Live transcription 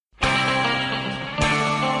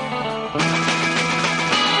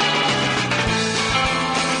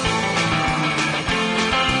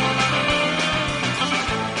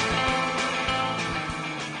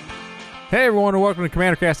Hey everyone, and welcome to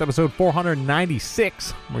CommanderCast episode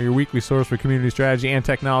 496. We're your weekly source for community strategy and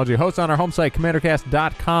technology. Hosts on our home site,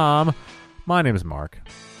 CommanderCast.com. My name is Mark.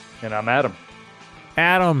 And I'm Adam.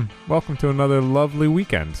 Adam, welcome to another lovely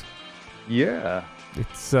weekend. Yeah.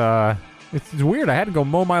 It's weird. I had to go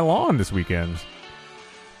mow my lawn this weekend.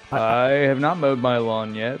 I have not mowed my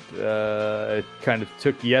lawn yet. It kind of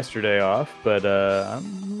took yesterday off, but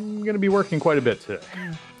I'm going to be working quite a bit today.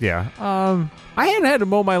 Yeah. I hadn't had to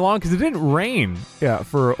mow my lawn because it didn't rain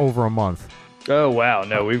for over a month. Oh, wow.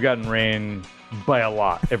 No, we've gotten rain by a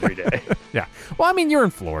lot every day. Yeah. Well, I mean, you're in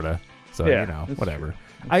Florida, so, Yeah, whatever. true.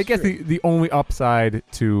 I guess the only upside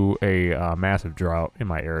to a massive drought in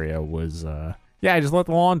my area was, I just let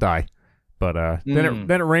the lawn die. But then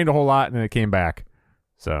it rained a whole lot, and then it came back.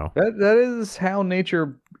 So That is how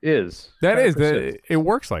nature is. It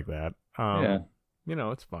works like that. Yeah.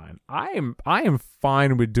 It's fine. I am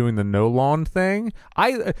fine with doing the no lawn thing.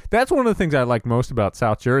 That's one of the things I like most about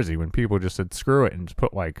South Jersey, when people just said screw it and just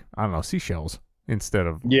put seashells instead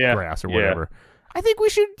of grass or whatever. I think we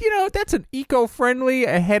should, that's an eco-friendly,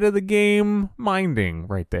 ahead of the game minding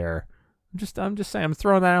right there. I'm just saying, I'm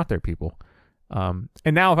throwing that out there, people. And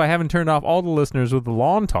now if I haven't turned off all the listeners with the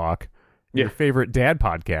lawn talk, your favorite dad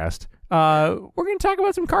podcast, we're going to talk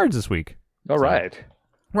about some cards this week. All right.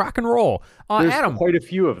 Rock and roll. There's Adam, quite a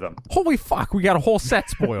few of them. holy fuck, we got a whole set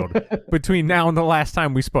spoiled between now and the last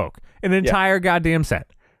time we spoke. An entire goddamn set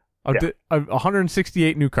of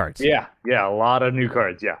 168 new cards. Yeah, a lot of new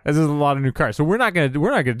cards, yeah. This is a lot of new cards. So we're not gonna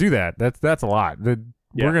do that. That's a lot. We're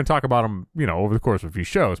gonna talk about them, over the course of a few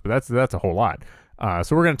shows, but that's a whole lot.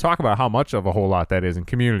 So we're gonna talk about how much of a whole lot that is in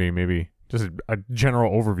community, maybe just a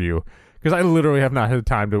general overview, because I literally have not had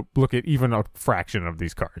time to look at even a fraction of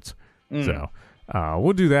these cards. So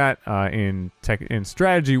we'll do that in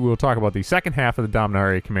strategy. We'll talk about the second half of the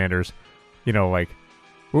Dominaria Commanders.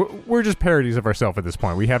 We're just parodies of ourselves at this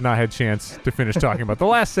point. We have not had chance to finish talking about the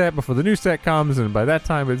last set before the new set comes, and by that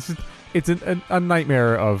time, it's a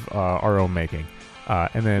nightmare of our own making.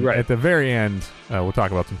 And then at the very end, we'll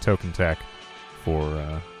talk about some token tech for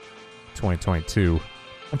 2022.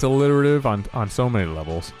 It's alliterative on so many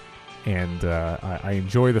levels, and I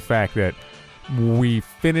enjoy the fact that we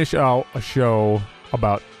finish out a show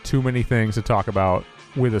about too many things to talk about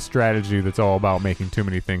with a strategy that's all about making too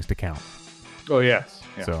many things to count. Oh, yes.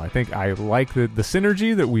 Yeah. So I think I like the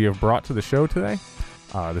synergy that we have brought to the show today.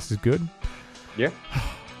 This is good. Yeah.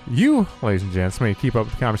 You, ladies and gents, may keep up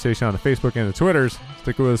with the conversation on the Facebook and the Twitters.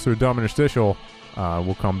 Stick with us through Dumb Interstitial.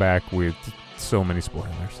 We'll come back with so many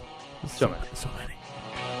spoilers. So many.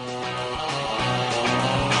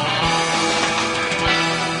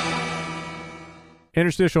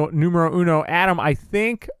 Interstitial numero uno. Adam, I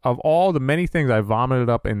think of all the many things I vomited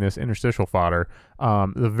up in this interstitial fodder,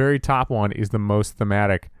 the very top one is the most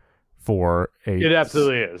thematic for it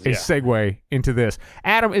absolutely is. A segue into this.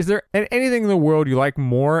 Adam, is there anything in the world you like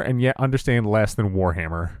more and yet understand less than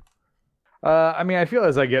Warhammer? I feel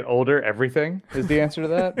as I get older, everything is the answer to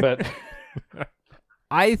that, but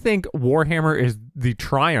I think Warhammer is the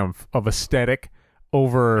triumph of aesthetic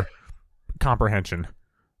over comprehension.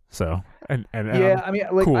 So, and I'm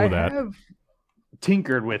cool with that. I have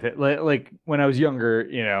tinkered with it. Like when I was younger,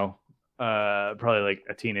 probably like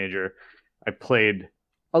a teenager, I played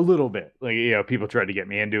a little bit. People tried to get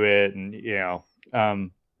me into it, and it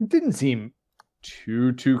didn't seem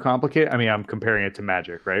too complicated. I'm comparing it to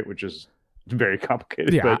Magic, right? Which is very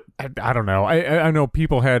complicated. Yeah, but I don't know. I know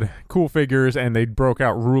people had coal figures and they broke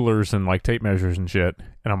out rulers and like tape measures and shit,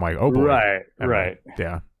 and I'm like, oh boy, right.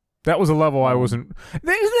 Yeah. That was a level I wasn't. Isn't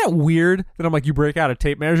that weird that I'm like, you break out a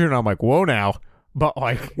tape measure and I'm like, whoa now. But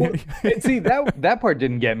like, see, that part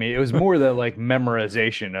didn't get me. It was more the like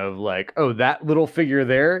memorization of like, oh, that little figure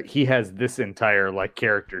there, he has this entire like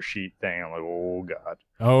character sheet thing. I'm like, oh god.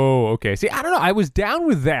 Oh, okay. See, I don't know. I was down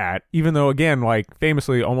with that, even though again, like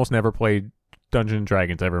famously, almost never played Dungeons and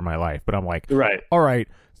Dragons ever in my life. But I'm like, all right,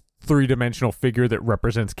 3-dimensional figure that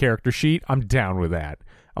represents character sheet. I'm down with that.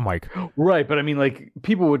 I'm like, right, but like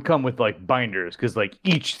people would come with like binders because like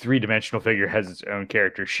each 3-dimensional figure has its own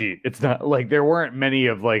character sheet. It's not like there weren't many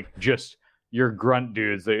of like just your grunt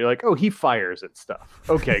dudes that you're like, oh, he fires at stuff.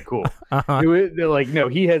 Okay, cool. They're like, no,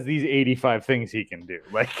 he has these 85 things he can do.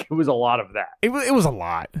 Like it was a lot of that. It was a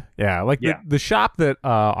lot. Yeah, like the shop that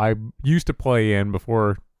I used to play in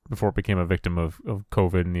before it became a victim of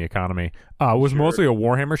COVID and the economy was mostly a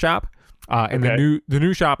Warhammer shop. And the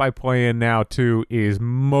new shop I play in now too is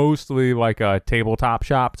mostly like a tabletop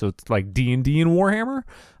shop, so it's like D&D and Warhammer.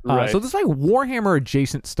 So there's like Warhammer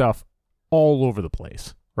adjacent stuff all over the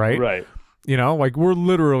place, right? Right. Like we're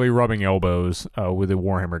literally rubbing elbows with the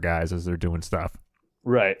Warhammer guys as they're doing stuff.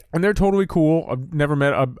 Right. And they're totally cool. I've never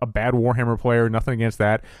met a bad Warhammer player, nothing against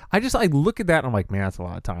that. I look at that and I'm like, man, that's a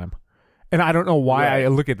lot of time. And I don't know why I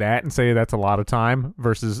look at that and say that's a lot of time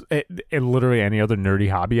versus literally any other nerdy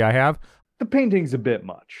hobby I have. The painting's a bit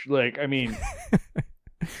much. Like, I mean...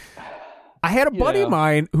 I had a buddy of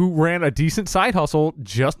mine who ran a decent side hustle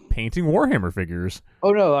just painting Warhammer figures.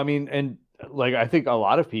 Oh, no, I mean, and like, I think a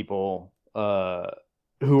lot of people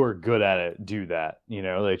who are good at it do that. You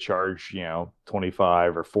know, they charge, $25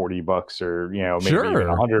 or $40 or, maybe even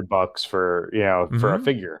 $100 for, for a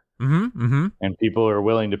figure. And people are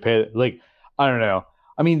willing to pay. Like, I don't know.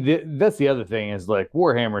 I mean, that's the other thing is like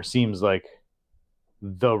Warhammer seems like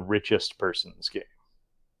the richest person's game.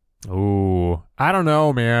 Oh, I don't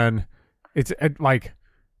know, man. It's like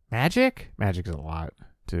Magic. Magic's a lot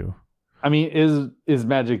too. I mean, is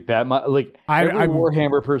Magic that much? Like every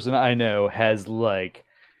Warhammer person I know has like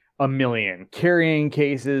 1 million carrying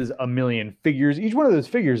cases, 1 million figures. Each one of those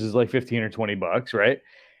figures is like $15 or $20, right?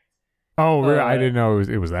 Oh, really? I didn't know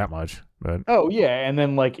it was that much. But oh yeah, and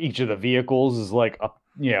then like each of the vehicles is like $40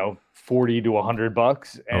 to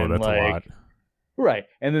 $100, and that's like a lot. Right,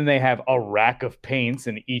 and then they have a rack of paints,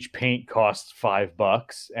 and each paint costs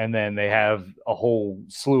 $5, and then they have a whole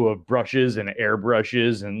slew of brushes and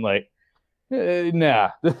airbrushes, and like, nah.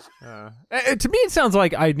 To me, it sounds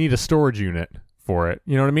like I need a storage unit for it.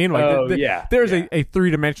 You know what I mean? Like, there's a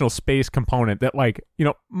 3-dimensional space component that, like,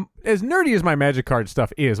 as nerdy as my Magic card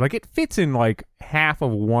stuff is, like, it fits in like half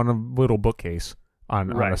of one little bookcase on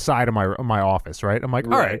the side of my office. Right? I'm like,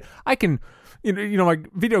 all right, I can.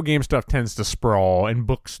 Like video game stuff tends to sprawl, and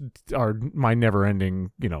books are my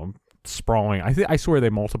never-ending, sprawling. I swear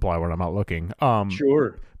they multiply when I'm not looking.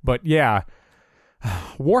 Sure, but yeah,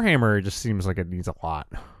 Warhammer just seems like it needs a lot.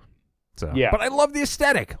 So yeah, but I love the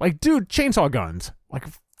aesthetic. Like, dude, chainsaw guns. Like,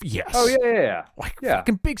 yes. Oh yeah. Like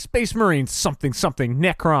fucking big Space Marines, something,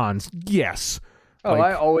 Necrons. Yes. Oh,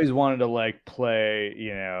 I always wanted to like play,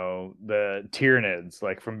 the Tyranids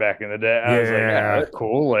like from back in the day. I was like, that's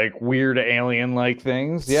cool, like weird alien like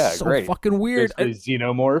things. Yeah, so great. Fucking weird. Basically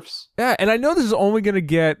xenomorphs. Yeah, and I know this is only gonna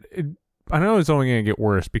get. I know it's only gonna get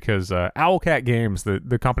worse because Owlcat Games,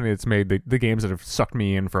 the company that's made the games that have sucked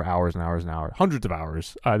me in for hours and hours and hours, hundreds of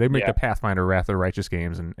hours. They make the Pathfinder, Wrath of the Righteous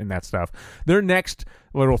games and that stuff. Their next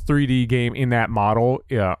little 3D game in that model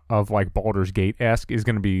of like Baldur's Gate-esque is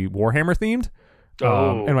gonna be Warhammer themed.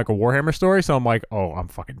 And like a Warhammer story, so I'm like, I'm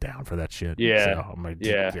fucking down for that shit. Yeah, so I'm like,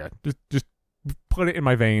 just put it in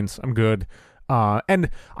my veins. I'm good.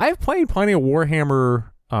 And I've played plenty of Warhammer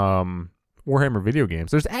video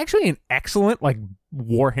games. There's actually an excellent like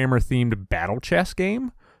Warhammer themed battle chess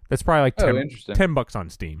game that's probably like $10 on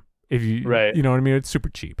Steam. If you you know what I mean, it's super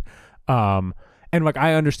cheap. And like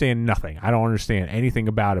I understand nothing. I don't understand anything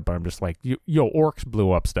about it, but I'm just like, orcs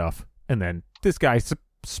blew up stuff, and then this guy.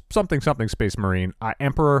 Something Space Marine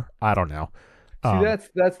Emperor, I don't know. See,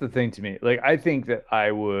 that's the thing to me. Like, I think that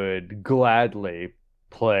I would gladly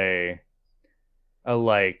play a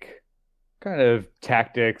like kind of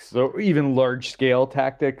tactics or even large scale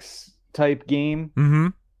tactics type game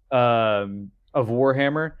of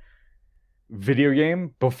Warhammer video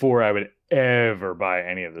game before I would ever buy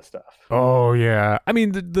any of the stuff. Oh yeah, I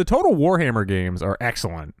mean the total Warhammer games are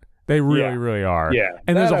excellent. They really are. Yeah,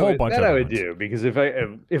 and there's a whole bunch of that I would do, because if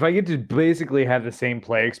I get to basically have the same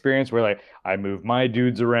play experience where like I move my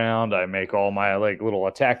dudes around, I make all my like little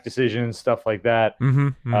attack decisions, stuff like that.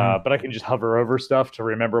 But I can just hover over stuff to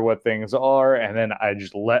remember what things are, and then I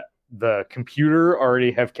just let the computer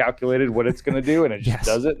already have calculated what it's going to do, and it just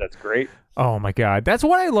does it. That's great. Oh my god, that's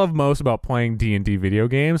what I love most about playing D&D video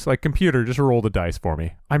games. Like, computer, just roll the dice for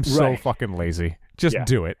me. I'm so fucking lazy. Just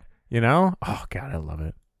do it. Oh god, I love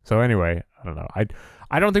it. So anyway, I don't know.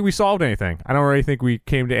 I don't think we solved anything. I don't really think we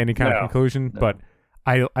came to any kind of conclusion, but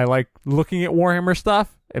I like looking at Warhammer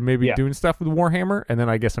stuff and maybe doing stuff with Warhammer, and then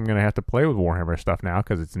I guess I'm going to have to play with Warhammer stuff now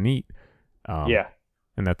because it's neat. And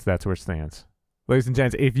that's where it stands. Ladies and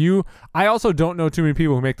gents, I also don't know too many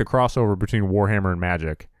people who make the crossover between Warhammer and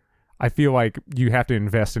Magic. I feel like you have to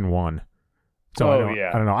invest in one. So I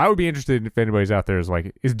don't know. I would be interested if anybody's out there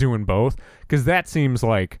is doing both, because that seems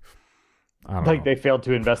like... they failed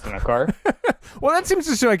to invest in a car. Well, that seems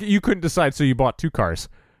to show like you couldn't decide, so you bought 2 cars.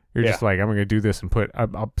 You're just like, I'm going to do this and put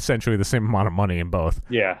essentially the same amount of money in both.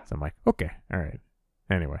 Yeah. So I'm like, okay, all right.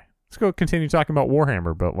 Anyway, let's go continue talking about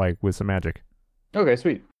Warhammer, but like with some Magic. Okay,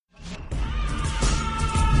 sweet.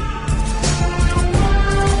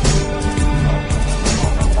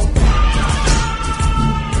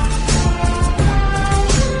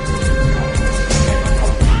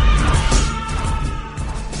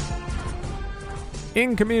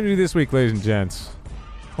 In community this week, ladies and gents.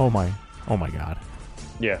 Oh my god.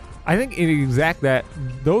 Yeah. I think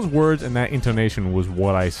those words and that intonation was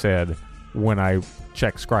what I said when I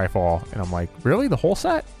checked Scryfall, and I'm like, really? The whole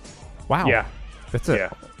set? Wow. Yeah. That's it. Yeah.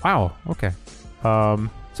 Wow. Okay.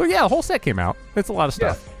 So yeah, the whole set came out. It's a lot of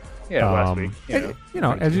stuff. Yeah, last week.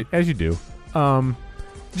 As you do.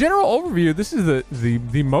 General overview, this is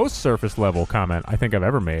the most surface level comment I think I've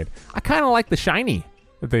ever made. I kind of like the shiny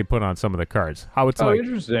that they put on some of the cards. How it's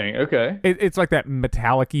interesting. Okay. It's like that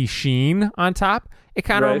metallic-y sheen on top. It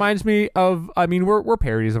kind of reminds me of, I mean, we're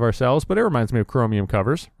parodies of ourselves, but it reminds me of Chromium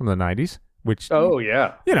covers from the 90s, which, I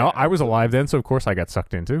was alive then, so of course I got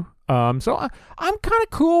sucked into. So I'm kind of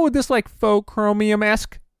cool with this like faux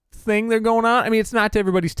Chromium-esque thing they're going on. I mean, it's not to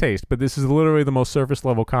everybody's taste, but this is literally the most surface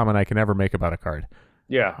level comment I can ever make about a card.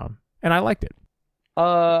 Yeah. And I liked it.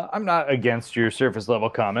 I'm not against your surface level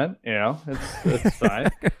comment. It's fine.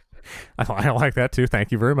 I like that too.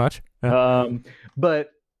 Thank you very much.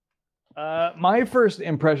 But my first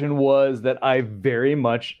impression was that I very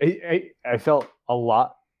much I felt a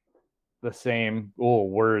lot the same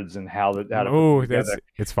words and how to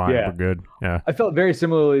it's fine. We're good. Yeah. I felt very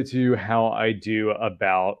similarly to how I do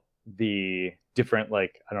about the different,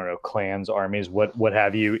 like, I don't know, clans, armies, what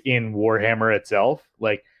have you in Warhammer itself.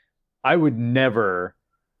 Like, I would never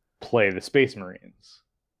play the Space Marines.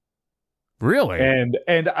 Really? And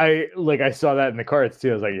I saw that in the cards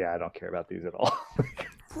too. I was like, yeah, I don't care about these at all.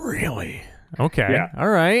 Really? Okay. Yeah. All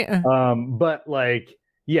right. But like,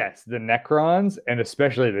 yes, the Necrons and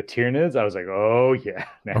especially the Tyranids, I was like, oh yeah,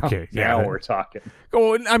 now we're talking.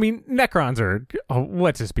 Oh, I mean, Necrons are.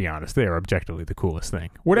 Let's just be honest, they are objectively the coolest thing.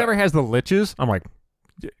 Whatever has the liches, I'm like,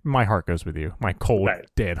 my heart goes with you. My cold,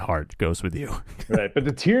 dead heart goes with you. Right, but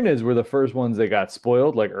the Tyranids were the first ones that got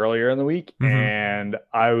spoiled like earlier in the week, and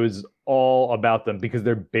I was all about them because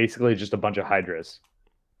they're basically just a bunch of Hydras.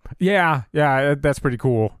 Yeah, that's pretty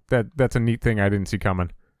cool. That's a neat thing I didn't see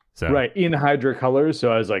coming. So. Right, in Hydra colors,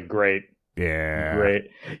 so I was like, great. Yeah.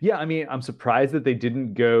 Great. Yeah, I mean, I'm surprised that they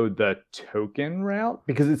didn't go the token route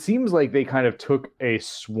because it seems like they kind of took a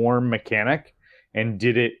swarm mechanic and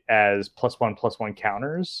did it as +1/+1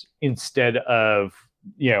 counters instead of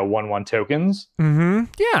 1/1 tokens.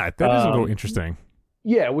 Mm-hmm. Yeah, that is a little interesting.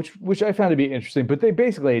 Yeah, which I found to be interesting, but they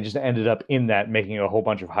basically just ended up in that making a whole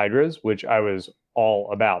bunch of Hydras, which I was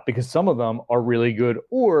all about because some of them are really good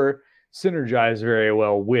or synergize very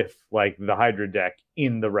well with like the Hydra deck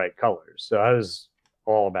in the right colors. So I was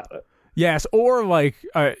all about it. Yes, or like,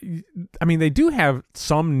 I mean, they do have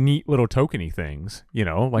some neat little tokeny things,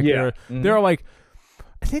 like they're like,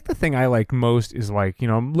 I think the thing I like most is like,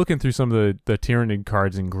 I'm looking through some of the Tyranid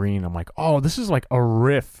cards in green. I'm like, oh, this is like a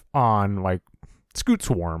riff on like Scoot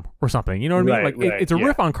Swarm or something. You know what I mean? Like it's a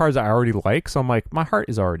riff on cards I already like. So I'm like, my heart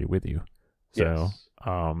is already with you. So,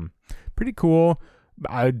 pretty cool.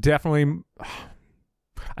 I think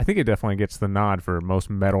it definitely gets the nod for most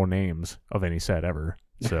metal names of any set ever.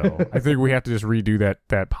 So I think we have to just redo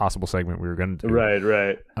that possible segment we were going to do.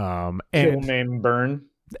 Right. And Maim Burn.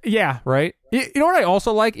 Yeah, right. You know what I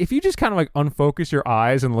also like? If you just kind of like unfocus your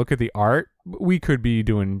eyes and look at the art, we could be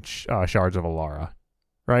doing Shards of Alara,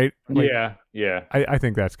 right? Like, yeah. I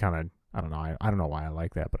think that's kind of, I don't know. I don't know why I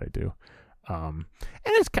like that, but I do. And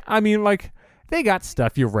it's, I mean, like, they got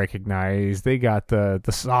stuff you recognize. They got the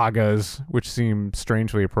sagas, which seem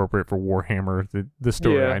strangely appropriate for Warhammer. The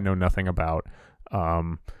story I know nothing about.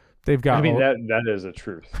 They've got. I mean, that is a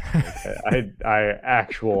truth. I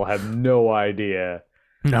have no idea.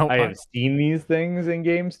 No, I have seen these things in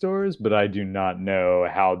game stores, but I do not know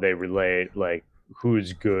how they relate. Like,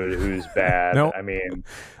 who's good, who's bad. No. I mean,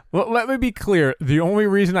 well, let me be clear. The only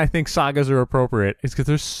reason I think sagas are appropriate is because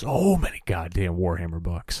there's so many goddamn Warhammer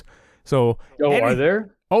books. So, are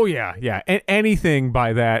there? Oh yeah. Anything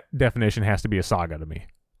by that definition has to be a saga to me.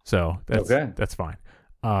 So that's fine.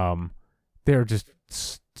 There are just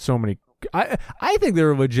so many. I think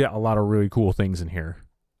there are legit a lot of really cool things in here.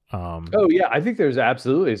 I think there's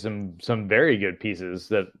absolutely some very good pieces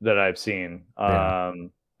that I've seen.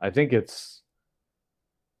 I think it's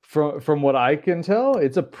from what I can tell,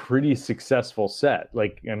 it's a pretty successful set.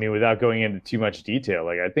 Like, I mean, without going into too much detail,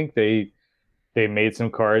 like I think they made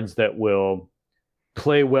some cards that will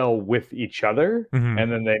play well with each other,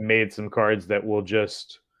 and then they made some cards that will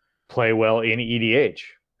just play well in EDH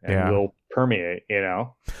and will permeate,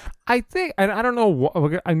 I think, and I don't know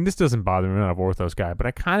what, I mean, this doesn't bother me, I'm not a Vorthos guy, but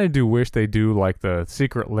I kind of do wish they do like the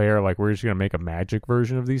secret lair, like we're just going to make a magic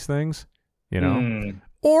version of these things,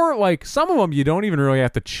 or like some of them you don't even really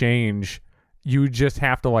have to change, you just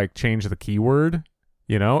have to like change the keyword,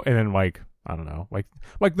 and then like, I don't know,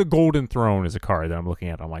 like the Golden Throne is a card that I'm looking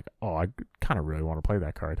at, I'm like, oh, I kind of really want to play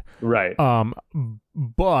that card. Right.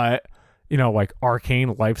 But like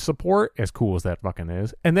arcane life support, as cool as that fucking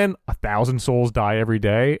is, and then 1,000 souls die every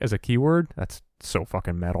day as a keyword. That's so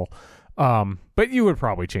fucking metal. But you would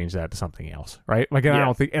probably change that to something else, right? Like, I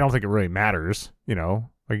don't think it really matters.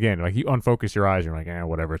 Again, like you unfocus your eyes, you're like,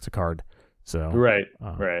 whatever, it's a card. So right.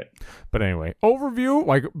 But anyway, overview,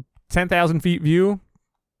 like 10,000 feet view,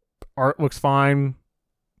 art looks fine,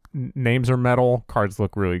 names are metal, cards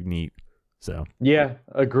look really neat. So yeah,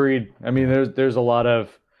 agreed. I mean, there's a lot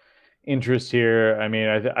of interest here. I mean,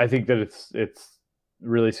 I think that it's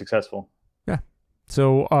really successful. Yeah.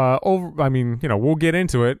 So we'll get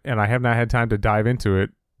into it, and I have not had time to dive into it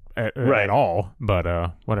at all. But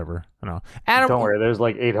whatever. I know. Adam, don't worry. There's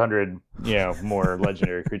like 800 more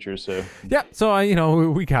legendary creatures. So yeah. So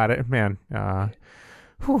we got it, man.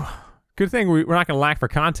 Good thing we're not going to lack for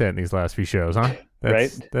content in these last few shows, huh?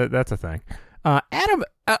 Right. That's a thing. Adam,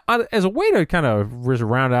 as a way to kind of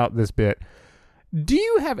round out this bit, do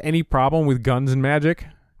you have any problem with guns and magic?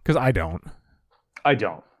 Because I don't. I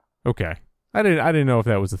don't. Okay. I didn't know if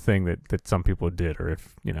that was a thing that some people did, or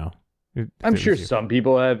if I'm sure some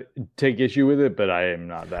people take issue with it, but I am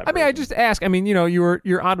not that. I mean, I just ask. I mean,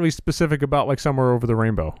 you're oddly specific about like Somewhere Over the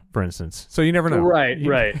Rainbow, for instance. So you never know. Right.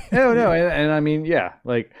 No, and I mean, yeah,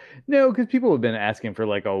 like no, because people have been asking for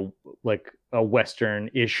like a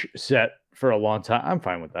Western-ish set for a long time. I'm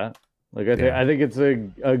fine with that. Like I think it's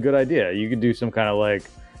a good idea. You could do some kind of like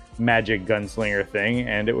magic gunslinger thing,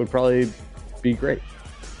 and it would probably be great.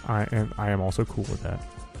 I am also cool with that.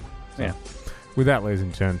 So. Yeah. With that, ladies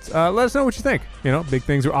and gents, let us know what you think. Big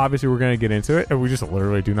things. Obviously, we're going to get into it, and we just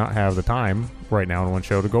literally do not have the time right now in one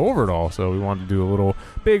show to go over it all. So we wanted to do a little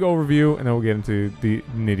big overview, and then we'll get into the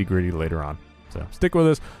nitty gritty later on. So stick with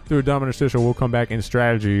us through a dumb interstitial. We'll come back in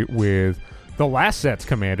strategy with the last set's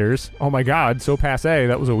commanders. Oh my God, so passe.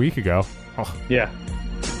 That was a week ago. Oh. Yeah.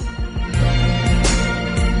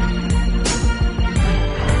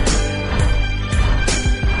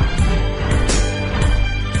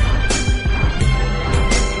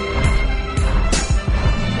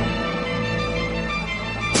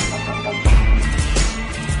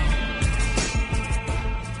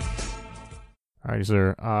 All right,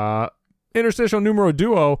 sir. Interstitial numero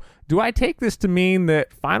duo. Do I take this to mean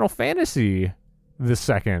that Final Fantasy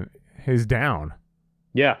II is down?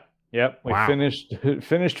 Yeah. Yep. We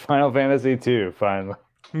finished Final Fantasy 2 finally.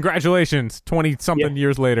 Congratulations, 20-something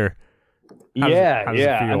years later. How does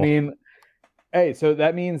it feel? I mean, hey, so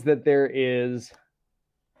that means that there is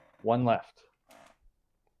one left.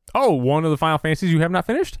 Oh, one of the Final Fantasies you have not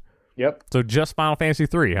finished? Yep. So just Final Fantasy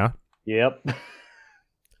 3, huh? Yep.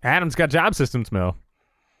 Adam's got job systems, Mel.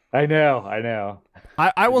 I know.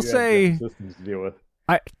 I will say, systems to deal with.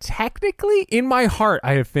 Technically, in my heart,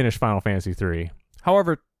 I have finished Final Fantasy 3.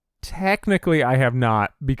 However, technically, I have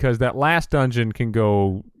not, because that last dungeon can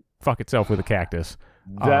go fuck itself with a cactus.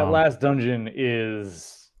 That last dungeon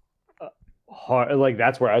is hard. Like,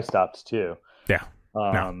 that's where I stopped, too. Yeah.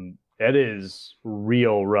 It is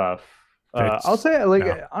real rough. I'll say,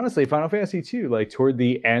 honestly, Final Fantasy 2, like toward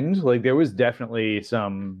the end, like there was definitely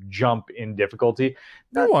some jump in difficulty.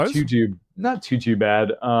 Not too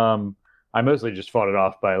bad. I mostly just fought it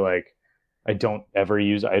off by like, I don't ever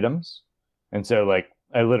use items, and so like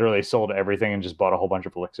I literally sold everything and just bought a whole bunch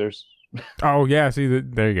of elixirs. Oh yeah, see,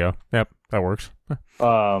 there you go. Yep, that works.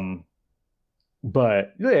 But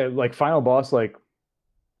yeah, like final boss, like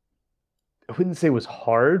I wouldn't say it was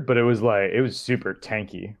hard, but it was super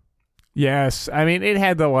tanky. Yes, I mean it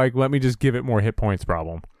had the like let me just give it more hit points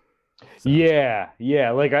problem. So. Yeah.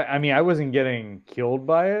 Like I mean I wasn't getting killed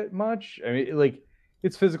by it much. I mean like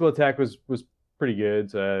its physical attack was pretty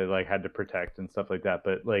good, so I like had to protect and stuff like that.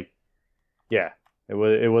 But like, yeah, it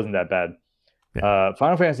wasn't that bad. Yeah.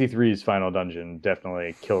 Final Fantasy III's final dungeon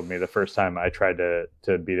definitely killed me the first time I tried to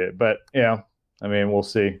beat it. But I mean we'll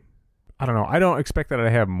see. I don't know. I don't expect that I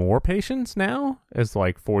have more patience now as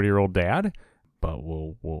like 40-year-old dad. But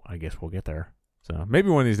we'll I guess we'll get there. So maybe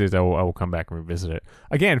one of these days I will come back and revisit it.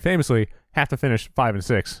 Again, famously, have to finish 5 and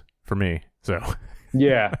 6 for me. So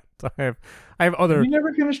yeah, so I have other. You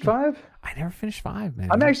never finished 5? I never finished 5, man.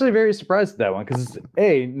 I'm actually very surprised at that one because it's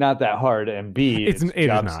A, not that hard, and B, it's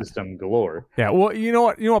job system galore. Yeah, well, you know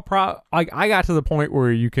what? Like I got to the point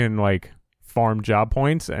where you can like farm job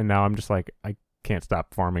points, and now I'm just like I can't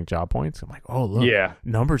stop farming job points. I'm like, oh look,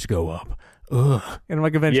 numbers go up. Ugh. And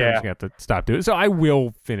like eventually I'm just gonna have to stop doing it. So I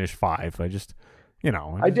will finish 5. I just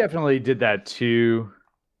I definitely did that too.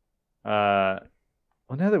 Well,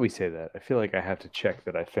 now that we say that, I feel like I have to check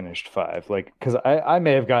that I finished 5. Like, because I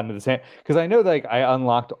may have gotten to the same. Because I know like I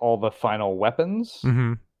unlocked all the final weapons.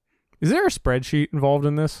 Mm-hmm. Is there a spreadsheet involved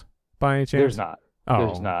in this by any chance? There's not.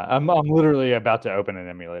 There's not. I'm literally about to open an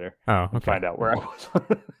emulator. Oh, okay. And find out where I was.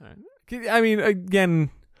 I mean, again,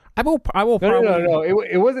 I will probably. No.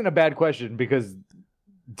 It wasn't a bad question because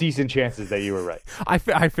decent chances that you were right. I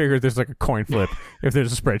figured there's like a coin flip if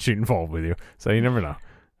there's a spreadsheet involved with you, so you never know.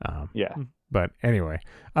 Yeah. But anyway,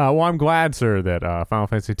 well, I'm glad, sir, that Final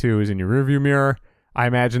Fantasy II is in your rearview mirror. I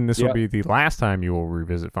imagine this will be the last time you will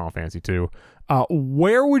revisit Final Fantasy II.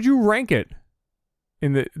 Where would you rank it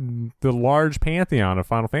in the large pantheon of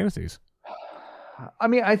Final Fantasies? I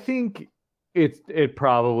mean, I think it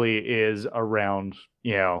probably is around,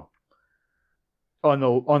 on the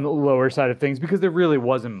lower side of things because there really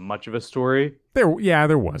wasn't much of a story. There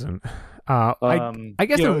wasn't. I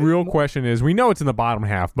guess the real question is, we know it's in the bottom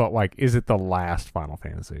half, but like, is it the last Final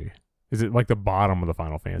Fantasy? Is it like the bottom of the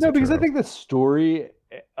Final Fantasy? No, because I think the story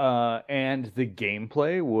and the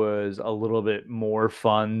gameplay was a little bit more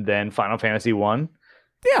fun than Final Fantasy 1.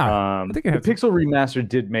 Yeah, I think the Pixel Remaster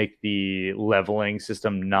did make the leveling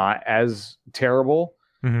system not as terrible.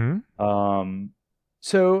 Mm-hmm.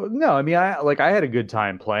 So no, I mean, I had a good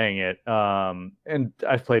time playing it. And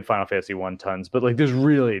I've played Final Fantasy 1 tons, but like, there's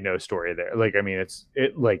really no story there. Like, I mean, it's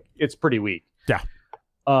pretty weak. Yeah.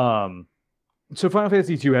 So Final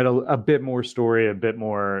Fantasy 2 had a bit more story, a bit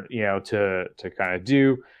more, to kind of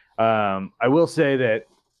do. I will say that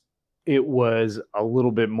it was a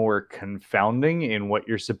little bit more confounding in what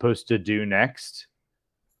you're supposed to do next.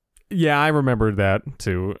 Yeah, I remember that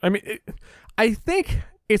too. I mean, I think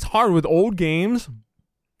it's hard with old games.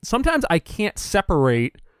 Sometimes I can't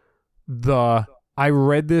separate I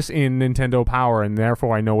read this in Nintendo Power and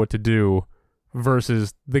therefore I know what to do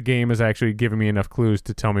versus the game is actually giving me enough clues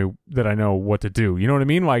to tell me that I know what to do. You know what I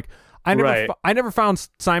mean? Like, I never found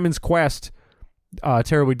Simon's Quest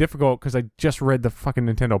terribly difficult because I just read the fucking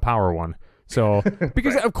Nintendo Power one. So,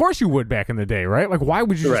 because of course you would back in the day, right? Like, why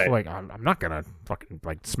would you just like, I'm not gonna fucking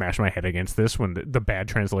like smash my head against this when the bad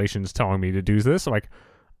translation is telling me to do this? Like,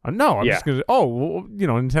 no, I'm just gonna. Oh, well,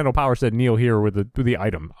 Nintendo Power said kneel here with the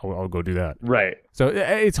item. I'll go do that. Right. So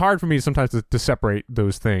it's hard for me sometimes to separate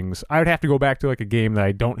those things. I would have to go back to like a game that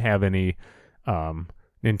I don't have any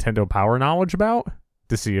Nintendo Power knowledge about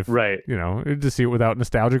to see if to see it without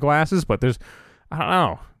nostalgia glasses. But I don't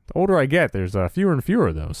know. The older I get, there's fewer and fewer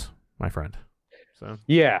of those, my friend. So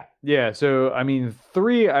yeah. So I mean,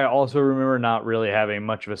 3, I also remember not really having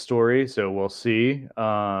much of a story. So we'll see.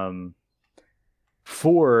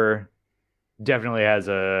 4 definitely has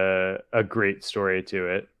a great story to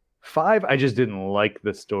it. 5, I just didn't like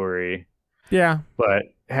the story. Yeah, but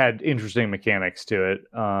had interesting mechanics to it.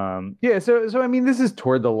 So I mean, this is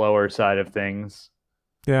toward the lower side of things.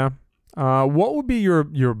 Yeah. What would be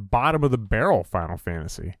your bottom of the barrel Final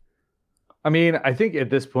Fantasy? I mean, I think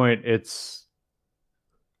at this point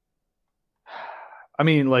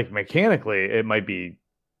like mechanically, it might be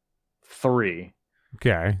 3.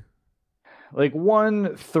 Okay. Like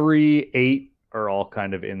 1, 3, 8 are all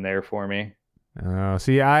kind of in there for me.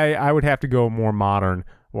 See, I would have to go more modern,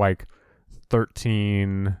 like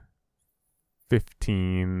 13,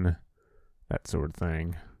 15, that sort of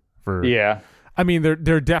thing. I mean,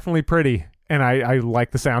 they're definitely pretty, and I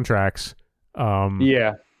like the soundtracks.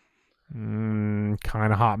 Kind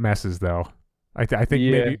of hot messes though. I think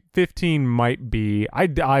maybe 15 might be. I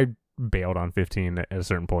bailed on 15 at a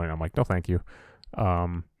certain point. I'm like, no, thank you.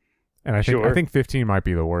 And I think 15 might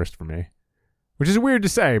be the worst for me, which is weird to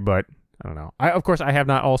say, but I don't know. Of course, I have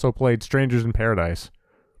not also played Strangers in Paradise,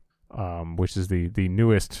 which is the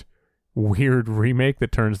newest weird remake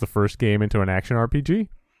that turns the first game into an action RPG.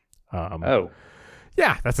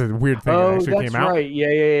 Yeah, that's a weird thing that actually came out. Oh, that's right.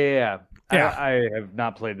 Yeah. I have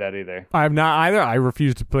not played that either. I have not either. I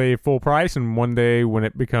refuse to pay full price, and one day when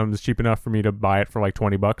it becomes cheap enough for me to buy it for like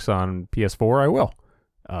 $20 on PS4, I will.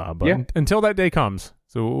 But until that day comes,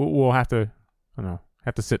 so we'll have to,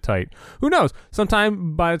 sit tight. Who knows?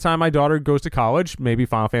 Sometime by the time my daughter goes to college, maybe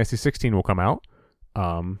Final Fantasy 16 will come out.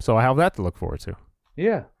 So I have that to look forward to.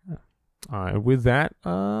 Yeah. With that,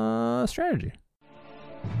 strategy.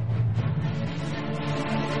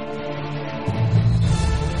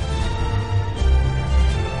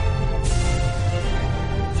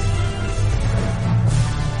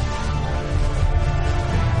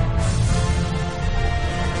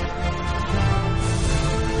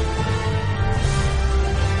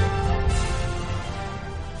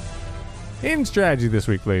 In strategy this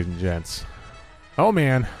week, ladies and gents. Oh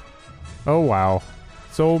man. Oh wow.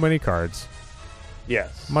 So many cards.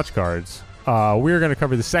 Yes. Much cards. We're going to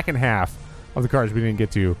cover the second half of the cards we didn't get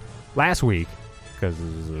to last week, because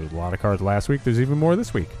there's a lot of cards last week. There's even more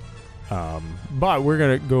this week. But we're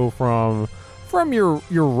going to go from from your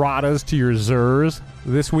Radas to your Zers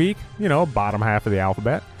this week. Bottom half of the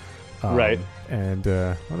alphabet. Right. And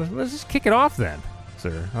let's just kick it off then,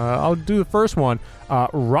 sir. I'll do the first one.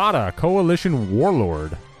 Rada Coalition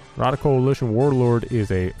Warlord. Rada Coalition Warlord is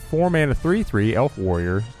a 4-mana 3/3 elf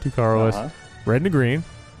warrior, 2 colorless, red and green.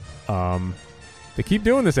 They keep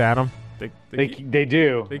doing this, Adam. They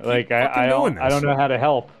do. They keep like I don't know how to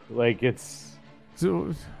help. Like it's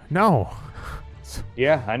no.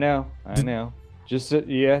 Yeah, I know. Just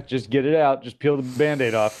get it out. Just peel the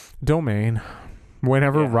Band-Aid off. Domain.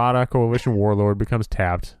 Whenever Rada Coalition Warlord becomes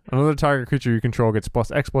tapped, another target creature you control gets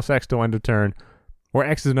 +X/+X till end of turn, where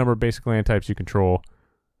X is the number of basic land types you control.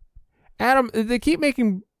 Adam, they keep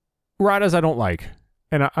making Radas I don't like,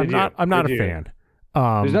 and I'm not a fan.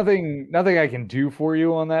 There's nothing I can do for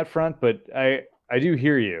you on that front, but I do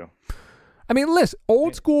hear you. I mean, listen,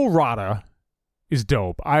 old school Rada is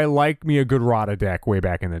dope. I like me a good Rada deck way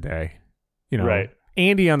back in the day. Right.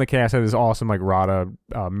 Andy on the cast had this awesome Rada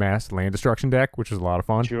mass land destruction deck, which was a lot of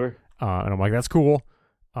fun. Sure. And I'm like, that's cool.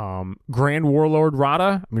 Grand Warlord Rada.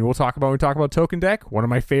 I mean, when we talk about token deck. One of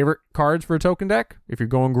my favorite cards for a token deck. If you're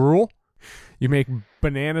going Gruul, you make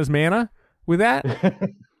bananas mana with that.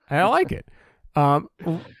 I like it.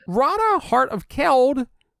 Rada Heart of Keld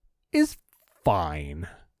is fine.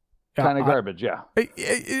 Kind of garbage, yeah.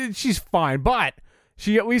 She's fine, but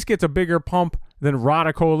she at least gets a bigger pump than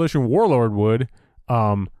Rada Coalition Warlord would.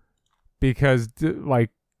 Because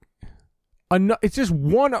it's just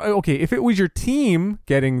one. Okay, if it was your team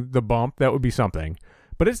getting the bump, that would be something.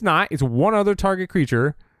 But it's not. It's one other target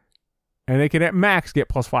creature, and they can at max get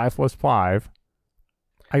 +5/+5.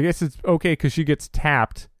 I guess it's okay because she gets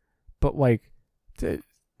tapped, but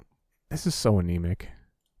this is so anemic.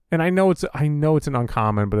 And I know it's an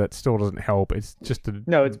uncommon, but that still doesn't help. It's just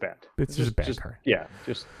it's bad. It's just a bad card. Yeah,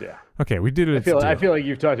 Okay, we did it. I feel like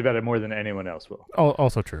you've talked about it more than anyone else will.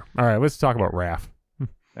 Also true. All right, let's talk about Wrath. All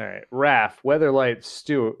right, Wrath, Weatherlight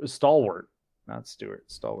Stalwart, not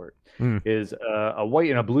Stewart, Stalwart, is a white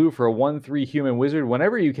and a blue for a 1/3 human wizard.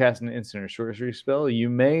 Whenever you cast an instant or sorcery spell, you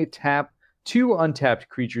may tap 2 untapped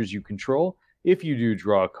creatures you control. If you do,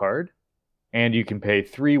 draw a card, and you can pay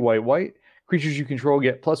 3 white. Creatures you control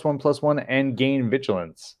get +1/+1 and gain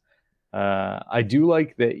vigilance. I do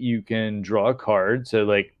like that you can draw a card. So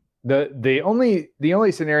the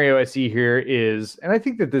only scenario I see here is, and I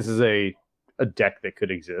think that this is a deck that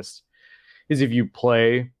could exist, is if you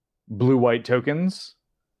play blue-white tokens.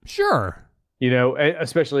 Sure.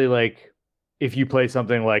 Especially if you play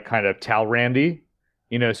something like kind of Talrandi,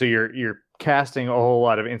 so you're casting a whole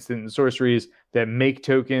lot of instant and sorceries that make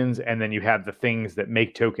tokens, and then you have the things that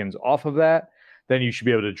make tokens off of that, then you should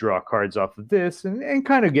be able to draw cards off of this and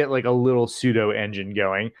kind of get a little pseudo engine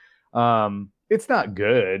going. It's not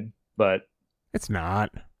good, but it's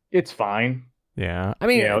not. It's fine. Yeah. I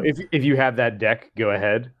mean, if you have that deck, go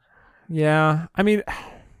ahead. Yeah. I mean,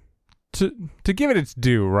 to give it its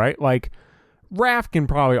due, right? Wrath can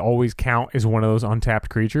probably always count as one of those untapped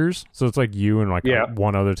creatures. So it's you and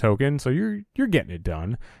one other token. So you're getting it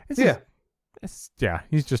done. He's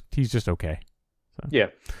just okay. So. Yeah.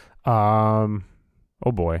 Oh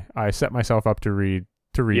boy, I set myself up to read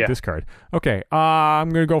this card. Okay.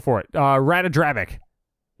 I'm gonna go for it. Radadravik.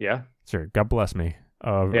 Yeah. Sure. God bless me.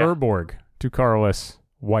 Urborg, 2 colorless,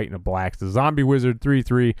 white and a black. It's a zombie wizard,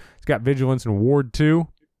 3/3. It's got vigilance and ward 2.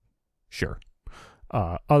 Sure.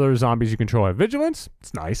 Other zombies you control have vigilance.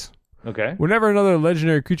 It's nice. Okay. Whenever another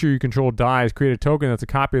legendary creature you control dies, create a token that's a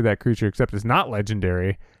copy of that creature, except it's not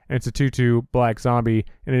legendary, and it's a 2/2 black zombie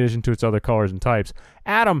in addition to its other colors and types.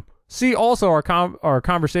 Adam, see also our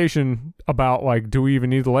conversation about do we even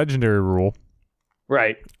need the legendary rule?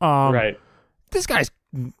 Right. Right. This guy's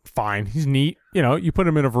fine. He's neat. You put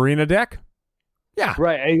him in a Varina deck. Yeah.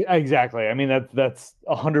 Right. Exactly. I mean, that's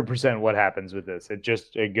 100% what happens with this.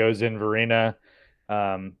 It goes in Varina.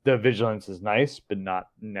 The vigilance is nice, but not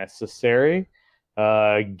necessary.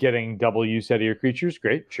 Getting double use out of your creatures,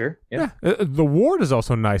 great, sure. Yeah. The ward is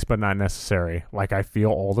also nice, but not necessary. I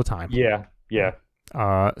feel all the time. Yeah.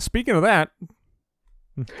 Speaking of that.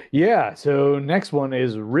 Yeah. So next one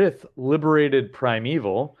is Rith Liberated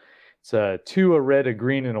Primeval. It's 2, a red, a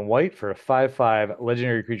green, and a white for a 5/5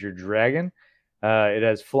 legendary creature dragon. It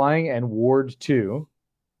has flying and ward 2.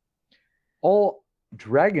 All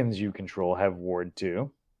dragons you control have ward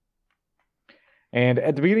 2. And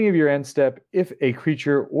at the beginning of your end step, if a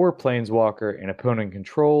creature or planeswalker an opponent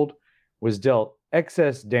controlled was dealt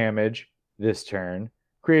excess damage this turn,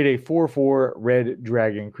 create a 4/4 red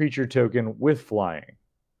dragon creature token with flying.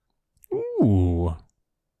 Ooh.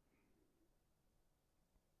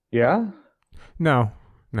 Yeah? No.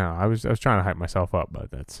 I was trying to hype myself up, but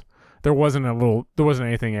there wasn't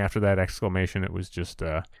anything after that exclamation. It was just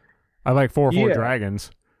I like 4/4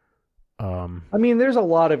 dragons. I mean, there's a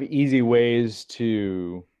lot of easy ways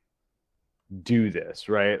to do this,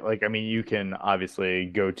 right? Like, I mean, you can obviously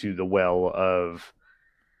go to the well of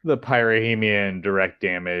the Pyrohemian direct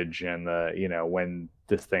damage and the, you know, when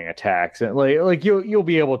this thing attacks, and like you'll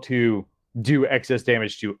be able to do excess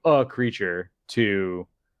damage to a creature to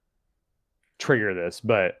trigger this,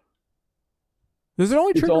 but does it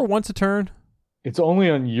only trigger once a turn? It's only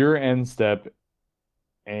on your end step.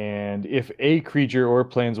 And if a creature or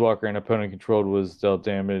planeswalker an opponent controlled was dealt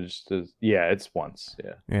damage, it's once.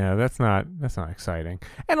 Yeah. Yeah, that's not exciting.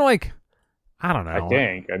 And like, I don't know. I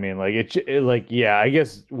think. I mean, like I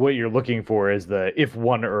guess what you're looking for is the if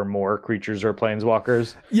one or more creatures are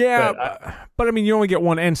planeswalkers. Yeah, but I mean, you only get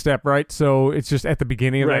one end step, right? So it's just at the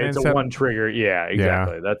beginning of that end step. It's a one trigger. Yeah,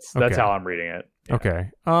 exactly. Yeah. That's how I'm reading it. Yeah.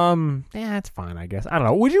 Okay. Yeah, it's fine, I guess. I don't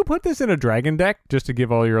know. Would you put this in a dragon deck just to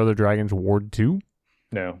give all your other dragons Ward 2?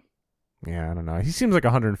 No. Yeah, I don't know. He seems like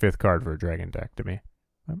 105th card for a dragon deck to me.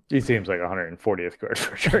 He seems like 140th card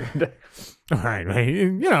for a dragon deck. All right,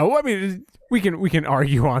 you know, I mean, we can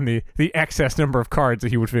argue on the excess number of cards that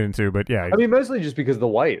he would fit into, but yeah. I mean, mostly just because of the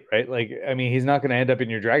white, right? Like, I mean, he's not going to end up in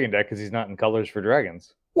your dragon deck because he's not in colors for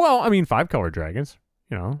dragons. Well, I mean, 5-color dragons,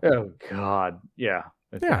 you know. Oh God, yeah.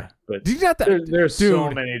 Okay. Yeah, but there's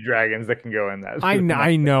so many dragons that can go in that.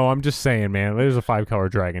 I know. I'm just saying, man. There's a 5-color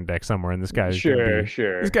dragon deck somewhere, and this guy's sure.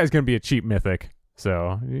 This guy's gonna be a cheap mythic.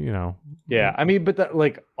 So you know. Yeah, I mean, but that,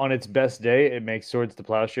 like, on its best day, it makes Swords to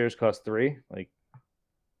Plowshares cost 3. Like,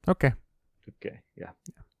 okay, yeah.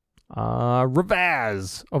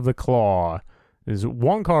 Ravaz of the Claw is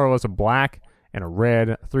 1 colorless, a black and a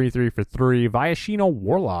red, 3/3 for 3. Viashino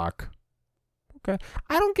Warlock. Okay,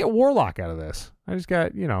 I don't get Warlock out of this. I just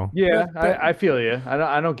got, you know. Yeah, I feel you.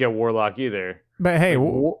 I don't get Warlock either. But hey,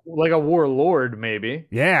 like a Warlord maybe.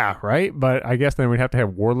 Yeah, right. But I guess then we'd have to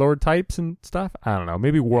have Warlord types and stuff. I don't know.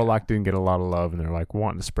 Maybe Warlock didn't get a lot of love, and they're like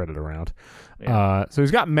wanting to spread it around. Yeah. So he's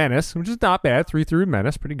got Menace, which is not bad. 3/3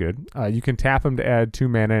 Menace, pretty good. You can tap him to add 2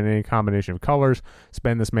 mana in any combination of colors.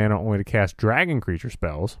 Spend this mana only to cast dragon creature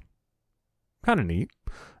spells. Kind of neat.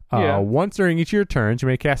 Once during each of your turns, you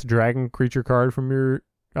may cast a dragon creature card from your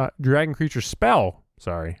dragon creature spell.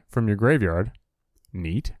 From your graveyard.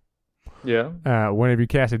 Neat. Yeah. Whenever you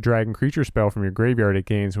cast a dragon creature spell from your graveyard, it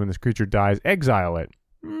gains when this creature dies. Exile it.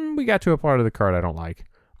 We got to a part of the card I don't like,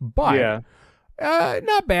 but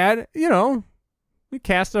not bad. You know, we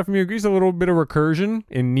cast stuff from your. Use a little bit of recursion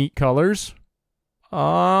in neat colors.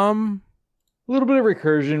 A little bit of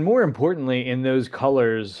recursion. More importantly, in those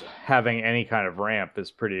colors, having any kind of ramp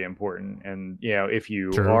is pretty important. And, you know, if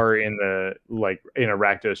you are in a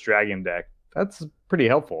Rakdos Dragon deck, that's pretty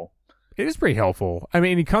helpful. It is pretty helpful. I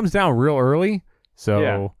mean, he comes down real early,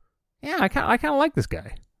 so yeah, I kind of like this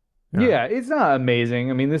guy. Yeah, it's not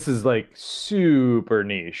amazing. I mean, this is like super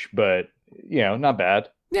niche, but, you know, not bad.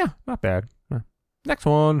 Yeah, not bad. Next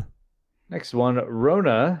one,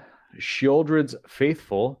 Rona, Sheoldred's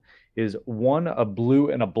Faithful. Is 1 a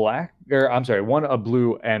blue and a black, 1 a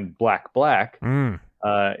blue and black.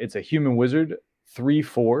 It's a human wizard,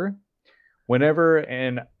 3/4.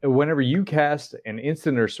 Whenever you cast an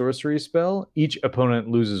instant or sorcery spell, each opponent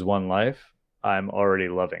loses 1 life. I'm already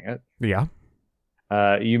loving it. Yeah.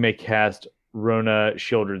 You may cast Rona,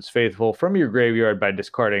 Sheoldred's Faithful from your graveyard by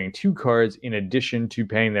discarding 2 cards in addition to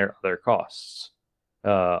paying their other costs.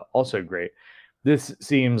 Also great. This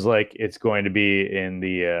seems like it's going to be in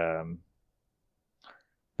the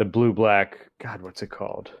blue-black, God, what's it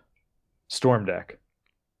called? Storm deck.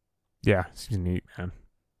 Yeah, it's neat, man.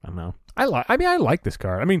 I don't know. I like this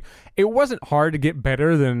card. I mean, it wasn't hard to get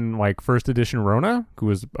better than like first edition Rona, who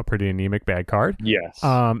was a pretty anemic bad card. Yes.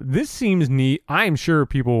 This seems neat. I'm sure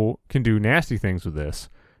people can do nasty things with this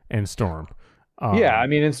and Storm. Yeah, I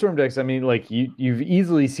mean, in Storm decks, I mean, like you've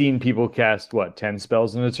easily seen people cast 10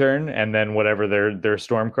 spells in a turn, and then whatever their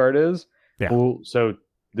Storm card is. Yeah. Well, so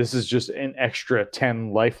this is just an extra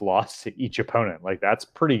 10 life loss to each opponent. Like, that's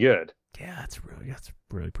pretty good. Yeah, that's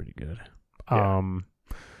really pretty good. Yeah.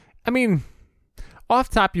 I mean, off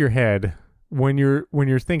the top of your head, when you're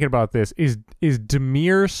thinking about this, is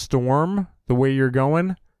Dimir Storm the way you're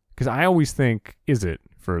going? Because I always think, is it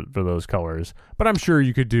for those colors? But I'm sure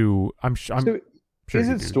you could do.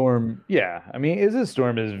 Izzet Storm, yeah. I mean, Izzet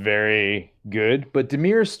Storm is very good, but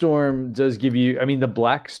Dimir Storm does give you. I mean, the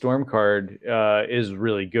black Storm card is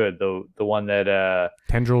really good. The one that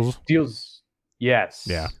Tendrils deals. Yes.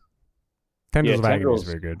 Yeah. Tendrils of Agony is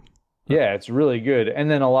very good. Yeah, it's really good. And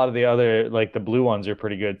then a lot of the other, like the blue ones, are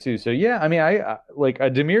pretty good too. So yeah, I mean, I like a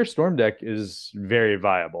Dimir Storm deck is very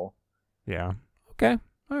viable. Yeah. Okay.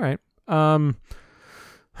 All right. I'm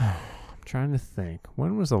trying to think.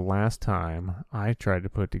 When was the last time I tried to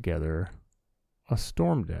put together a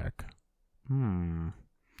Storm deck? I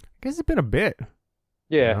guess it's been a bit.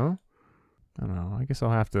 Yeah. You know? I don't know. I guess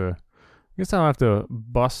I'll have to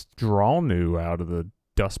bust Drawnu out of the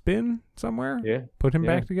dustbin somewhere. Yeah. Put him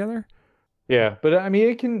back together. Yeah, but I mean,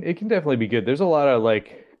 it can definitely be good. There's a lot of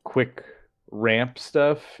like quick ramp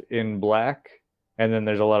stuff in black, and then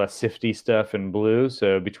there's a lot of sifty stuff in blue.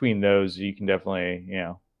 So between those, you can definitely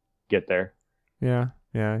get there. Yeah,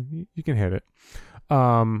 you can hit it.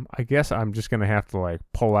 I guess I'm just gonna have to like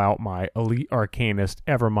pull out my Elite Arcanist,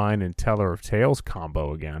 Evermind, and Teller of Tales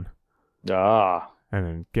combo again. And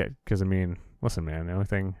then because I mean, listen, man, the only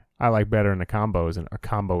thing I like better in the combo is a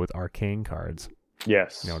combo with arcane cards.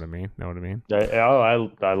 Yes. You know what I mean?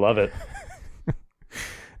 I love it.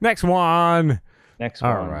 Next one.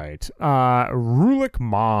 All right. Rulik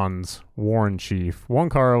Mons, Warren Chief. 1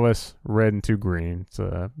 colorless, red and 2 green. It's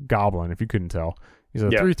a goblin, if you couldn't tell. He's a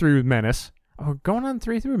 3/3 with Menace. Oh, going on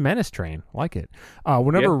 3/3 Menace train. Like it.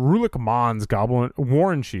 Whenever Rulik Mons,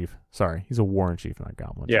 Warren Chief. Sorry, he's a Warren Chief, not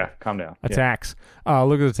goblin. Yeah, calm down. Attacks.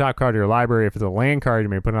 Look at the top card of your library. If it's a land card, you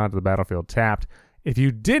may put it onto the battlefield tapped. If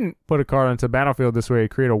you didn't put a card onto the battlefield this way,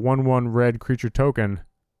 create a 1/1 red creature token.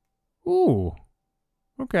 Ooh.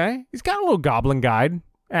 Okay. He's got a little goblin guide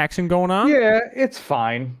action going on. Yeah, it's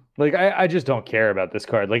fine. Like I just don't care about this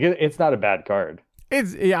card. Like it's not a bad card.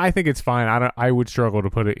 I think it's fine. I would struggle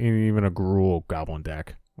to put it in even a Gruul goblin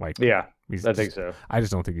deck. Like I think so. I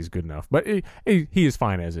just don't think he's good enough. But he is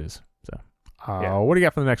fine as is. So what do you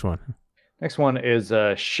got for the next one? Next one is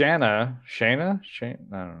Shana. I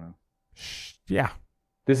don't know. Yeah.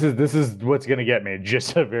 This is what's gonna get me.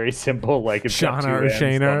 Just a very simple like it's Shana or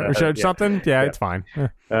Shana or something. Yeah, it's fine.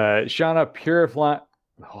 Shana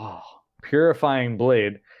Purifying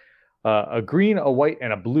Blade. A green, a white,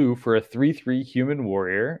 and a blue for a 3/3 human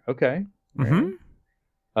warrior. Okay. Mm-hmm.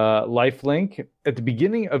 Lifelink. At the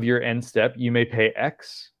beginning of your end step, you may pay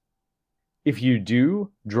X. If you do,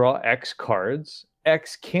 draw X cards.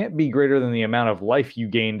 X can't be greater than the amount of life you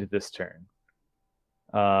gained this turn.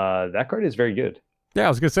 That card is very good. Yeah, I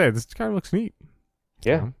was gonna say this card looks neat.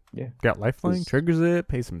 Yeah. Got lifelink, triggers it,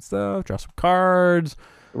 pay some stuff, draw some cards.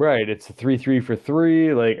 Right, it's a 3/3 for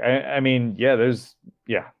 3. Like I mean, this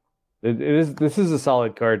is a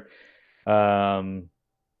solid card. I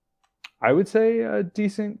would say a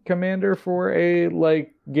decent commander for a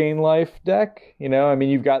like gain life deck. I mean,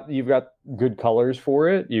 you've got good colors for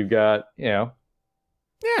it. You've got Yeah,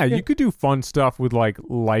 you could do fun stuff with like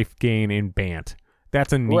life gain in Bant.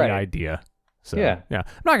 That's a neat idea. So yeah. I'm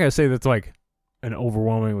not gonna say that's like an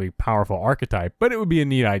overwhelmingly powerful archetype, but it would be a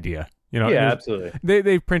neat idea. Absolutely.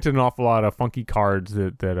 They've printed an awful lot of funky cards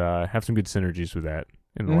that have some good synergies with that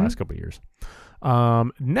in the last couple of years.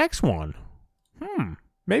 Next one.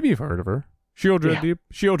 Maybe you've heard of her.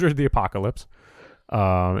 Sheoldred the Apocalypse.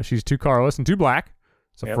 She's 2 colorless and 2 black.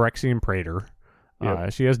 It's a Phyrexian Praetor.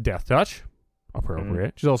 She has Death Touch.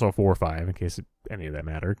 Appropriate. She's also a 4/5 in case any of that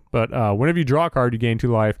mattered. But whenever you draw a card, you gain 2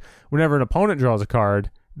 life. Whenever an opponent draws a card,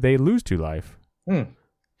 they lose 2 life.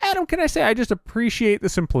 Adam, can I say I just appreciate the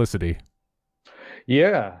simplicity?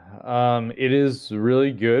 Yeah, it is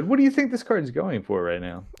really good. What do you think this card's going for right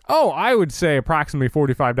now? Oh, I would say approximately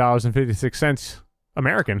 $45.56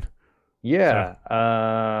 American. Yeah,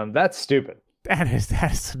 so, that's stupid. That is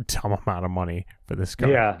a dumb amount of money for this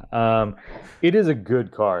card. Yeah, it is a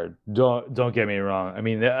good card. Don't get me wrong. I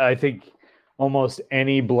mean, I think almost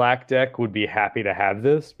any black deck would be happy to have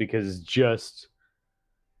this because just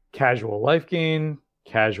casual life gain,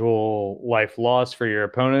 casual life loss for your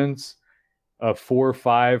opponents. A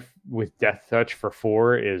 4/5 with Death Touch for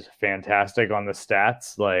 4 is fantastic on the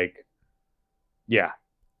stats. Like,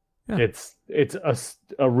 it's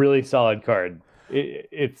a really solid card.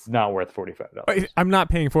 It's not worth $45. I'm not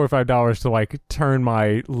paying $45 to like turn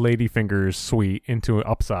my Ladyfingers suite into an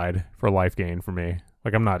upside for life gain for me.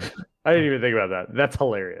 Like I'm not. I didn't even think about that. That's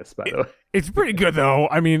hilarious, by the way. It's pretty good though.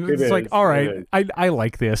 I mean, it's like all right. I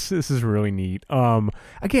like this. This is really neat.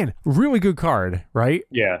 Again, really good card, right?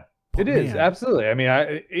 Yeah. It is, absolutely. I mean,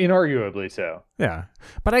 inarguably so. Yeah.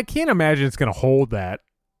 But I can't imagine it's going to hold that.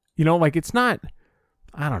 Like it's not,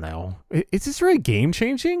 I don't know. Is this really game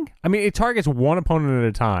changing? I mean, it targets one opponent at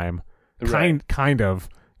a time. Right. Kind of,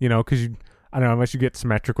 because I don't know, unless you get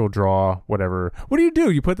symmetrical draw, whatever. What do?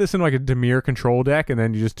 You put this in like a Dimir control deck and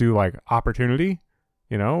then you just do like opportunity,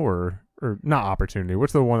 or not opportunity.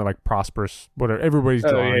 What's the one that like prosperous, whatever, everybody's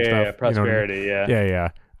drawing stuff. Yeah, prosperity,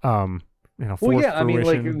 Yeah. I mean,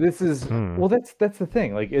 like this is well. That's the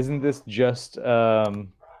thing. Like, isn't this just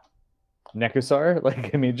Nekusar.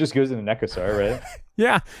 Like, I mean, it just goes into Nekusar, right?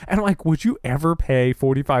 Yeah, and like, would you ever pay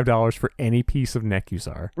 $45 for any piece of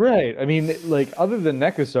Nekusar? Right. I mean, like, other than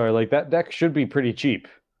Nekusar, like that deck should be pretty cheap.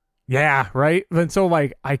 Yeah, right. And so,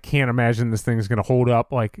 like, I can't imagine this thing's gonna hold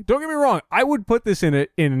up. Like, don't get me wrong, I would put this in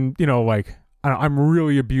it in, like, I'm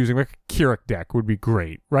really abusing, like, a Keurig deck would be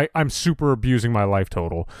great, right? I'm super abusing my life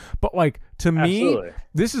total, but like, to me,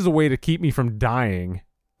 this is a way to keep me from dying.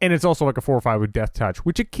 And it's also like a 4/5 with Death Touch,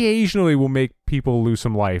 which occasionally will make people lose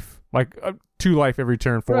some life, like 2 life every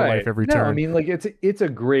turn, 4 life every turn. I mean, like, it's a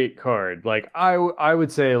great card. Like, I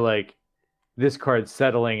would say, like, this card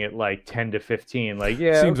settling at like 10 to 15. Like,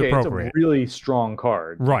 yeah, seems okay, appropriate. It's a really strong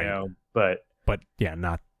card, right? You know? But yeah,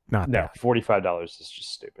 not no, that. $45 is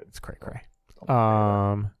just stupid. It's cray.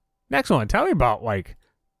 Next one. Tell me about, like,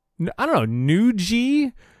 I don't know, New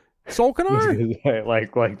G Solkanar?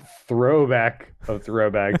 like throwback of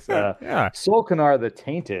throwbacks. Yeah. Solkanar the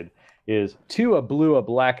Tainted is 2, a blue, a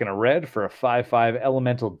black, and a red for a 5/5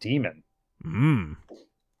 elemental demon.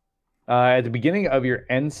 At the beginning of your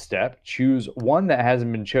end step, choose one that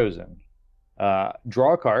hasn't been chosen.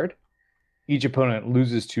 Draw a card. Each opponent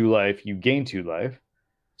loses 2 life. You gain 2 life.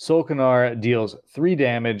 Solkanar deals 3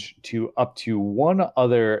 damage to up to 1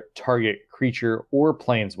 other target creature or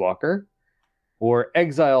planeswalker. Or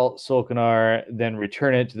exile Solkanar, then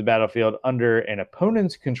return it to the battlefield under an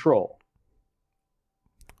opponent's control.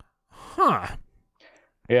 Huh.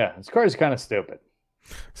 Yeah, this card is kind of stupid.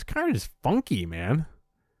 This card is funky, man.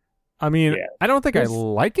 I mean, I don't think I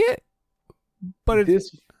like it, but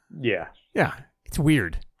yeah, it's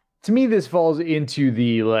weird. To me, this falls into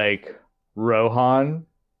the, like, Rohan.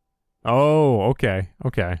 Oh, okay.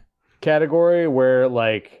 Category where,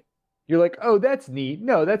 like, you're like, oh, that's neat.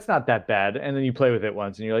 No, that's not that bad. And then you play with it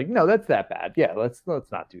once and you're like, no, that's that bad. Yeah, let's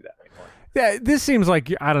not do that anymore. Yeah, this seems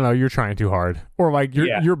like, I don't know, you're trying too hard, or like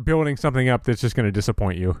you're building something up that's just going to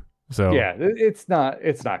disappoint you. So yeah, it's not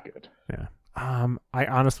good. Yeah. I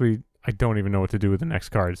honestly don't even know what to do with the next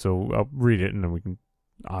card, so I'll read it and then we can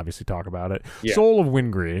obviously talk about it. Yeah. Soul of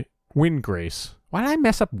Windgrace. Why did I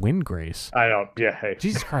mess up Windgrace? I don't. Yeah. Hey.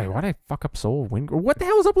 Jesus Christ! Why did I fuck up Soul of Windgrace? What the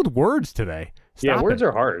hell is up with words today? Stop words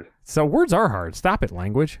are hard. So words are hard. Stop it,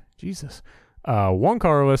 language. Jesus. 1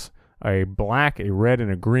 colorless, a black, a red,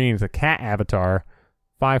 and a green. It's a cat avatar.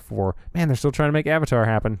 5/4. Man, they're still trying to make Avatar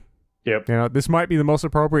happen. Yep. You know, this might be the most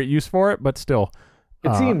appropriate use for it, but still.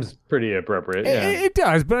 It seems pretty appropriate. Yeah. It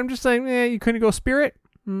does, but I'm just saying, you couldn't go Spirit?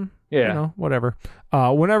 Yeah. You know, whatever.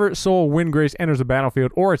 Whenever Soul Windgrace enters the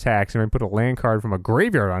battlefield or attacks, you may put a land card from a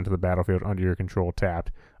graveyard onto the battlefield under your control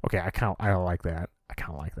tapped. Okay, I don't like that. I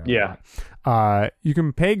kind of like that. Yeah. You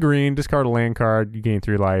can pay green, discard a land card, you gain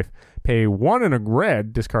 3 life. Pay 1 in a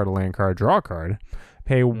red, discard a land card, draw a card.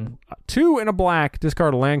 Pay 2 in a black,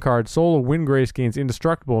 discard a land card. Soul of Windgrace gains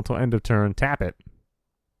indestructible until end of turn. Tap it.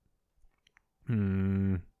 Yeah,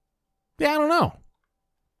 I don't know.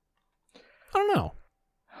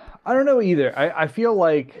 I don't know either. I feel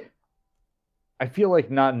like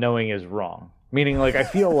not knowing is wrong. Meaning, like, I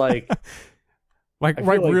feel like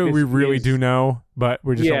we really do know, but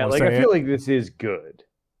we just don't want to say it. I feel like this is good.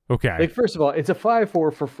 Okay. Like, first of all, it's a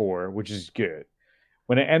 5/4 for 4, which is good.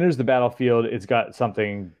 When it enters the battlefield, it's got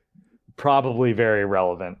something probably very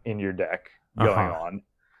relevant in your deck going on.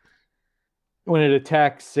 When it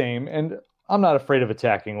attacks, same. And I'm not afraid of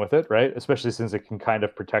attacking with it, right? Especially since it can kind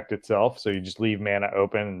of protect itself. So you just leave mana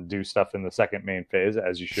open and do stuff in the second main phase,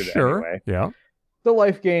 as you should anyway. Yeah. The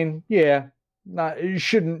life gain, it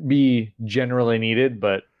shouldn't be generally needed,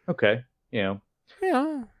 but okay, you know.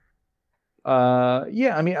 Yeah.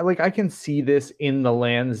 I mean, like, I can see this in the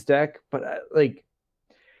lands deck, but like,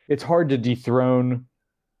 it's hard to dethrone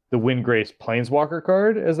the Windgrace Planeswalker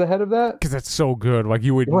card as the head of that, because that's so good. Like,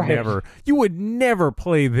 you would never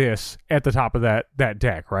play this at the top of that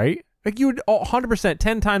deck, right? Like, you would 100%,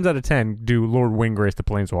 10 times out of 10 do Lord Windgrace the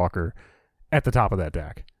Planeswalker at the top of that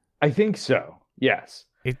deck. I think so. Yes.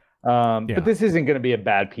 But this isn't going to be a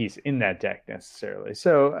bad piece in that deck necessarily.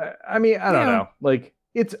 So, I mean, I don't know. Like,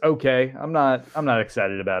 it's okay. I'm not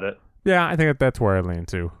excited about it. Yeah, I think that's where I lean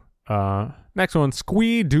too. Next one,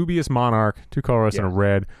 Squee Dubious Monarch, 2 colorless and a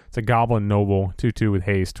red. It's a Goblin Noble, 2/2 with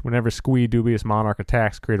haste. Whenever Squee Dubious Monarch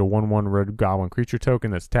attacks, create a 1/1 red Goblin creature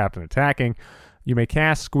token that's tapped and attacking. You may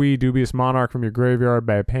cast Squee Dubious Monarch from your graveyard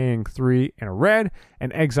by paying 3 and a red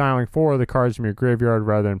and exiling 4 of the cards from your graveyard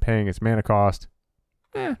rather than paying its mana cost.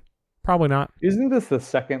 Probably not. Isn't this the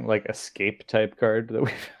second, like, escape type card that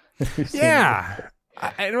we've seen? Yeah.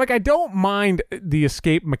 I don't mind the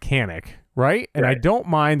escape mechanic, right? And I don't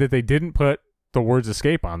mind that they didn't put the words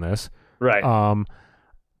escape on this. Right.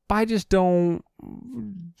 But I just don't...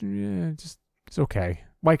 it's okay.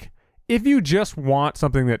 Like, if you just want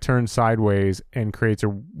something that turns sideways and creates a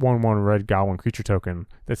 1/1 red goblin creature token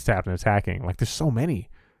that's tapped and attacking, like there's so many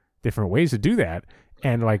different ways to do that.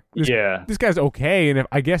 And like this guy's okay. And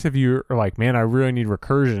I guess if you're like, man, I really need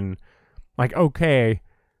recursion, like okay,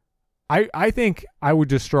 I think I would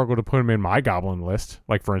just struggle to put him in my goblin list.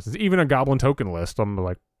 Like for instance, even a goblin token list, I'm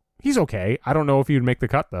like, he's okay. I don't know if he'd make the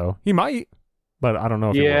cut though. He might, but I don't know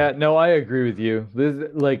if he would. No, I agree with you.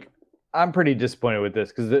 Like, I'm pretty disappointed with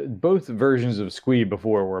this because both versions of Squee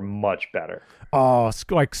before were much better. Oh,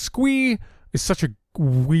 like Squee is such a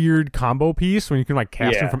weird combo piece when you can like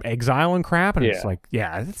cast him from exile and crap, and it's like,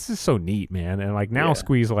 this is so neat, man. And like now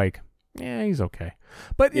Squee's like, he's okay.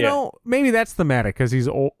 But you know, maybe that's thematic because he's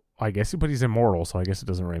old, I guess, but he's immortal, so I guess it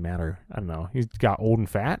doesn't really matter. I don't know. He's got old and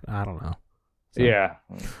fat. I don't know.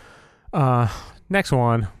 So, next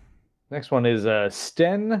one. Next one is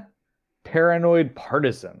Sten Paranoid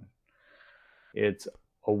Partisan. It's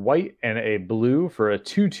a white and a blue for a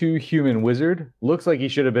 2/2 human wizard. Looks like he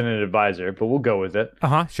should have been an advisor, but we'll go with it.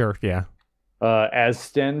 Sure, yeah. As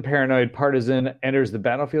Sten Paranoid Partisan enters the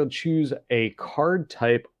battlefield, choose a card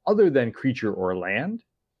type other than creature or land.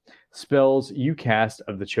 Spells you cast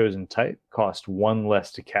of the chosen type cost 1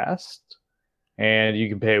 less to cast. And you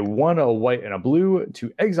can pay 1 a white and a blue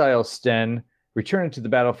to exile Sten, return it to the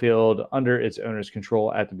battlefield under its owner's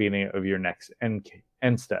control at the beginning of your next end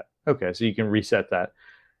step. Okay, so you can reset that.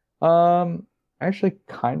 I actually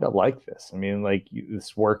kind of like this. I mean, like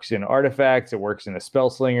this works in artifacts. It works in a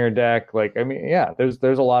spellslinger deck. Like, I mean,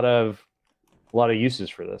 there's a lot of uses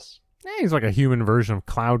for this. Yeah, he's like a human version of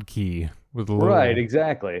Cloud Key with a little,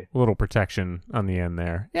 exactly. Little protection on the end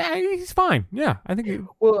there. Yeah, he's fine. Yeah, I think.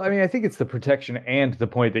 Well, I mean, I think it's the protection and the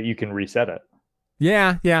point that you can reset it.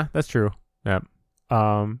 Yeah, that's true. Yep.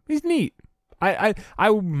 He's neat.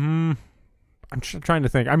 I'm trying to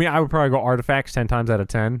think. I mean, I would probably go artifacts 10 times out of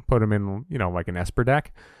 10. Put him in, like an Esper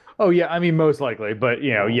deck. Oh yeah, I mean most likely, but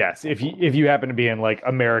yes, if you happen to be in like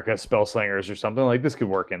America Spellslingers or something, like this could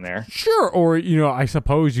work in there. Sure, or I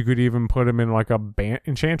suppose you could even put him in like a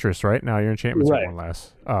Enchantress, right? Now your enchantments are 1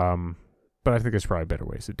 less. But I think there's probably better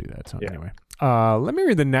ways to do that. So anyway, let me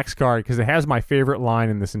read the next card because it has my favorite line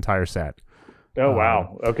in this entire set. Oh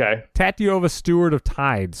wow, okay. Tatyova, Steward of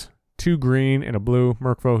Tides. 2 green and a blue,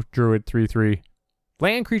 Merfolk Druid, 3/3.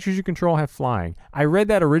 Land creatures you control have flying. I read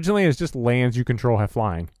that originally as just lands you control have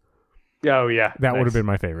flying. Oh, yeah. That would have been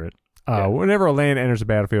my favorite. Whenever a land enters the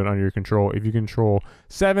battlefield under your control, if you control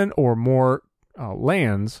 7 or more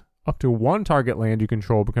lands, up to 1 target land you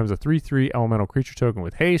control becomes a 3/3 elemental creature token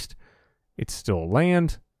with haste. It's still a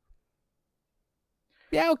land.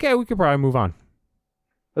 Yeah, okay, we could probably move on.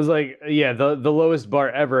 I was like, the lowest bar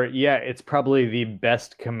ever. Yeah, it's probably the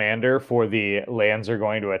best commander for the lands are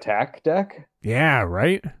going to attack deck. Yeah,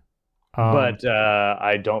 right? But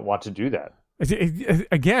I don't want to do that.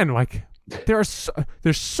 Again, like, there's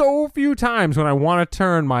so few times when I want to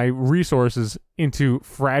turn my resources into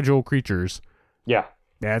fragile creatures. Yeah.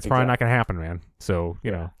 That's probably not going to happen, man. So,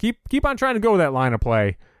 keep on trying to go with that line of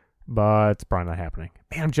play, but it's probably not happening.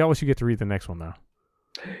 Man, I'm jealous you get to read the next one, though.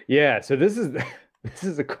 Yeah, so this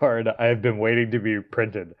is a card I have been waiting to be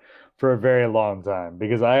printed for a very long time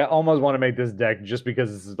because I almost want to make this deck just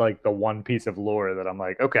because this is like the one piece of lore that I'm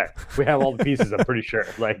like, okay, we have all the pieces, I'm pretty sure.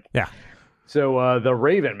 Like, yeah. So the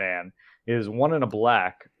Raven Man is 1 and a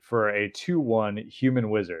black for a 2/1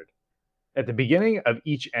 human wizard. At the beginning of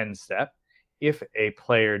each end step, if a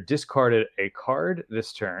player discarded a card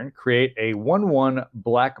this turn, create a 1/1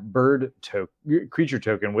 black bird creature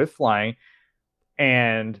token with flying,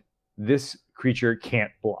 and this creature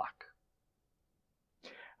can't block.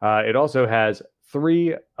 It also has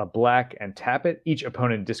 3, a black, and tap it. Each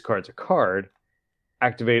opponent discards a card.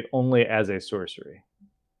 Activate only as a sorcery.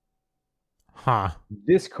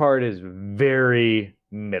 This card is very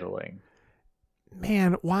middling.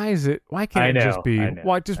 Man, why can't it just be?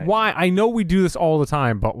 Why? I know we do this all the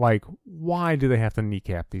time, but like, why do they have to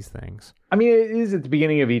kneecap these things? I mean, it is at the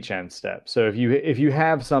beginning of each end step. So if you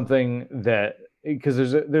have something that, because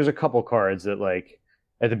there's a couple cards that like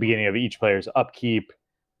at the beginning of each player's upkeep,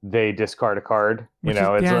 they discard a card. It's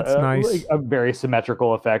nice. Like a very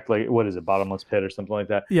symmetrical effect. Like, what is it, Bottomless Pit or something like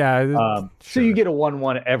that? Yeah. Sure. So you get a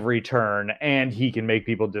 1/1 every turn, and he can make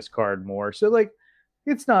people discard more. So like,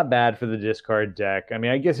 it's not bad for the discard deck. I mean,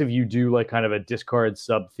 I guess if you do like kind of a discard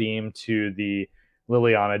sub theme to the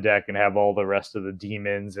Liliana deck and have all the rest of the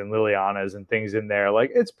demons and Lilianas and things in there, like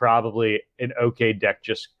it's probably an okay deck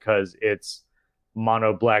just because it's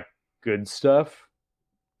mono black good stuff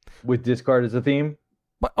with discard as a theme.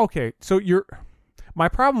 But okay, so my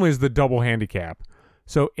problem is the double handicap.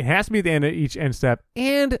 So it has to be at the end of each end step,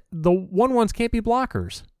 and the 1/1s can't be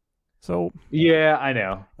blockers. So yeah, I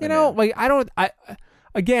know. Like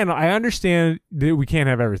I understand that we can't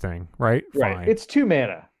have everything, right? Right. Fine. It's 2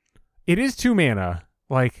 mana. It is 2 mana.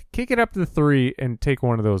 Like, kick it up to 3 and take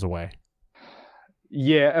one of those away.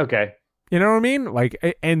 Yeah. Okay. You know what I mean?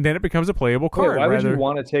 Like, and then it becomes a playable card. Why would you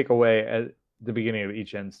want to take away at the beginning of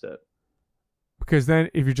each end step? Because then,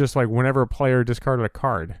 if you're just like, whenever a player discarded a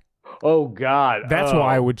card. Oh God. That's what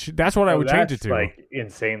I would. That's what I would change it to. Like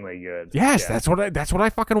insanely good. Yes, that's what I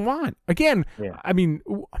fucking want. Again, yeah. I mean,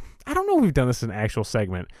 I don't know if we've done this in an actual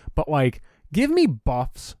segment, but like, give me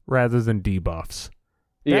buffs rather than debuffs.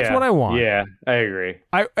 That's what I want. Yeah, I agree.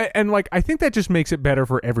 I think that just makes it better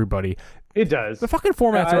for everybody. It does. The fucking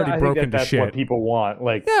format's already broken to shit. That's what people want.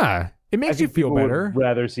 Like, yeah, it makes you feel better. Would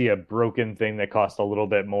rather see a broken thing that costs a little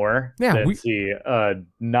bit more than see a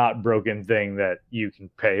not broken thing that you can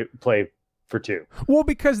play for 2. Well,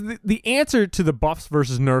 because the answer to the buffs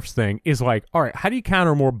versus nerfs thing is like, all right, how do you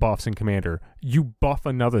counter more buffs in Commander? You buff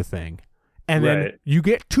another thing, and then you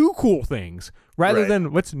get 2 cool things rather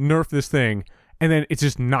than let's nerf this thing, and then it's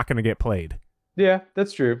just not going to get played. Yeah,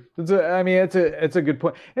 that's true. It's a good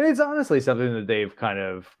point, and it's honestly something that they've kind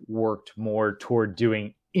of worked more toward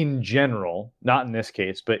doing in general. Not in this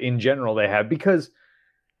case, but in general they have, because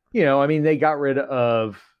they got rid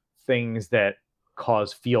of things that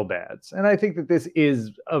cause feel bads, and I think that this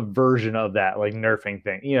is a version of that, like nerfing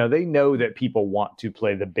thing. They know that people want to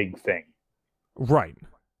play the big thing, right?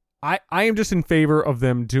 I am just in favor of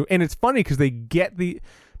them and it's funny because they get the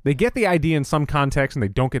idea in some contexts and they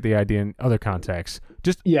don't get the idea in other contexts.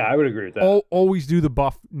 I would agree with that. Always do the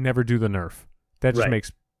buff, never do the nerf. That just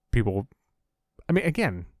makes people. I mean,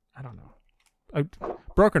 again, I don't know.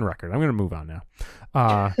 Broken record. I'm going to move on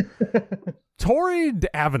now. Tori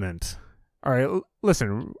D'Avenant. All right,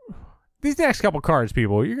 listen. These next couple cards,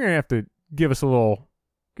 people, you're going to have to give us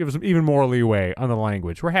even more leeway on the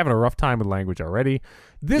language. We're having a rough time with language already.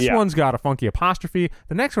 This one's got a funky apostrophe.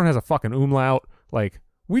 The next one has a fucking umlaut. Like,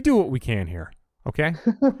 we do what we can here, okay?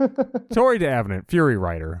 Tori D'Avenant, Fury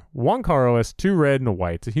Rider. 1 colorless, 2 red and a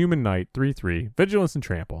white. It's a human knight, 3/3. Vigilance and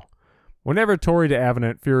trample. Whenever Tori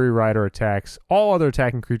D'Avenant, Fury Rider attacks, all other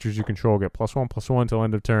attacking creatures you control get +1/+1 till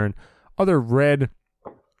end of turn. Other red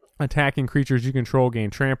attacking creatures you control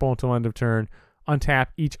gain trample until end of turn. Untap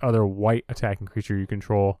each other white attacking creature you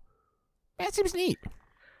control. That seems neat.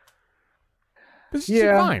 But she's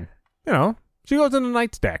fine. She goes in the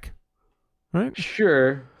Knights deck. Right?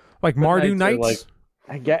 Sure. Like Mardu Knights?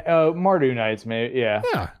 I get Mardu Knights, maybe. Yeah.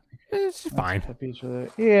 Yeah. It's fine.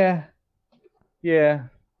 Yeah. Yeah.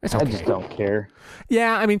 It's okay. I just don't care.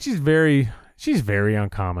 Yeah, I mean she's very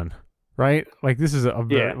uncommon. Right? Like this is a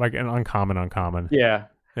very, like an uncommon. Yeah.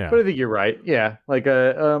 Yeah. But I think you're right. Yeah. Like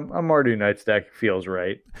a Mardu Knights deck feels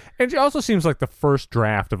right. And she also seems like the first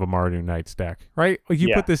draft of a Mardu Knights deck, right? Like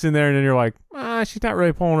you put this in there and then you're like, she's not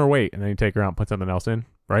really pulling her weight, and then you take her out and put something else in.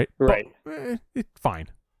 Right? Right. But, it's fine.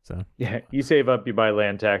 So yeah, you save up, you buy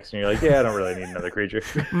land tax, and you're like, I don't really need another creature.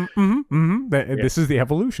 This is the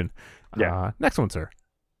evolution. Yeah. Next one, sir.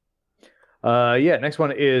 Next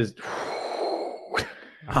one is.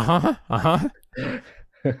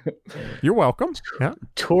 You're welcome. Yeah.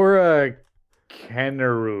 Tora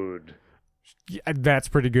Kennerud. Yeah, that's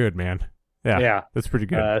pretty good, man. Yeah. That's pretty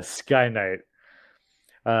good. Sky Knight.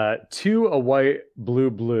 2 a white,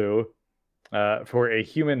 blue. For a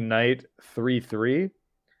human knight, 3/3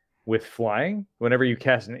 with flying. Whenever you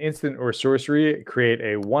cast an instant or sorcery, create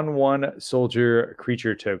a 1/1 soldier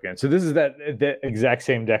creature token. So this is that exact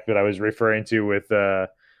same deck that I was referring to with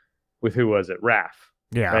who was it? Raph.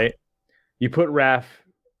 Yeah. Right. You put Raph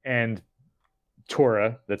and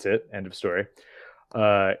Tora. That's it. End of story.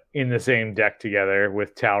 In the same deck together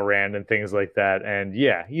with Talrand and things like that, and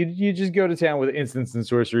you just go to town with instants and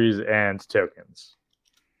sorceries and tokens.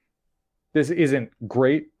 This isn't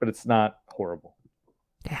great, but it's not horrible.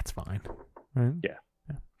 That's fine. Right?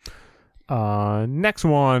 Yeah. Next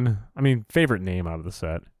one. I mean, favorite name out of the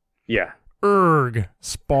set. Yeah. Urg,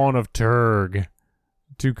 Spawn of Turg.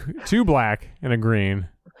 2 black and a green.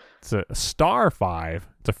 It's a star 5.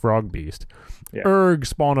 It's a frog beast. Yeah. Urg,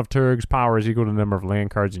 Spawn of Turg's power is equal to the number of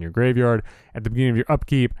land cards in your graveyard. At the beginning of your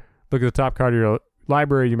upkeep, look at the top card of your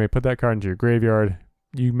library. You may put that card into your graveyard.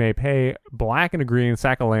 You may pay black and a green,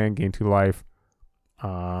 sack a land, gain 2 life.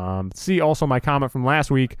 See also my comment from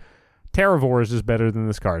last week. Terravor is just better than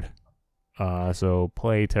this card. So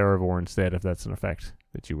play Terravor instead if that's an effect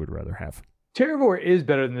that you would rather have. Terravor is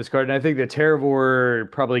better than this card, and I think that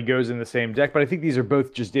Terravor probably goes in the same deck, but I think these are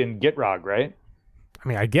both just in Gitrog, right? I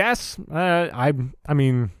mean, I guess. I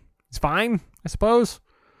mean, it's fine, I suppose.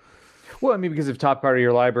 Well, I mean, because if top card of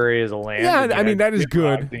your library is a land, Yeah, and you I mean, have that is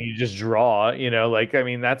good. then you just draw. Like, I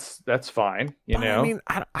mean, that's fine. But, I mean,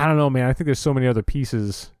 I don't know, man. I think there's so many other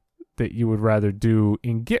pieces that you would rather do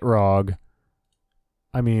in Gitrog.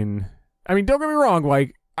 I mean, don't get me wrong.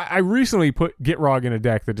 Like, I recently put Gitrog in a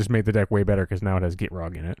deck that just made the deck way better because now it has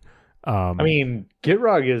Gitrog in it. I mean,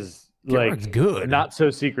 Gitrog is Gitrog's like good. Not so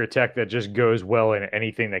secret tech that just goes well in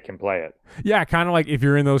anything that can play it. Yeah, kind of like if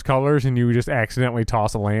you're in those colors and you just accidentally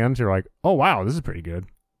toss a land, you're like, oh wow, this is pretty good.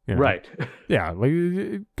 Right. Yeah, like,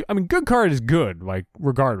 I mean, good card is good, like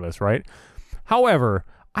regardless, right? However,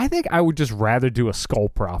 I think I would just rather do a Skull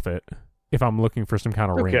Prophet if I'm looking for some kind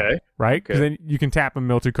of ring, right? Because then you can tap him,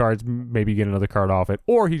 mill 2 cards, maybe get another card off it,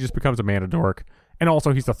 or he just becomes a mana dork, and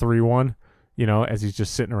also he's the 3/1, as he's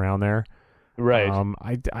just sitting around there. Right.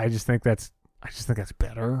 I just think that's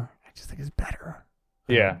better. I just think it's better.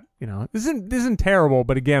 Yeah. This isn't terrible,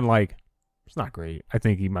 but again, like, it's not great. I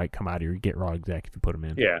think he might come out of your Gitrog deck if you put him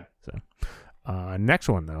in. Yeah. So, next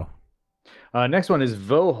one though. Next one is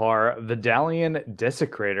Vohar, Vidalian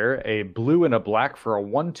Desecrator, a blue and a black for a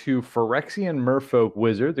 1/2 Phyrexian Merfolk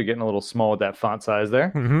wizard. They're getting a little small with that font size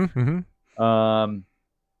there.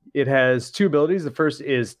 It has 2 abilities. The first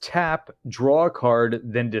is tap, draw a card,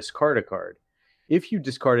 then discard a card. If you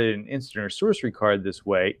discarded an instant or sorcery card this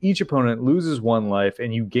way, each opponent loses 1 life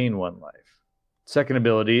and you gain 1 life. Second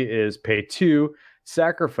ability is pay 2,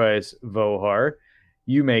 sacrifice Vohar.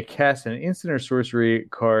 You may cast an instant or sorcery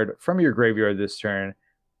card from your graveyard this turn.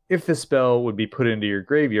 If the spell would be put into your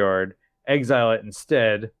graveyard, exile it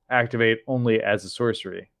instead, activate only as a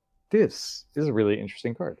sorcery. This is a really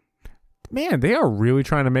interesting card. Man, they are really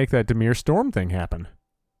trying to make that Dimir Storm thing happen.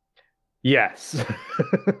 Yes.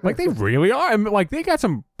 Like, they really are. I mean, like, they got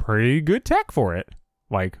some pretty good tech for it.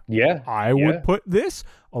 Like, I would put this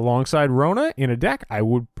alongside Rona in a deck. I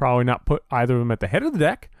would probably not put either of them at the head of the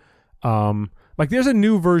deck. Like, there's a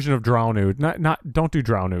new version of Drownu. Don't do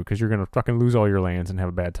Drownu because you're gonna fucking lose all your lands and have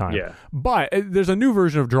a bad time. Yeah. But there's a new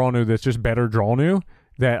version of Drownu that's just better Drownu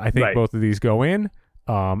that I think both of these go in.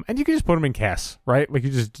 And you can just put them in casts, right? Like,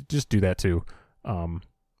 you just do that too.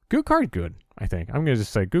 Good card, good. I think I'm gonna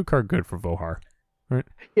just say good card, good for Vohar. Right?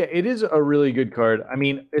 Yeah, it is a really good card. I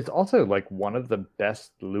mean, it's also like one of the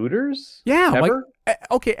best looters. Yeah, ever. like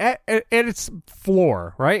okay, at its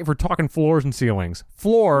floor, right? If we're talking floors and ceilings,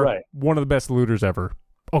 one of the best looters ever.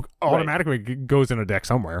 Automatically goes in a deck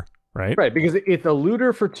somewhere, right? Right, because it's a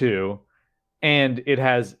looter for 2, and it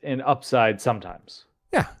has an upside sometimes.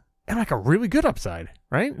 Yeah, and like a really good upside,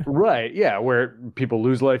 right? Right, yeah, where people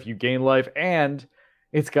lose life, you gain life, and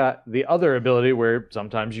it's got the other ability where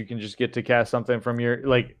sometimes you can just get to cast something from your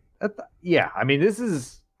I mean, it's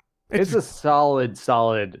a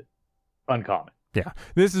solid uncommon. Yeah,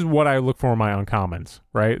 this is what I look for in my uncommons,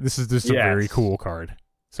 right? This is just a very cool card.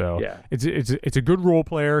 So it's a good role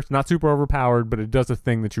player. It's not super overpowered, but it does a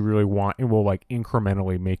thing that you really want. It will like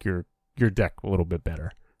incrementally make your deck a little bit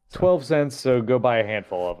better. So. 12 cents, so go buy a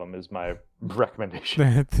handful of them is my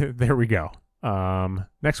recommendation. There we go.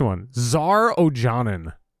 Next one, Zar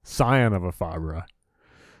Ojanen, Scion of a Fabra.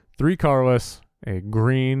 3 colorless, a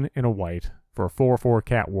green and a white for a 4/4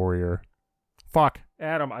 cat warrior. Fuck,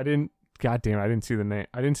 Adam, goddamn, I didn't see the name.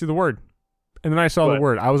 I didn't see the word. And then I saw the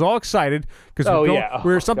word. I was all excited because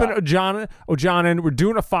we're something Ojanen. We're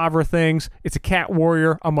doing a Fabra things. It's a cat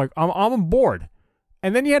warrior. I'm like, I'm on board.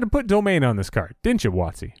 And then you had to put domain on this card, didn't you,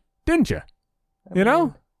 Watsy? Didn't you?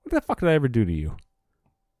 What the fuck did I ever do to you?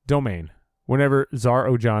 Domain. Whenever Zar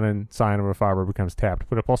Ojanen, Scion of a Fabra, becomes tapped,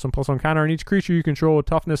 put a +1/+1 counter on each creature you control with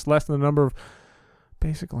toughness less than the number of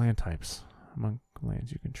basic land types among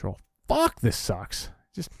lands you control. Fuck, this sucks.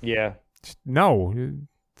 Just no.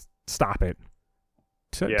 Stop it.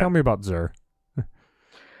 Tell me about Zur.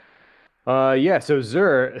 So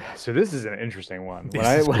Zur. So this is an interesting one. When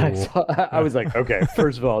I saw, I was like, okay.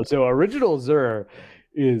 First of all, so original Zur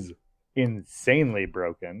is insanely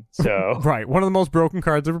broken. So right, one of the most broken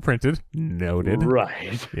cards ever printed. Noted.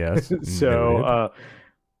 Right. Yes. So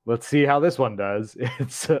let's see how this one does.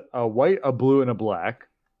 It's a white, a blue, and a black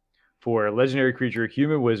for a legendary creature,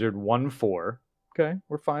 human wizard, 1/4. Okay,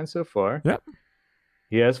 we're fine so far. Yep.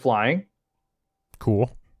 He has flying.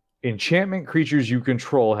 Cool. Enchantment creatures you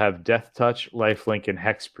control have death touch, lifelink, and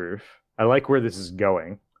hexproof. I like where this is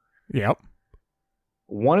going. Yep.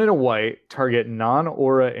 1 and a white, target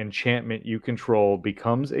non-aura enchantment you control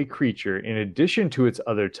becomes a creature in addition to its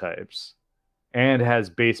other types and has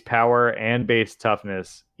base power and base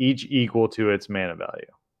toughness, each equal to its mana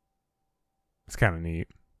value. It's kind of neat.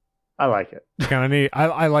 I like it. It's kind of neat.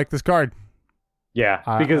 I like this card. Yeah,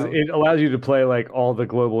 because it allows you to play like all the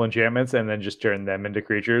global enchantments and then just turn them into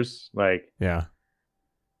creatures. Like, yeah.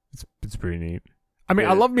 It's pretty neat. I mean,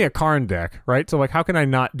 I love me a Karn deck, right? So like, how can I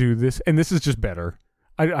not do this? And this is just better.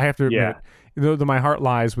 I have to admit, my heart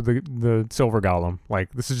lies with the Silver Golem.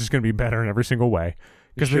 Like, this is just going to be better in every single way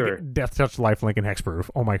because they get Death Touch, Lifelink, and Hexproof.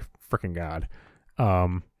 Oh my freaking god!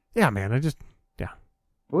 Yeah, man,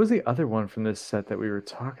 What was the other one from this set that we were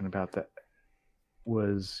talking about that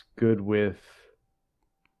was good with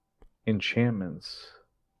enchantments?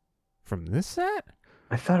 From this set?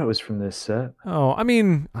 I thought it was from this set. Oh, I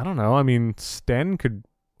mean, I don't know. I mean, Sten could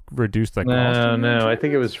reduce the cost. No, I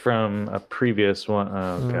think it was from a previous one.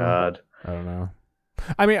 Oh, God. I don't know.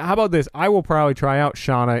 I mean, how about this? I will probably try out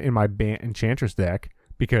Shauna in my Enchantress deck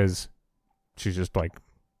because she's just, like,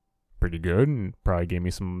 pretty good and probably gave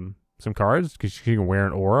me some cards because she can wear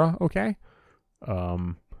an aura, okay?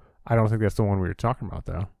 I don't think that's the one we were talking about,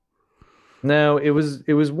 though. No, it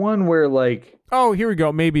was one where, like... Oh, here we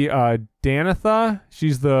go. Maybe Danitha.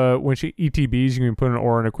 She's when she ETBs, you can put an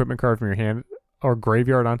aura and equipment card from your hand or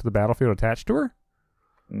graveyard onto the battlefield attached to her?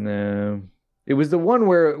 No. It was the one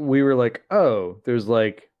where we were like, oh, there's,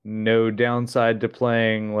 like, no downside to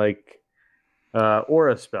playing, like,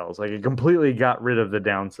 aura spells. Like, it completely got rid of the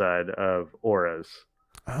downside of auras.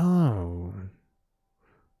 Oh.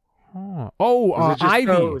 Ivy.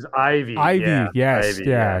 It was Ivy. Ivy, yes. Ivy,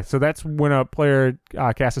 yeah. So that's when a player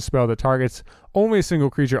casts a spell that targets only a single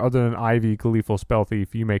creature other than Ivy, Gleeful Spell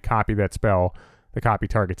Thief. You may copy that spell. The copy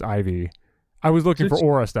targets Ivy. I was looking for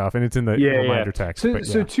aura stuff, and it's in the reminder text.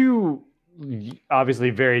 So two obviously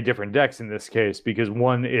very different decks in this case, because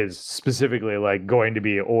one is specifically like going to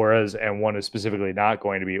be auras, and one is specifically not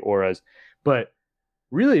going to be auras. But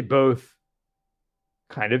really both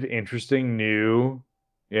kind of interesting new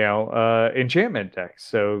enchantment decks.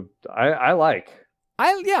 So I like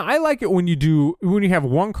it when you have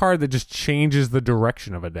one card that just changes the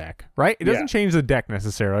direction of a deck, right? It doesn't change the deck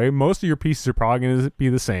necessarily. Most of your pieces are probably going to be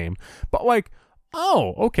the same, but like,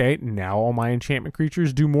 oh, okay, now all my enchantment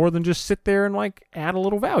creatures do more than just sit there and like add a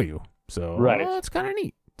little value. So it's kind of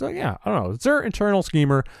neat. So yeah, I don't know. Xur Eternal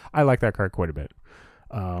Schemer. I like that card quite a bit.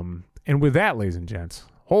 And with that, ladies and gents,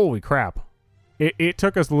 holy crap. It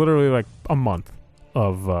took us literally like a month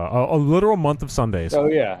of a literal month of Sundays. Oh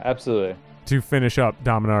yeah, absolutely. To finish up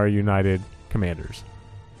Dominaria United Commanders.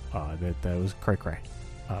 That was cray.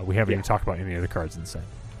 We haven't even talked about any of the cards in the set.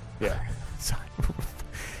 Yeah.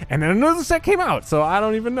 And then another set came out, so I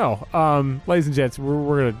don't even know. Ladies and gents,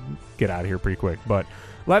 we're gonna get out of here pretty quick, but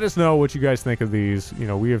let us know what you guys think of these.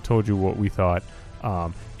 We have told you what we thought.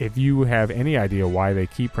 If you have any idea why they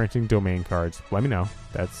keep printing domain cards, let me know.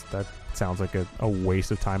 That sounds like a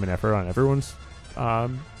waste of time and effort on everyone's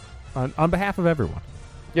on behalf of everyone.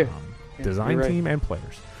 Design team and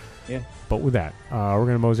players. Yeah. But with that, we're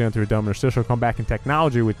going to mosey on through a dumb interstitial, come back in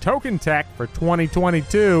technology with Token Tech for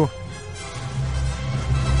 2022.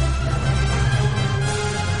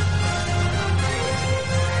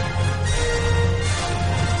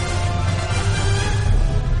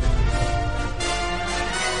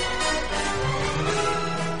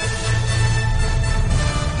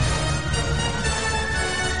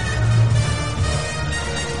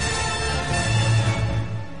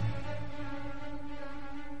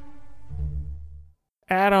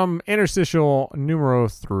 Adam, interstitial numero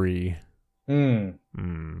 3.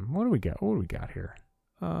 What do we got here?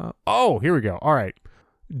 Here we go. All right.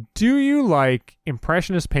 Do you like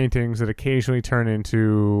impressionist paintings that occasionally turn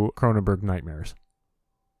into Cronenberg nightmares?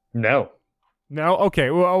 No.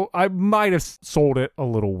 Okay. Well, I might have sold it a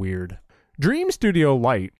little weird. Dream Studio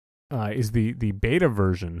Lite is the beta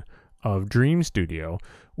version of Dream Studio,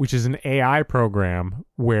 which is an AI program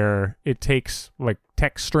where it takes like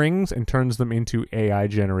text strings and turns them into AI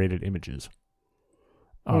generated images.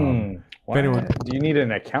 Do you need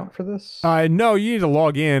an account for this? No, you need to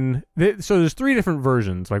log in. So there's 3 different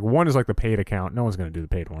versions. Like one is like the paid account. No one's going to do the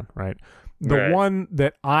paid one, right? The one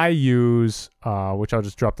that I use, which I'll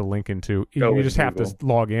just drop the link into, you just have to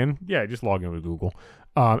log in. Yeah, just log in with Google.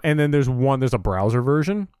 And then there's a browser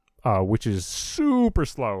version, which is super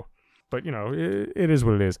slow. But, it is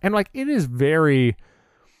what it is. And, like, it is very,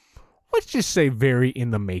 let's just say very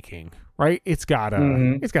in the making, right? It's got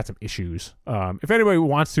it's got some issues. If anybody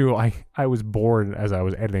wants to, I was bored as I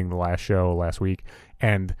was editing the last show last week,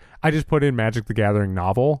 and I just put in Magic the Gathering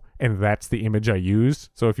novel, and that's the image I used.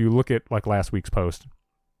 So if you look at, like, last week's post,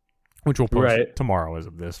 which we'll post tomorrow as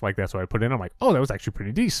of this, like, that's what I put in. I'm like, oh, that was actually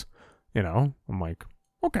pretty decent. I'm like,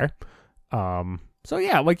 okay. So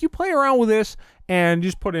yeah, like you play around with this and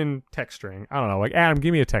just put in text string. I don't know, like Adam,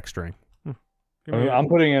 give me a text string. I'm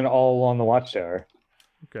putting it all on the Watchtower.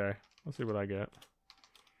 Okay, let's see what I get.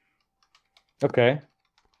 Okay,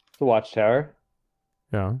 the Watchtower.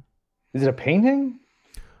 Yeah. Is it a painting?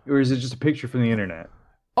 or is it just a picture from the internet?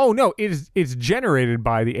 Oh no, it's generated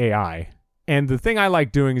by the AI. And the thing I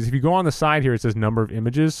like doing is if you go on the side here, it says number of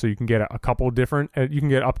images, so you can get a couple different. You can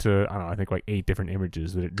get up to I don't know, I think like 8 different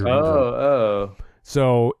images that it dreams up. Oh.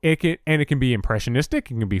 So it can be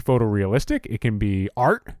impressionistic, it can be photorealistic, it can be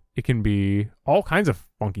art, it can be all kinds of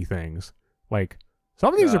funky things. Like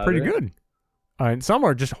some of these are pretty good, and some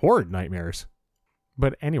are just horrid nightmares.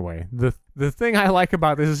 But anyway, the thing I like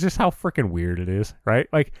about this is just how freaking weird it is, right?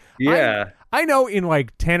 Like, yeah, I know in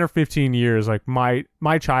like 10 or 15 years, like my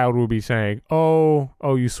child will be saying, "Oh,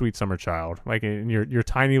 you sweet summer child," like in your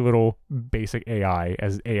tiny little basic AI,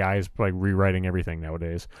 as AI is like rewriting everything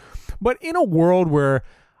nowadays. But in a world where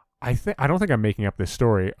I don't think I'm making up this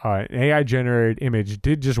story, an AI generated image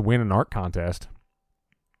did just win an art contest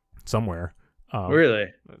somewhere. Really?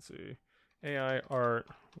 Let's see, AI art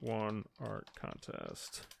won art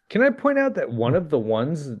contest. Can I point out that one of the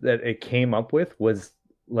ones that it came up with was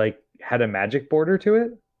like had a magic border to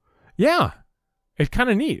it? Yeah, it's kind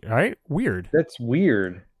of neat, right? Weird. That's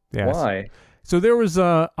weird. Yes. Why? So there was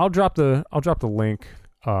I'll drop the link.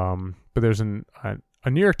 But there's a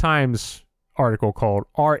New York Times article called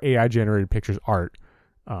 "Are AI Generated Pictures Art?"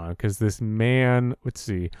 Because this man, let's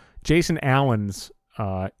see, Jason Allen's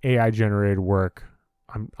AI generated work.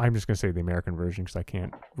 I'm just gonna say the American version because I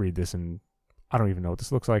can't read this and I don't even know what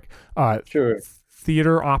this looks like. Sure.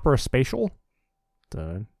 Theater opera spatial.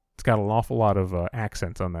 It's got an awful lot of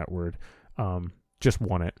accents on that word. Just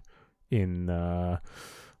won it in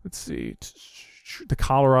let's see, the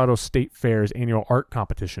Colorado State Fair's annual art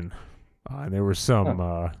competition. And there was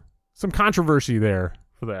some controversy there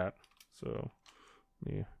for that. So,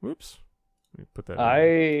 yeah. Whoops. Let me put that.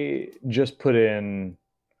 I just put in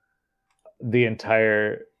the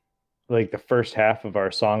entire, like the first half of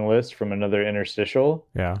our song list from another interstitial.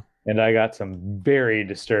 Yeah. And I got some very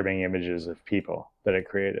disturbing images of people that it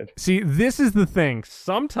created. See, this is the thing.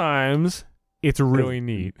 Sometimes it's really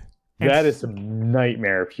neat. That is some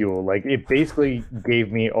nightmare fuel. Like, it basically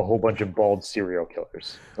gave me a whole bunch of bald serial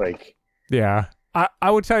killers. Like, yeah. I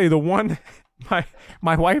would tell you the one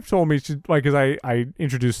my wife told me, she, like, because I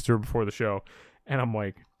introduced her before the show, and I'm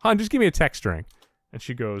like, "Hon, just give me a text string." And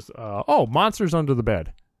she goes, "Oh, monsters under the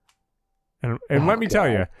bed." And let me tell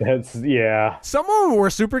you, that's some of them were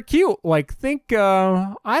super cute. Like think,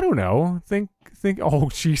 I don't know, think. Oh,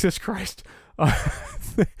 Jesus Christ,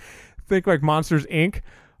 think like Monsters Inc.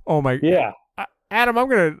 Oh my, yeah. Adam, I'm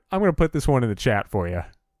gonna put this one in the chat for you.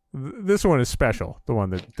 This one is special. The one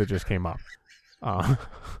that just came up. I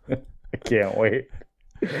can't wait.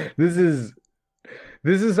 This is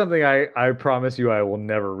something I promise you I will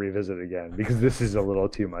never revisit again because this is a little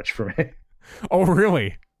too much for me. Oh,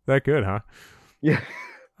 really? That good, huh? Yeah.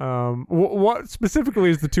 What specifically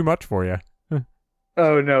is the too much for you?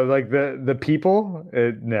 Oh no, like the people?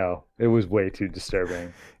 No, it was way too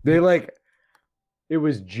disturbing. It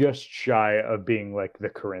was just shy of being like the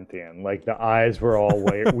Corinthian. Like the eyes were all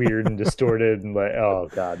weird and distorted, and like, oh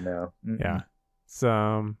god, no. Mm-mm. Yeah.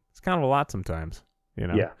 It's kind of a lot sometimes, you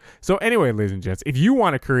know. Yeah. So anyway, ladies and gents, if you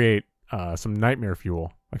want to create some nightmare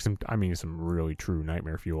fuel, like some really true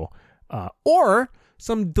nightmare fuel, or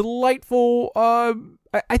some delightful,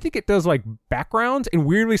 I think it does like backgrounds, and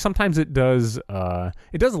weirdly sometimes it does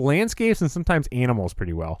landscapes and sometimes animals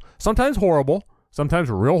pretty well. Sometimes horrible, sometimes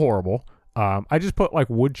real horrible. I just put like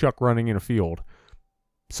woodchuck running in a field.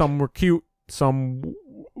 Some were cute, some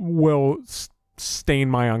will stain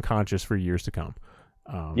my unconscious for years to come.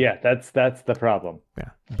 Yeah, that's the problem. Yeah,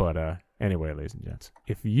 but anyway, ladies and gents,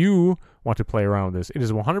 if you want to play around with this, it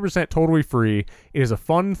is 100% totally free. It is a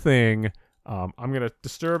fun thing. I'm gonna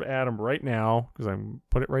disturb Adam right now because I'm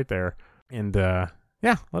put it right there, and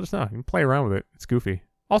yeah, let us know. You can play around with it. It's goofy.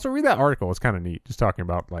 Also, read that article. It's kind of neat, just talking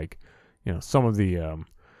about like, you know, some of the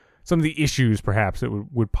issues perhaps that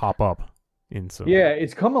would pop up. Yeah,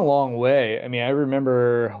 it's come a long way. I mean, I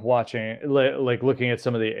remember watching, like looking at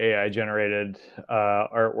some of the AI generated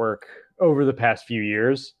artwork over the past few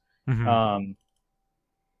years. Mm-hmm.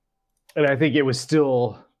 And I think it was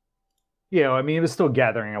still, it was still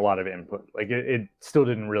gathering a lot of input. Like it still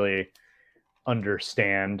didn't really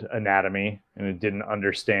understand anatomy, and it didn't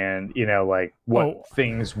understand, like what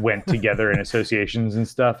things went together in associations and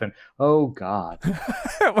stuff. And oh god.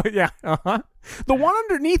 Yeah. The one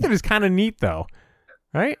underneath it is kind of neat though,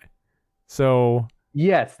 right? So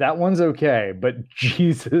yes, that one's okay, but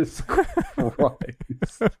Jesus Christ.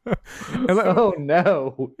 Oh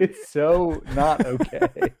no, it's so not okay.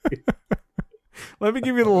 Let me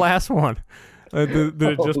give you the last one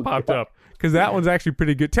that just popped up, because that one's actually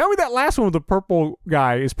pretty good. Tell me that last one with the purple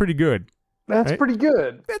guy is pretty good. That's right? pretty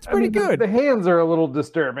good. That's pretty good. The hands are a little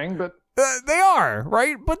disturbing, but They are,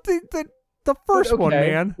 right? But the first one,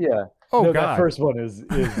 man. Yeah. Oh, no, God. That first one is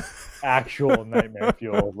actual nightmare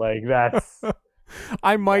fuel. Like, that's...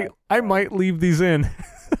 I might leave these in.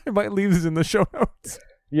 I might leave these in the show notes.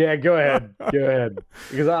 Yeah, go ahead.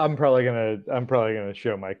 Because I'm probably gonna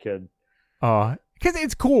show my kid. Because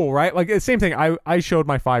it's cool, right? Like, the same thing. I showed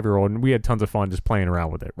my 5-year-old, and we had tons of fun just playing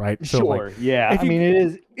around with it, right? So, sure. like, yeah. I mean,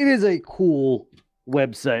 it is a cool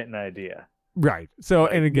website and idea. Right. So,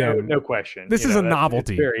 and again, no question. This is a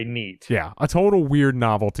novelty. It's very neat. Yeah, a total weird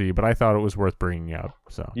novelty, but I thought it was worth bringing up.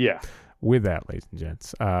 So, yeah. With that, ladies and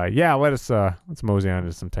gents, let's mosey on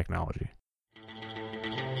to some technology.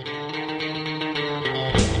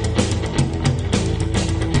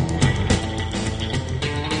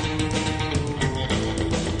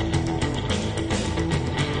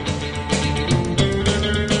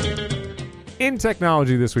 In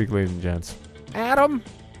technology this week, ladies and gents, Adam,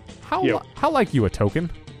 how like you a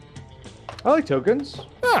token? I like tokens.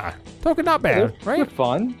 Yeah, token not bad, right? They're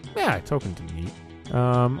fun. Yeah, tokens are neat.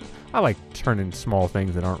 I like turning small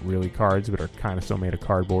things that aren't really cards, but are kind of still made of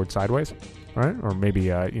cardboard sideways, right? Or maybe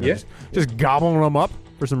just gobbling them up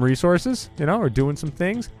for some resources, or doing some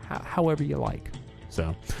things, however you like.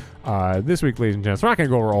 So, this week, ladies and gents, we're not going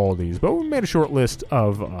to go over all of these, but we made a short list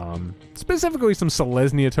of specifically some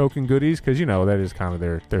Selesnya token goodies, because that is kind of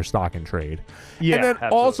their stock in trade. Yeah, and then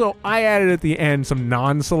absolutely. also I added at the end some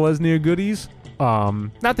non-Selesnya goodies.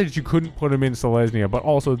 Not that you couldn't put them in Selesnya, but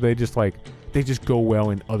also they just go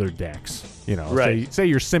well in other decks. Right. Say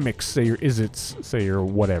your Simics, say your Izzets, say your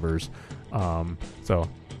whatevers. So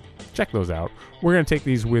check those out. We're going to take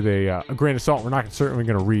these with a grain of salt. We're not certainly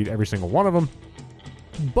going to read every single one of them,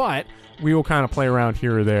 but we will kind of play around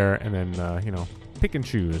here or there and then, pick and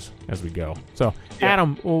choose as we go. So, yeah.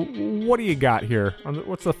 Adam, what do you got here?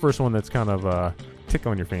 What's the first one that's kind of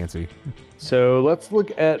tickling your fancy? So let's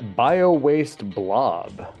look at Bio-Waste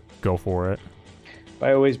Blob. Go for it.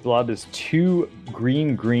 Bio-Waste Blob is 2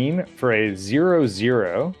 green for a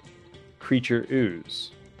 0/0 creature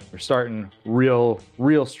ooze. We're starting real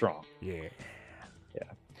strong. Yeah.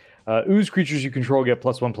 Ooze creatures you control get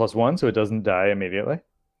 +1/+1, so it doesn't die immediately.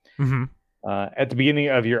 Mm-hmm. At the beginning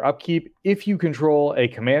of your upkeep, if you control a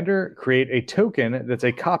commander, create a token that's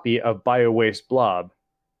a copy of Bio-Waste Blob.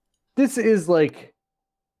 This is like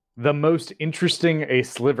the most interesting a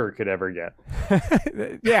sliver could ever get.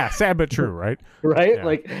 Yeah, sad but true, right? Right? Yeah.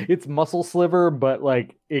 Like, it's muscle sliver, but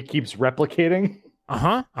like it keeps replicating.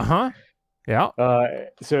 Yeah.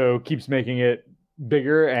 So keeps making it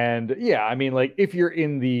bigger, and yeah, I mean, like, if you're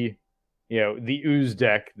in the the ooze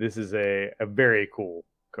deck, this is a very cool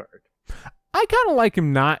card. I kind of like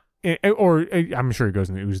him not, or I'm sure he goes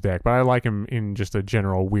in the ooze deck, but I like him in just a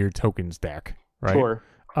general weird tokens deck, right? Sure.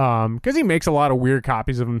 Because he makes a lot of weird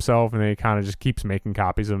copies of himself, and then he kind of just keeps making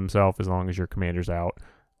copies of himself as long as your commander's out.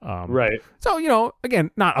 Right. So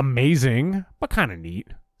again, not amazing, but kind of neat.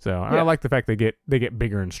 So yeah. I like the fact they get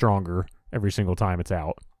bigger and stronger every single time it's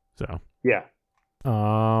out. So yeah.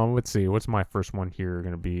 Let's see. What's my first one here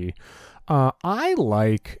going to be? I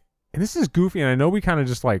like, and this is goofy, and I know we kind of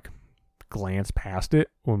just like glance past it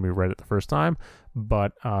when we read it the first time,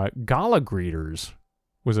 but Gala Greeters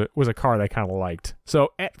was a card I kind of liked. So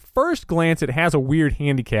at first glance, it has a weird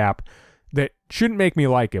handicap that shouldn't make me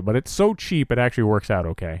like it, but it's so cheap it actually works out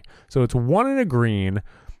okay. So it's 1 and a green,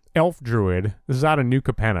 Elf Druid. This is out of New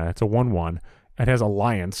Capenna. It's a 1/1. It has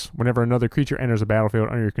Alliance. Whenever another creature enters the battlefield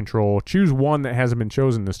under your control, choose one that hasn't been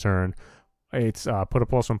chosen this turn. It's put a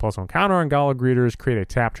 +1/+1 counter on Gala Greeters, create a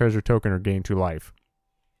tap treasure token, or gain 2 life.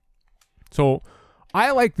 So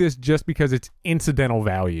I like this just because it's incidental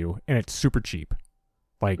value and it's super cheap.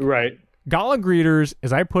 Like, right. Gala Greeters,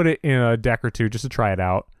 as I put it in a deck or two just to try it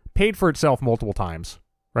out, paid for itself multiple times,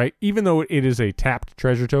 right? Even though it is a tapped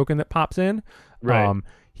treasure token that pops in, right.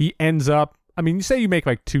 He ends up, I mean, you say you make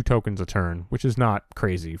like 2 tokens a turn, which is not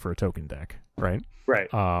crazy for a token deck, right? Right.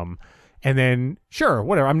 And then, sure,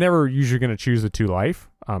 whatever. I'm never usually going to choose the 2 life.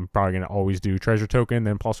 I'm probably going to always do treasure token,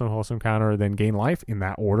 then +1/+1 counter, then gain life in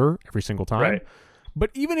that order every single time. Right.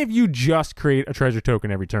 But even if you just create a treasure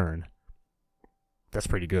token every turn, that's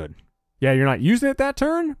pretty good. Yeah, you're not using it that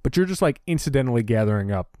turn, but you're just like incidentally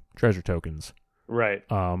gathering up treasure tokens. Right.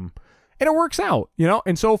 And it works out,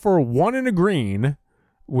 And so for 1 and a green,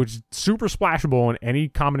 which is super splashable in any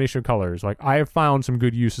combination of colors, like, I have found some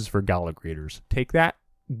good uses for Gala Greeters. Take that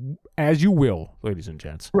as you will, ladies and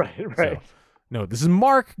gents. Right. So, no, this is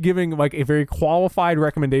Mark giving like a very qualified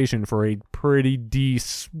recommendation for a pretty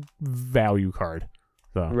decent value card.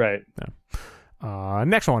 So, right. Yeah.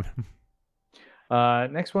 Next one.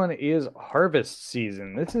 Next one is Harvest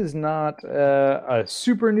Season. This is not a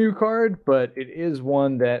super new card, but it is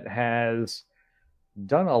one that has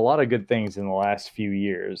done a lot of good things in the last few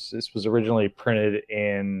years. This was originally printed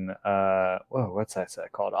in what's that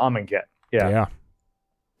set called? Amonkhet. Yeah.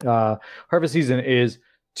 Harvest Season is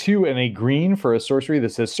 2 and a green for a sorcery that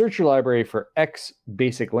says search your library for X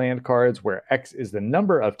basic land cards, where X is the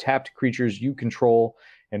number of tapped creatures you control,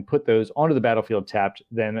 and put those onto the battlefield tapped,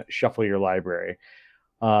 then shuffle your library.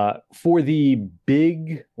 For the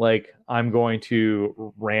big, like, I'm going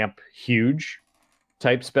to ramp huge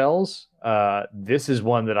type spells, this is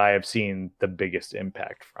one that I have seen the biggest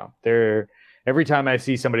impact from. Every time I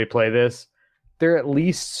see somebody play this, they're at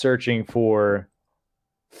least searching for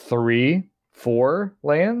 3-4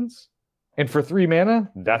 lands, and for 3 mana,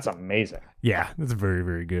 that's amazing. Yeah, that's very,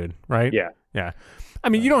 very good, right? Yeah. I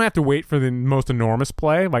mean, you don't have to wait for the most enormous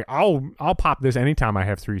play. Like, I'll pop this anytime I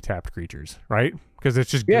have 3 tapped creatures, right? Because it's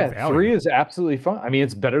just good value. 3 is absolutely fun. I mean,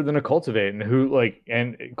 it's better than a Cultivate,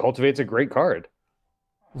 and Cultivate's a great card.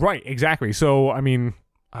 Right, exactly. So, I mean,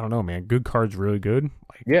 I don't know, man. Good card's really good.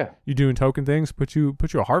 Like, you doing token things, put you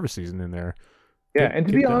a Harvest Season in there. And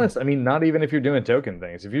to be honest, I mean, not even if you're doing token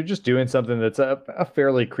things. If you're just doing something that's a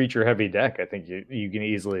fairly creature-heavy deck, I think you can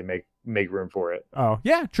easily make room for it. Oh,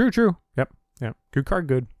 yeah, true. Yep. Good card,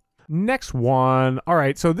 good. Next one. All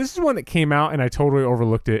right, so this is one that came out, and I totally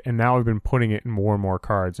overlooked it, and now I've been putting it in more and more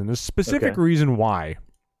cards, and there's a specific reason why.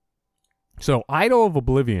 So, Idol of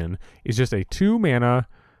Oblivion is just a 2-mana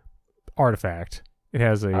artifact. It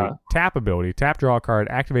has a tap ability, tap draw a card,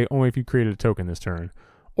 activate only if you created a token this turn.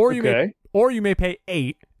 Or you may pay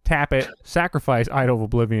 8, tap it, sacrifice Idol of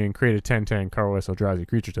Oblivion, create a 10/10 colorless Eldrazi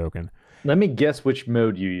creature token. Let me guess which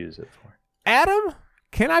mode you use it for. Adam,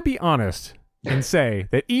 can I be honest and say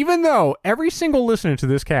that even though every single listener to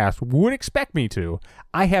this cast would expect me to,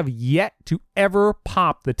 I have yet to ever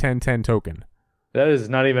pop the 10/10 token. That is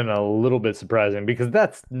not even a little bit surprising, because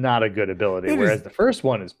that's not a good ability, whereas the first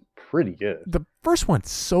one is pretty good. The first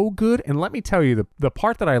one's so good, and let me tell you, the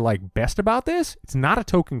part that I like best about this, it's not a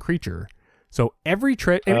token creature. So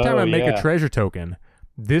anytime I make a treasure token,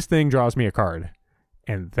 this thing draws me a card.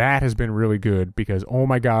 And that has been really good because, oh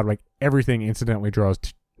my god, like, everything incidentally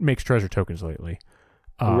makes treasure tokens lately.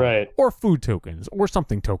 Right. Or food tokens, or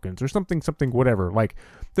something tokens, or something, whatever. Like,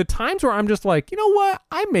 the times where I'm just like, you know what?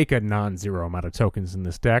 I make a non-zero amount of tokens in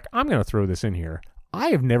this deck. I'm going to throw this in here. I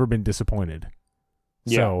have never been disappointed.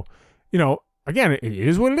 Yeah. So, again, it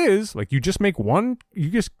is what it is. Like, you just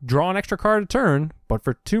draw an extra card a turn, but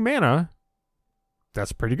for 2 mana,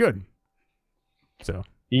 that's pretty good. So.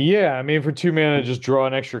 Yeah, I mean, for 2 mana, just draw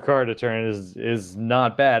an extra card a turn is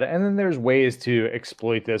not bad. And then there's ways to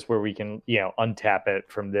exploit this where we can, untap it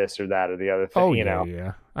from this or that or the other thing.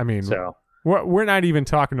 Yeah. I mean, so we're not even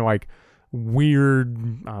talking to, like, weird,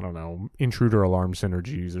 I don't know, intruder alarm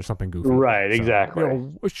synergies or something goofy. Right, so,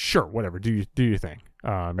 exactly. Sure, whatever. Do your thing.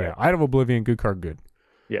 Yeah, Idol of Oblivion, good card, good.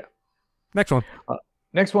 Yeah. Next one.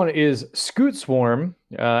 Next one is Scoot Swarm.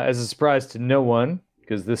 As a surprise to no one,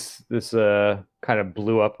 because this kind of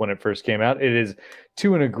blew up when it first came out. It is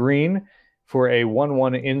 2 and a green for a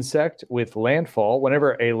 1/1 insect with landfall.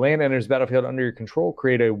 Whenever a land enters battlefield under your control,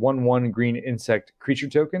 create a 1/1 green insect creature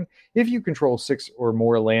token. If you control 6 or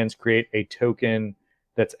more lands, create a token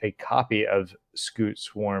that's a copy of Scoot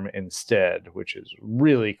Swarm instead, which is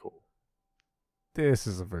really cool. This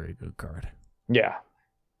is a very good card. Yeah.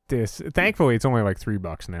 Thankfully, it's only like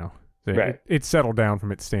 $3 now. So right. It settled down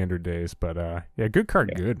from its standard days, but yeah, good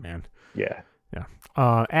card, good, man. Yeah.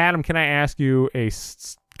 Adam, can I ask you a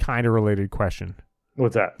kind of related question?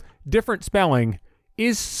 What's that? Different spelling.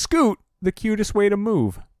 Is scoot the cutest way to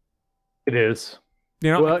move? It is.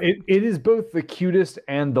 Well, it is both the cutest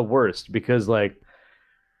and the worst, because, like,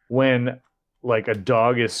 when, like, a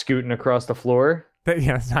dog is scooting across the floor.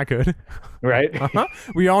 It's not good. Right?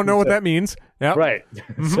 We all know what that means. Yep. Right.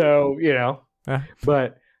 So,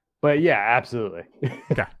 but yeah, absolutely.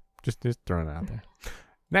 Okay. Just throwing that out there.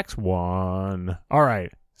 Next one. All right.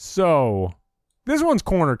 So this one's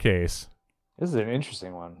corner case. This is an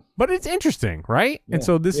interesting one. But it's interesting, right? Yeah, and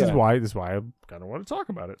so this is why I kind of want to talk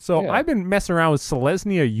about it. So I've been messing around with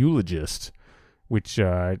Selesnya Eulogist, which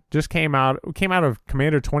just came out of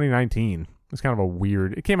Commander 2019. It's kind of a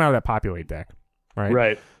weird. It came out of that Populate deck, right?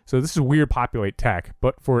 Right. So this is a weird Populate tech,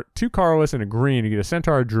 but for 2 colorless and a green, you get a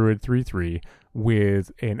Centaur Druid 3/3 with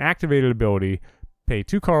an activated ability. Pay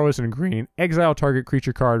 2 colorless and a green, exile target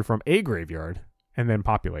creature card from a graveyard, and then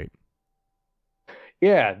populate.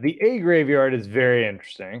 Yeah, the A graveyard is very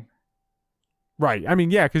interesting. Right. I mean,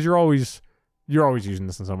 yeah, because you're always using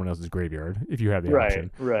this in someone else's graveyard if you have the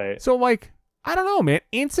option. Right. So, like, I don't know, man.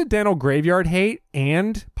 Incidental Graveyard Hate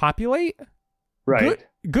and Populate. Right.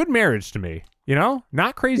 Good marriage to me. You know,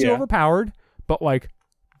 not crazy overpowered, but like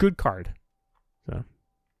good card. So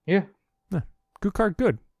yeah, good card.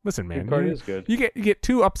 Good. Listen, man. Good card is good. You get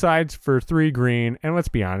 2 upsides for 3 green, and let's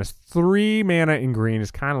be honest, 3 mana in green is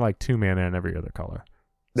kind of like 2 mana in every other color.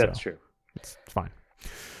 That's true. It's fine.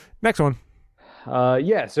 Next one.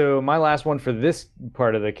 So my last one for this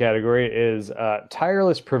part of the category is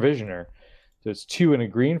Tireless Provisioner. So it's 2 and a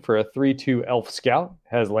green for a 3/2 Elf Scout.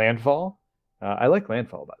 Has landfall. I like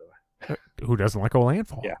landfall, by the way. Who doesn't like a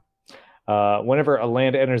landfall? Yeah. Whenever a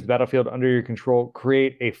land enters the battlefield under your control,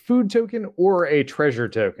 create a food token or a treasure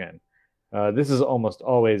token. This is almost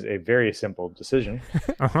always a very simple decision.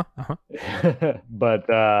 But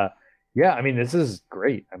yeah, I mean, this is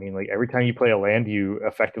great. I mean, like every time you play a land, you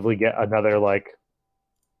effectively get another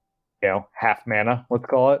half mana. Let's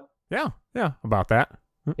call it. Yeah, about that.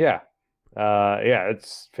 Yeah,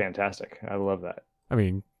 it's fantastic. I love that. I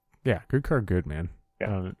mean, yeah, good card, good man.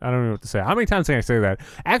 Yeah. I don't know what to say. How many times can I say that?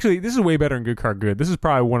 Actually, this is way better than good card, good. This is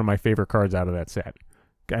probably one of my favorite cards out of that set.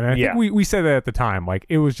 And I think we said that at the time. Like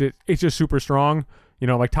it's just super strong. You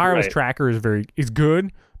know, like Tireless Tracker is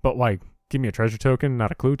good, but like give me a treasure token,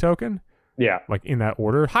 not a clue token. Yeah. Like in that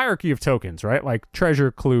order. Hierarchy of tokens, right? Like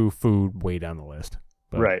treasure, clue, food, way down the list.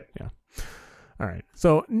 But, right. Yeah. All right.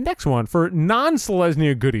 So next one for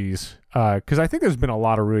non-Selesnya goodies, because I think there's been a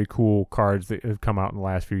lot of really cool cards that have come out in the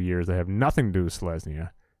last few years that have nothing to do with Selesnya.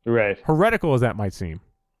 Right. Heretical as that might seem.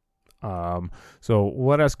 So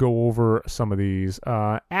let us go over some of these.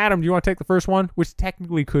 Adam, do you want to take the first one? Which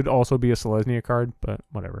technically could also be a Selesnya card, but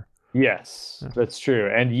whatever. Yes, that's true.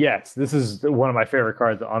 And yes, this is one of my favorite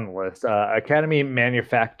cards on the list. Academy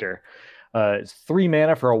Manufactor. It's 3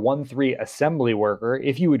 mana for a 1/3 assembly worker.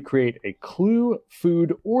 If you would create a clue,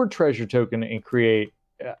 food, or treasure token and create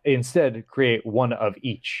one of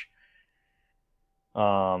each.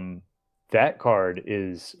 That card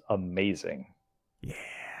is amazing. Yeah.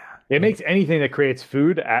 It makes anything that creates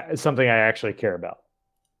food something I actually care about.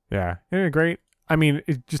 Yeah. Isn't it great? I mean,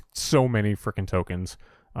 it's just so many freaking tokens.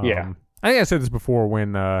 Yeah. I think I said this before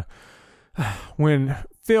when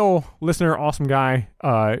Phil, listener, awesome guy,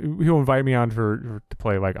 he'll invite me on to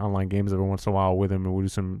play like online games every once in a while with him, and we'll do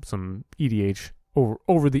some EDH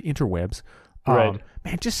over the interwebs. Right.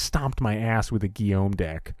 Man, just stomped my ass with a Guillaume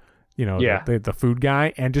deck. You know, yeah. the food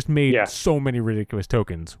guy, and just made so many ridiculous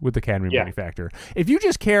tokens with the Academy Manufacturer. If you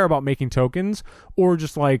just care about making tokens, or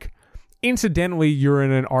just like incidentally you're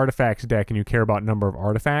in an artifacts deck and you care about number of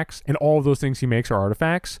artifacts, and all of those things he makes are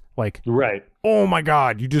artifacts, like right. Oh my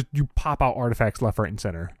god, you pop out artifacts left, right, and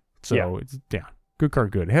center. So it's good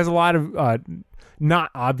card, good. It has a lot of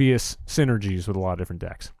not obvious synergies with a lot of different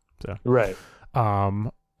decks. So right.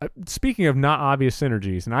 Speaking of not obvious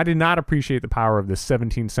synergies, and I did not appreciate the power of this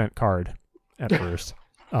 17-cent card at first.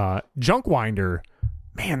 Junkwinder,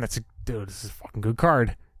 man, this is a fucking good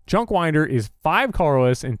card. Junkwinder is 5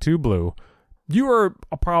 colorless and 2 blue. You are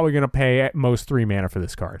probably going to pay at most 3 mana for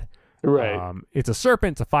this card. Right. It's a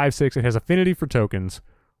serpent. It's a 5/6. It has affinity for tokens.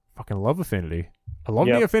 Fucking love affinity. I love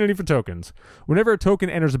the affinity for tokens. Whenever a token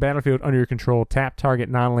enters the battlefield under your control, tap target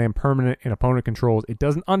non-land permanent and opponent controls. It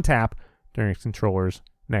doesn't untap during its controller's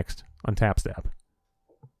next untap step.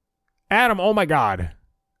 Adam, oh my god.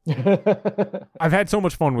 I've had so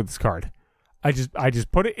much fun with this card. I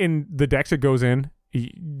just put it in the decks it goes in.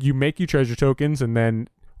 You make your treasure tokens, and then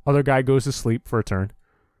other guy goes to sleep for a turn.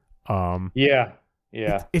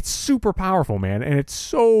 It's super powerful, man, and it's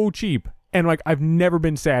so cheap. And like, I've never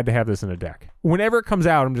been sad to have this in a deck. Whenever it comes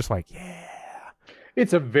out, I'm just like, yeah.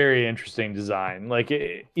 It's a very interesting design. Like,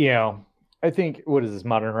 I think, what is this,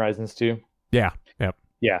 Modern Horizons 2? Yeah. Yep.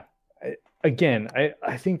 Yeah. I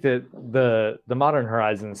think that the Modern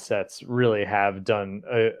Horizons sets really have done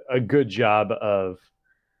a good job of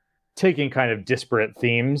taking kind of disparate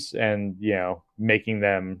themes and, making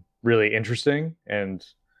them really interesting and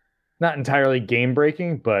not entirely game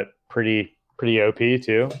breaking, but pretty OP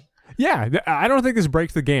too. Yeah. I don't think this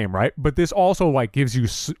breaks the game, right? But this also like gives you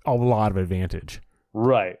a lot of advantage.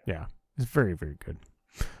 Right. Yeah. It's very, very good.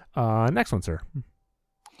 Next one, sir.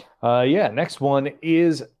 Next one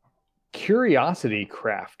is Curiosity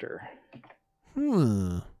Crafter.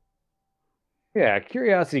 Yeah,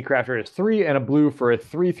 Curiosity Crafter is 3 and a blue for a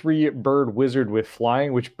 3/3 bird wizard with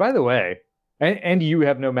flying, which, by the way, and you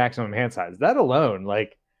have no maximum hand size. That alone,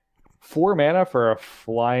 like 4 mana for a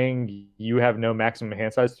flying, you have no maximum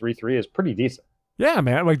hand size, 3/3 is pretty decent. Yeah,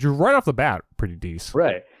 man. Like, you're right off the bat, pretty decent.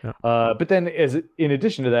 Right. Yeah. But then, in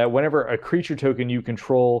addition to that, whenever a creature token you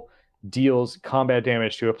control deals combat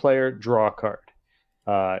damage to a player, draw a card.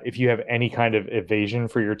 if you have any kind of evasion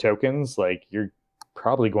for your tokens, like you're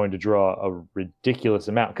probably going to draw a ridiculous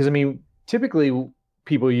amount. Because I mean, typically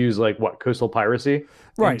people use like what, coastal piracy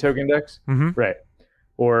in token decks, right?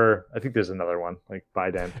 Or I think there's another one like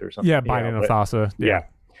Bident or something. Yeah, Bident of Thassa. Yeah.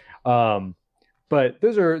 But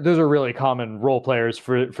those are really common role players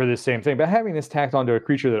for this same thing. But having this tacked onto a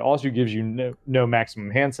creature that also gives you no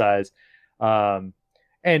maximum hand size, and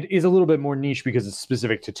is a little bit more niche because it's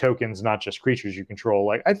specific to tokens, not just creatures you control.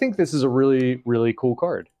 Like, I think this is a really, really cool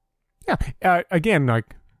card. Yeah. Again,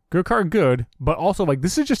 like, good card, good, but also like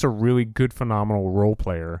this is just a really good, phenomenal role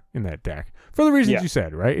player in that deck for the reasons you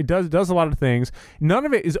said, right? It does a lot of things. None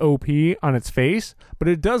of it is OP on its face, but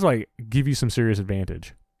it does like give you some serious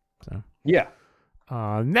advantage. So yeah.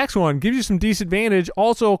 Next one gives you some decent advantage.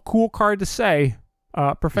 Also, a cool card to say.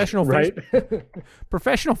 Professional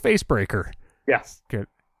professional face breaker. Yes. Good.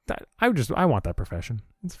 I want that profession.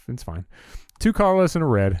 It's fine. 2 colorless and a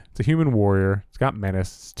red. It's a human warrior. It's got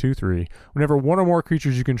menace. It's 2/3. Whenever one or more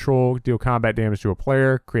creatures you control deal combat damage to a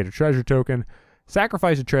player, create a treasure token,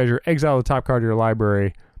 sacrifice a treasure, exile the top card of your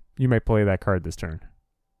library. You may play that card this turn.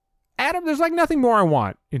 Adam, there's like nothing more I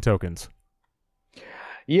want in tokens.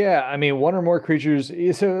 Yeah, I mean, one or more creatures.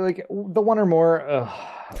 So like the one or more,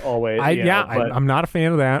 always. I'm not a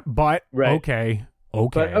fan of that, but okay.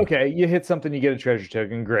 But okay, you hit something, you get a treasure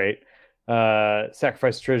token, great.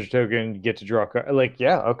 Sacrifice a treasure token, you get to draw a card. Like,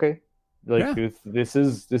 yeah, okay. Like this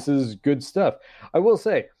is good stuff. I will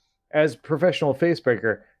say, as professional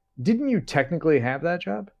facebreaker, didn't you technically have that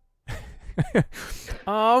job?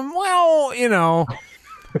 Well,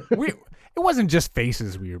 it wasn't just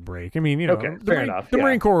faces we would break. I mean, the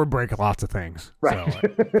Marine Corps would break lots of things. Right. So,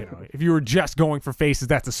 if you were just going for faces,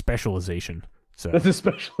 that's a specialization. So that's a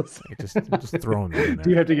specialization. Just throwing that in there. Do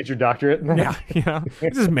you have to get your doctorate in that? Yeah.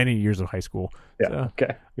 This is many years of high school. Yeah. So,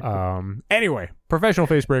 okay. Anyway, professional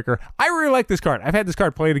facebreaker. I really like this card. I've had this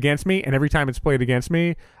card played against me, and every time it's played against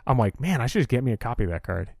me, I'm like, man, I should just get me a copy of that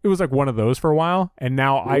card. It was like one of those for a while, and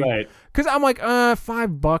now because I'm like,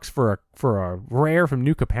 $5 for a rare from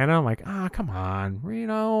New Capenna. I'm like, come on,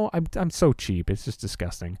 I'm so cheap. It's just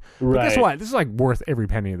disgusting. Right. But guess what? This is like worth every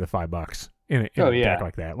penny of the $5 in a deck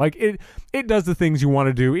like that. Like it does the things you want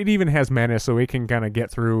to do. It even has menace, so it can kind of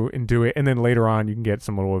get through and do it. And then later on, you can get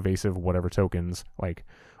some little evasive whatever tokens, like,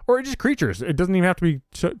 or just creatures. It doesn't even have to be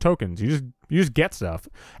tokens. You just get stuff,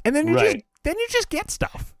 and then you just get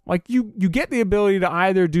stuff. Like you get the ability to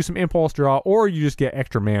either do some impulse draw, or you just get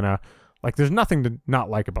extra mana. Like there's nothing to not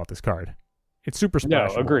like about this card. It's super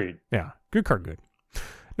special. No, agreed. Yeah, good card. Good.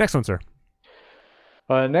 Next one, sir.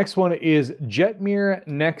 Next one is Jetmir,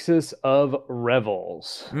 Nexus of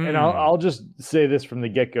Revels. And I'll just say this from the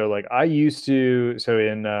get-go. Like, I used to, so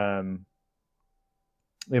in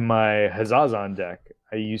my Hazazon deck,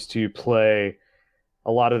 I used to play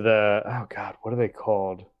a lot of the, what are they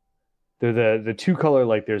called? They're the 2-color,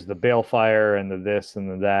 like there's the Balefire and the this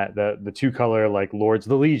and the that, the 2-color like Lords,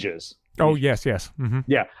 the Lieges. Oh, yes. Mm-hmm.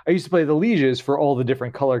 Yeah, I used to play the Lieges for all the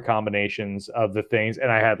different color combinations of the things,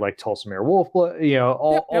 and I had like Tulsimir Wolfblood,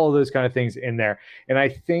 all of those kind of things in there. And I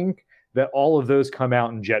think that all of those come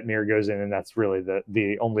out and Jetmir goes in, and that's really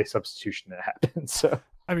the only substitution that happens. So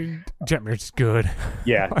I mean, Jetmir's good.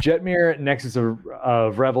 Yeah, Jetmir, Nexus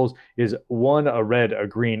of Revels is 1, a red, a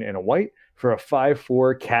green, and a white for a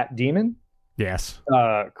 5/4 cat demon. Yes.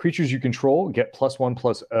 Creatures you control get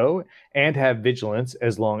 +1/+0 and have vigilance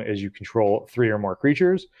as long as you control 3 or more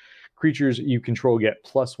creatures. Creatures you control get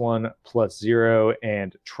 +1/+0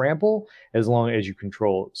 and trample as long as you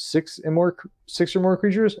control 6 or more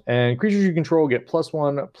creatures. And creatures you control get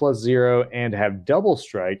 +1/+0 and have double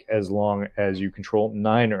strike as long as you control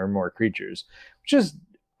 9 or more creatures. Which is,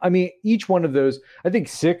 I mean, each one of those, I think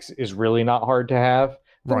 6 is really not hard to have.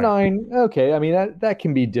 The 9, okay. I mean, that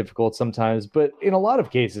can be difficult sometimes, but in a lot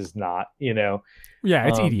of cases, not, Yeah,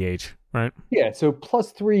 it's EDH, right? Yeah, so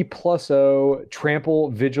 +3/+0,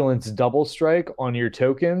 trample, vigilance, double strike on your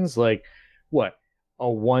tokens. Like, what? A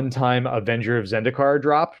one-time Avenger of Zendikar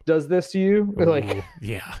drop does this to you? Ooh, like,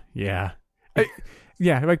 yeah.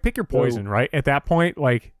 Like, pick your poison, right? At that point,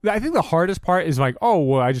 like, I think the hardest part is like,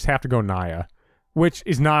 I just have to go Naya, which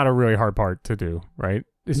is not a really hard part to do, right?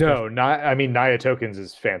 Naya tokens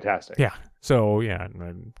is fantastic. Yeah. So, I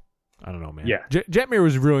don't know, man. Yeah. Jetmir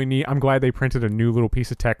was really neat. I'm glad they printed a new little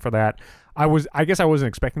piece of tech for that. I guess I wasn't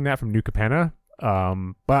expecting that from New Capenna.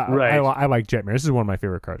 But I like Jetmir. This is one of my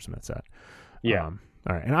favorite cards from that set. Yeah.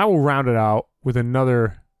 All right. And I will round it out with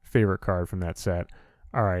another favorite card from that set.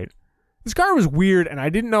 All right. This card was weird, and I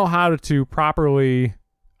didn't know how to properly,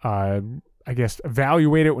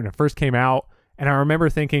 evaluate it when it first came out. And I remember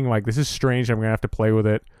thinking, like, this is strange. I'm going to have to play with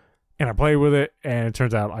it. and I played with it, and it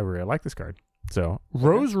turns out I really like this card. So,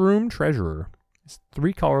 Rose Room Treasurer. It's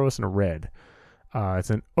 3 colorless and a red. It's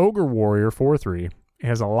an Ogre Warrior, 4/3. It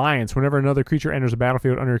has Alliance. Whenever another creature enters the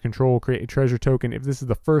battlefield under your control, create a treasure token. If this is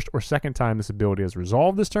the first or second time this ability is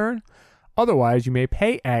resolved this turn, otherwise you may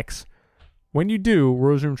pay X. When you do,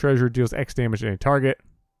 Rose Room Treasurer deals X damage to any target.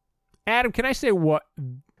 Adam, can I say what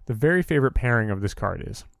the very favorite pairing of this card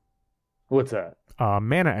is? What's that?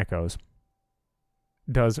 Mana Echoes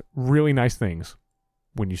does really nice things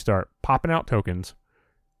when you start popping out tokens,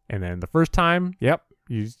 and then the first time, you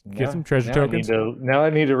get some treasure tokens. Now I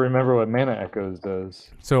need to remember what Mana Echoes does.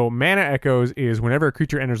 So Mana Echoes is whenever a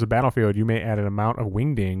creature enters the battlefield, you may add an amount of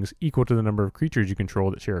wingdings equal to the number of creatures you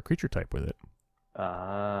control that share a creature type with it.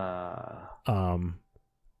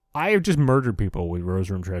 I have just murdered people with Rose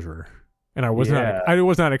Room Treasurer, and I was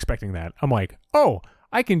not expecting that. I'm like, oh,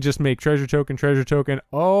 I can just make treasure token.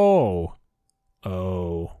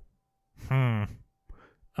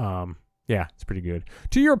 Yeah, it's pretty good.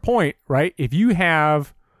 To your point, right? If you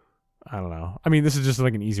have, I don't know. I mean, this is just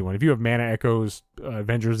like an easy one. If you have Mana Echoes,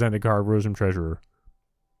 Avengers Zendikar, Rose Room Treasurer,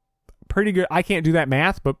 pretty good. I can't do that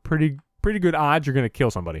math, but pretty good odds you're going to kill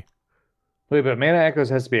somebody. Wait, but Mana Echoes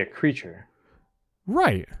has to be a creature.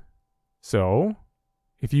 Right. So,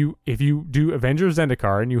 if you do Avengers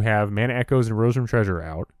Zendikar and you have Mana Echoes and Rose Room Treasurer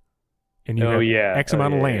out, and you have X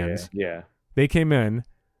amount of lands, they came in.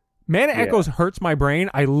 Mana Echoes hurts my brain.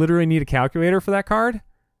 I literally need a calculator for that card.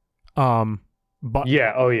 But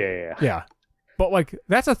yeah. But like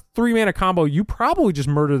that's a 3-mana combo you probably just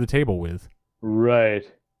murder the table with. Right.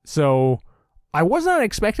 So I was not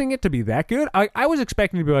expecting it to be that good. I was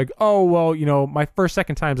expecting to be like, oh well, my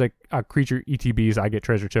second time's like creature ETBs, I get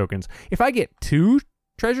treasure tokens. If I get 2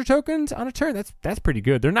 treasure tokens on a turn, that's pretty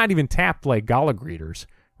good. They're not even tapped like Gala Greeters,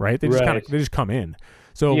 right? They just come in.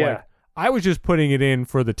 So like I was just putting it in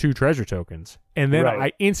for the 2 treasure tokens. And then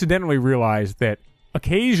I incidentally realized that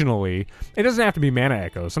occasionally, it doesn't have to be Mana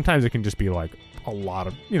Echoes. Sometimes it can just be like a lot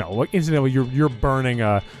of, like incidentally you're burning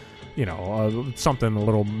a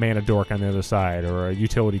little mana dork on the other side, or a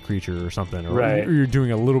utility creature or something, or you're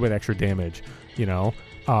doing a little bit extra damage,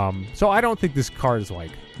 So I don't think this card is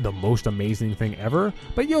like the most amazing thing ever,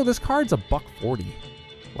 but this card's $140.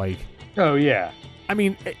 Like, oh yeah. I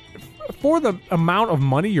mean, for the amount of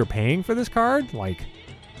money you're paying for this card, like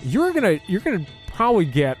you're gonna probably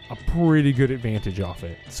get a pretty good advantage off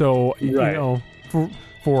it. So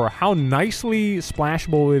for how nicely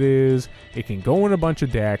splashable it is, it can go in a bunch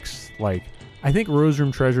of decks. Like I think Rose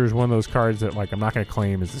Room Treasure is one of those cards that like I'm not gonna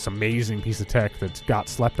claim is this amazing piece of tech that's got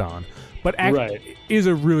slept on, but is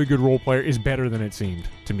a really good role player. Is better than it seemed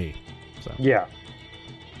to me. So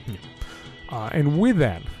and with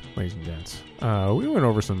that, ladies and gents, we went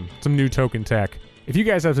over some new token tech. If you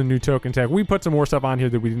guys have some new token tech, we put some more stuff on here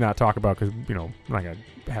that we did not talk about because, we're not going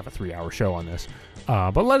to have a 3-hour show on this.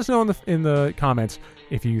 But let us know in the comments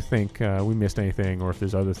if you think we missed anything or if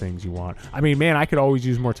there's other things you want. I mean, man, I could always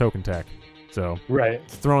use more token tech. So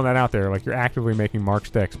throwing that out there, like you're actively making Mark's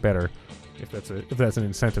decks better if that's an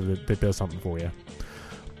incentive that does something for you.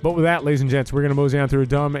 But with that, ladies and gents, we're going to mosey on through a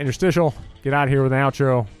dumb interstitial, get out of here with an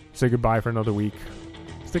outro, say goodbye for another week.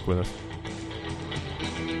 Stick with us.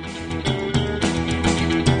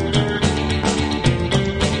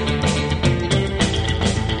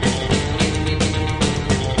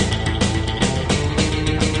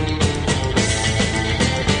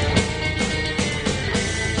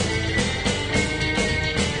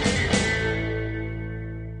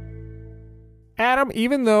 Adam,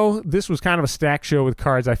 even though this was kind of a stack show with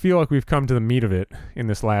cards, I feel like we've come to the meat of it in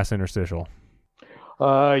this last interstitial.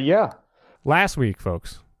 Yeah. Last week,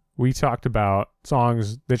 folks, we talked about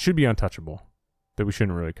songs that should be untouchable, that we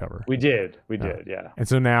shouldn't really cover. We did, yeah. And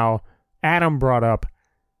so now Adam brought up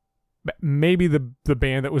maybe the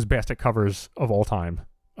band that was best at covers of all time,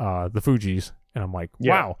 the Fugees. And I'm like,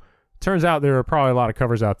 wow. Turns out there are probably a lot of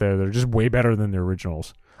covers out there that are just way better than the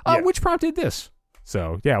originals, which prompted this.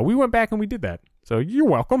 So, we went back and we did that. So, you're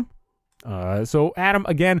welcome. So, Adam,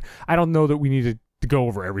 again, I don't know that we need to go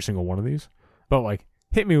over every single one of these, but, like,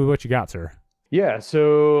 hit me with what you got, sir. Yeah,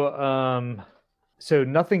 so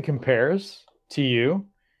Nothing Compares to You,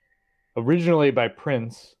 originally by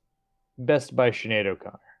Prince, best by Sinead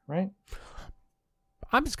O'Connor, right?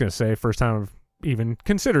 I'm just going to say first time I've even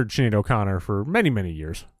considered Sinead O'Connor for many, many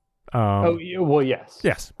years. Yes.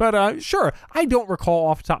 Yes, but sure. I don't recall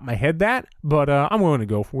off the top of my head that, but I'm willing to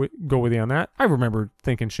go with you on that. I remember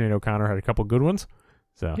thinking Sinead O'Connor had a couple good ones.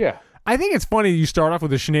 So yeah, I think it's funny you start off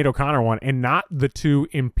with the Sinead O'Connor one and not the 2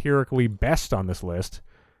 empirically best on this list.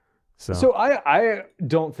 So I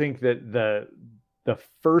don't think that the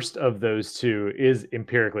first of those two is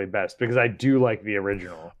empirically best because I do like the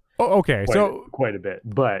original. Oh, okay. Quite a bit,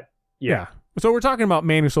 but yeah. So we're talking about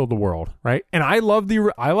Man Who Sold the World, right? And I love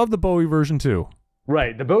the Bowie version too.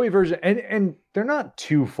 Right, the Bowie version, and they're not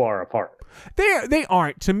too far apart. They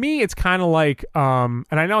aren't. To me, it's kind of like, and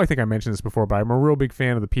I think I mentioned this before, but I'm a real big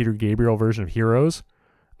fan of the Peter Gabriel version of Heroes.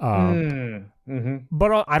 But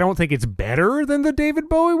I don't think it's better than the David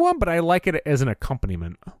Bowie one, but I like it as an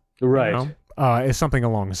accompaniment. Right. You know? As something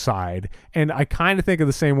alongside. And I kind of think of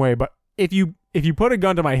the same way, but if you put a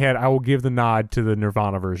gun to my head, I will give the nod to the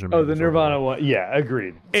Nirvana version. Oh, the Nirvana one. Yeah,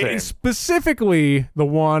 agreed. Specifically the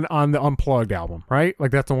one on the Unplugged album, right?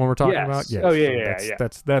 Like that's the one we're talking about? Yes. Oh, yeah.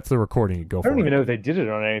 That's the recording you go for. I don't even know if they did it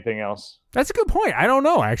on anything else. That's a good point. I don't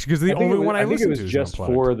know, actually, because the only one I listened to was just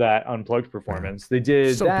for that Unplugged performance. They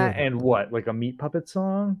did that good. And what? Like a Meat Puppet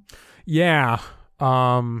song? Yeah.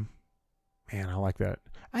 Man, I like that.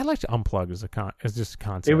 I like to Unplug as just a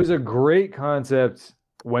concept. It was a great concept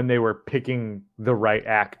when they were picking the right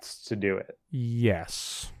acts to do it.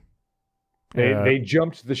 Yes. They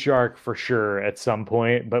jumped the shark for sure at some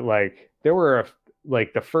point, but like there were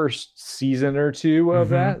like the first season or two of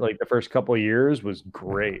that, like the first couple of years was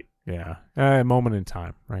great. Yeah. A moment in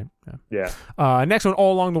time, right? Yeah. Next one,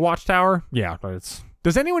 All Along the Watchtower. Yeah, but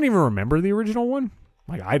does anyone even remember the original one?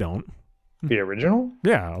 Like I don't. The original?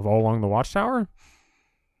 Yeah, of All Along the Watchtower?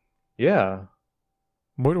 Yeah.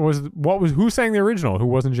 Who sang the original? Who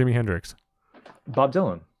wasn't Jimi Hendrix? Bob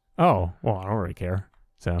Dylan. Oh, well, I don't really care.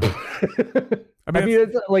 So I mean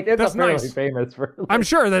it's fairly nice. Famous for I'm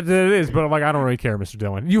sure that it is, but like I don't really care, Mr.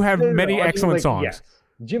 Dylan. You have many excellent songs. Yes.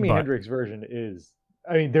 Jimi Hendrix version is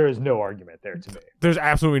there is no argument there to me. There's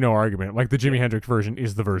absolutely no argument. Like the Jimi Hendrix version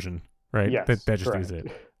is the version, right? Yes, that just correct. is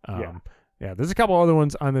it. Yeah, there's a couple other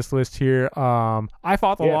ones on this list here. I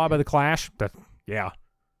Fought the Law by The Clash.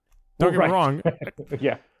 Don't get me wrong.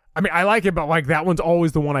 Yeah. I mean, I like it, but like that one's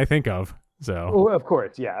always the one I think of. So. Well, of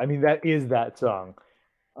course, yeah. I mean, that is that song.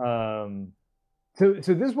 So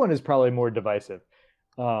this one is probably more divisive.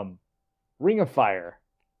 Ring of Fire.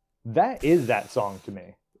 That is that song to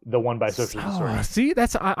me. The one by Social Distortion. See,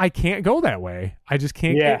 I can't go that way. I just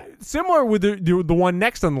can't. Yeah. Similar with the one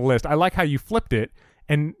next on the list. I like how you flipped it,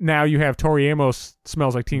 and now you have Tori Amos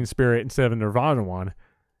Smells Like Teen Spirit instead of a Nirvana one.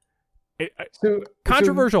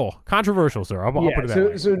 Controversial, sir. I'll put it that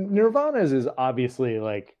way. So Nirvana's is obviously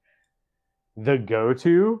like the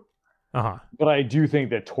go-to. But I do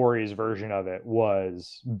think that Tori's version of it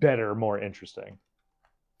was better, more interesting.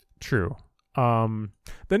 True. The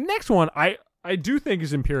next one I do think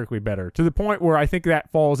is empirically better, to the point where I think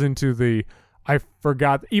that falls into the I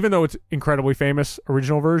forgot, even though it's incredibly famous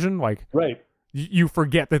original version, like right. You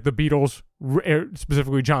forget that the Beatles,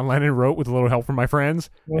 specifically John Lennon, wrote with a little help from my friends,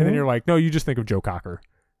 and then you're like, no, you just think of Joe Cocker.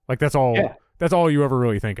 Like that's all. Yeah. That's all you ever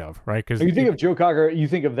really think of, right? Because you think of Joe Cocker, you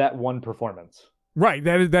think of that one performance. Right,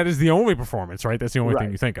 that is the only performance, right? That's the only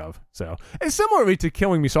thing you think of. So, and similarly to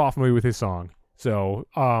Killing Me Softly with his song. So,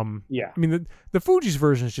 yeah. I mean, the Fugees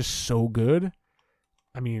version is just so good.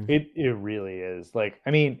 I mean, it really is. Like,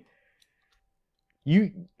 I mean,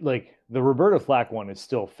 you like the Roberta Flack one is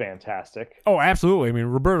still fantastic. Oh, absolutely. I mean,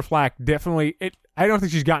 Roberta Flack definitely. I don't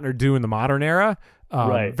think she's gotten her due in the modern era.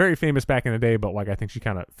 Right. Very famous back in the day, but like I think she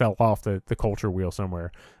kind of fell off the culture wheel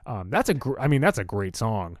somewhere. That's a great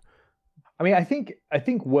song. I mean, I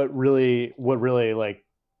think what really like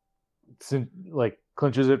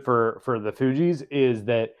clinches it for the Fugees is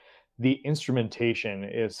that the instrumentation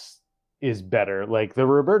is better. Like the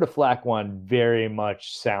Roberta Flack one very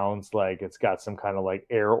much sounds like it's got some kind of like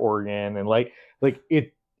air organ and like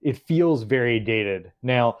it feels very dated.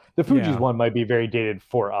 Now the Fugees one might be very dated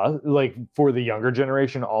for us, like for the younger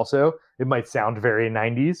generation also. It might sound very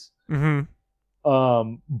 90s.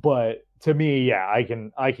 But to me, yeah, I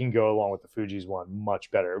can go along with the Fugees one much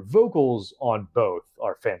better. Vocals on both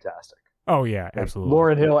are fantastic. Oh yeah, absolutely.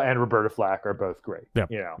 Lauryn Hill and Roberta Flack are both great.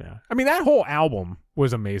 Yep. You know. Yeah. I mean, that whole album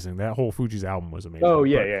was amazing. That whole Fugees album was amazing. Oh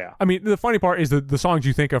yeah, yeah. I mean, the funny part is the songs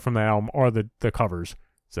you think of from that album are the covers.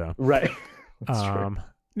 So right. That's true.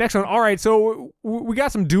 Next one. All right, so we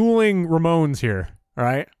got some dueling Ramones here. All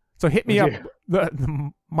right, so hit me up.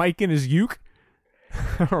 The Mike and his uke.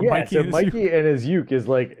 Mikey and his uke is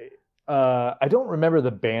like. I don't remember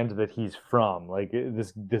the band that he's from. Like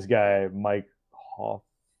this guy, Mike Hoffwell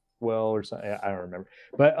or something. I don't remember.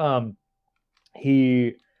 But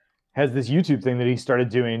he has this YouTube thing that he started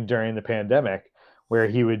doing during the pandemic where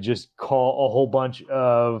he would just call a whole bunch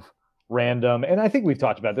of random, and I think we've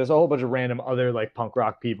talked about this, a whole bunch of random other like punk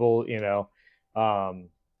rock people, you know,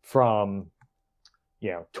 from,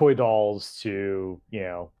 you know, Toy Dolls to, you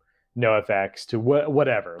know, NoFX to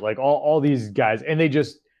whatever, like all these guys, and they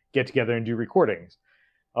just get together and do recordings.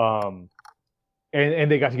 And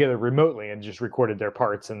they got together remotely and just recorded their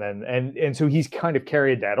parts, and then and so he's kind of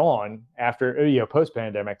carried that on after, you know, post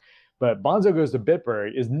pandemic. But Bonzo Goes to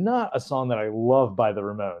Bitburg is not a song that I love by the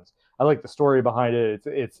Ramones. I like the story behind it.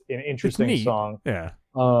 It's an interesting song. Yeah.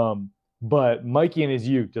 But Mikey and His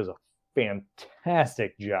Uke does a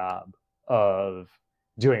fantastic job of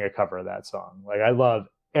doing a cover of that song. Like, I love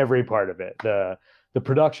every part of it. The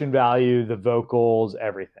production value, the vocals,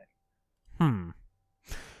 everything.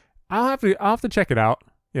 I'll have to check it out.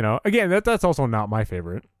 You know, again, that's also not my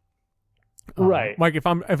favorite. Right. Like if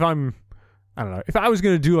I'm I don't know, if I was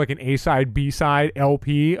going to do like an A-side, B-side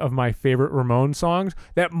LP of my favorite Ramones songs,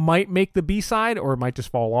 that might make the B-side, or it might just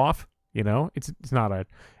fall off. You know, it's not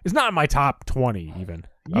in my top 20 even.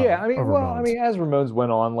 Yeah, I mean, as Ramones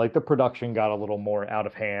went on, like the production got a little more out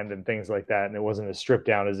of hand and things like that, and it wasn't as stripped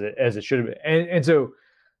down as it should have been. And so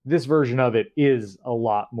this version of it is a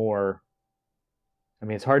lot more. I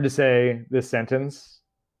mean, it's hard to say this sentence,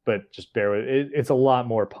 but just bear with it. It's a lot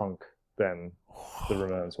more punk than the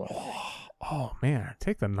Ramones one. Oh man,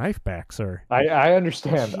 take the knife back, sir. I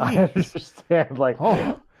understand. Jeez. I understand. Like,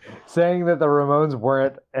 saying that the Ramones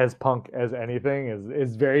weren't as punk as anything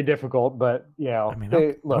is very difficult. But you know, I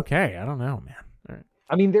mean, look, okay, I don't know, man. All right.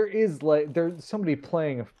 I mean, there's somebody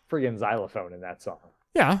playing a friggin' xylophone in that song.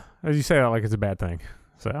 Yeah, as you say that like it's a bad thing.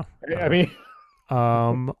 So I mean.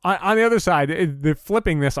 On the other side, the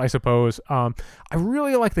flipping this, I suppose, I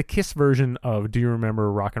really like the Kiss version of Do You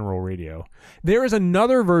Remember Rock and Roll Radio? There is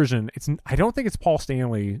another version. I don't think it's Paul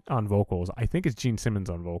Stanley on vocals. I think it's Gene Simmons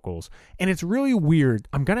on vocals. And it's really weird.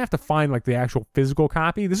 I'm going to have to find like the actual physical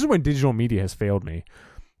copy. This is when digital media has failed me.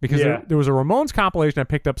 Because there was a Ramones compilation I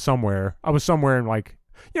picked up somewhere. I was somewhere in like,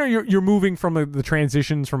 you know, you're moving from the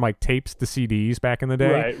transitions from like tapes to CDs back in the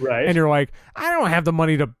day, right? And you're like, I don't have the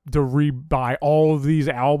money to rebuy all of these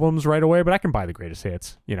albums right away, but I can buy the greatest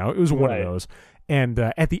hits. You know, it was one of those. And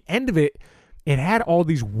at the end of it, it had all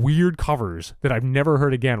these weird covers that I've never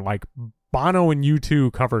heard again. Like Bono and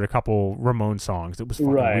U2 covered a couple Ramones songs. It was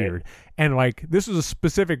fucking weird. And like this was a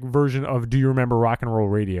specific version of Do You Remember Rock and Roll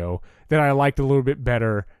Radio that I liked a little bit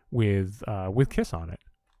better with Kiss on it.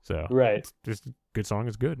 So it's just good song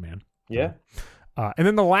is good, man. Yeah. And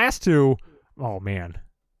then the last two, oh man,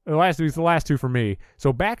 the last two for me.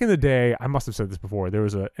 So back in the day, I must have said this before. There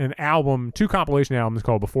was an album, 2 compilation albums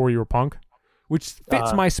called Before You Were Punk, which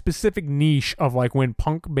fits my specific niche of like when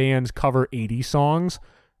punk bands cover 80 songs.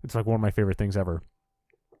 It's like one of my favorite things ever.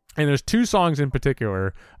 And there's 2 songs in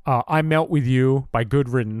particular, I Melt With You by Good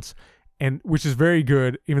Riddance, and which is very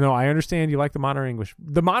good, even though I understand you like the modern English.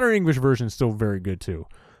 The modern English version is still very good too.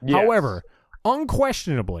 Yes. However,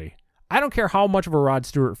 unquestionably, I don't care how much of a Rod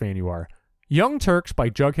Stewart fan you are, Young Turks by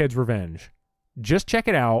Jughead's Revenge. Just check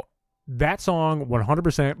it out. That song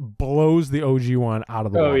 100% blows the OG one out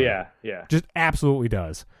of the water. Oh, yeah. Just absolutely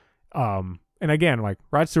does. And again, like,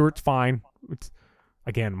 Rod Stewart's fine.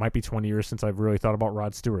 Again, it might be 20 years since I've really thought about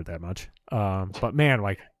Rod Stewart that much. But man,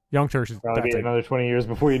 like, Young Turks is probably another 20 years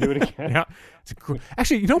before you do it again. Yeah.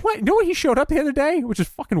 Actually, you know what? You know what he showed up the other day, which is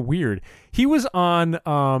fucking weird. He was on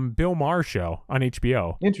Bill Maher's show on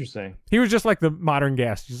HBO. Interesting. He was just like the modern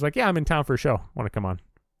guest. He's like, yeah, I'm in town for a show. Want to come on?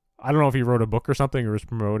 I don't know if he wrote a book or something or was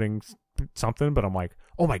promoting something, but I'm like,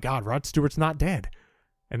 oh my God, Rod Stewart's not dead.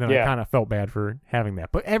 And then I kind of felt bad for having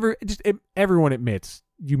that. But everyone admits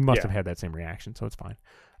you must have had that same reaction, so it's fine.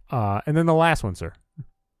 And then the last one, sir.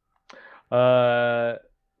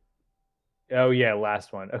 Oh yeah,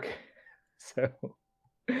 last one. Okay, so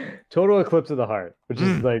Total Eclipse of the Heart, which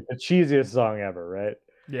is like the cheesiest song ever, right?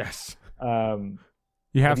 Yes. You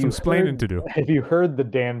have some explaining to do. Have you heard the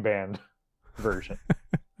Dan Band version?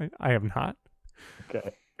 I have not.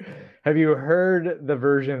 Okay. Have you heard the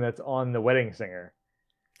version that's on The Wedding Singer?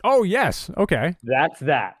 Oh yes. Okay. That's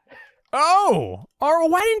that. Oh, or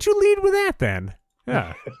why didn't you lead with that then?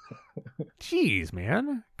 Yeah. Jeez,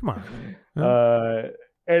 man. Come on.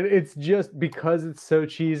 And it's just because it's so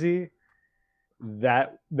cheesy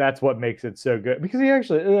that's what makes it so good. Because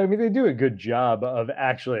they do a good job of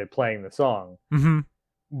actually playing the song,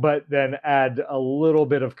 but then add a little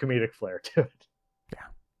bit of comedic flair to it.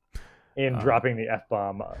 Yeah. In dropping the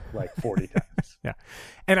F-bomb like 40 times. Yeah.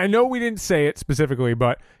 And I know we didn't say it specifically,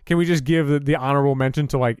 but can we just give the honorable mention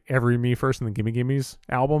to like every Me First and the Gimme Gimmes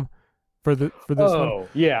album? For this one? Oh,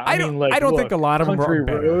 yeah. I don't think a lot of them are Country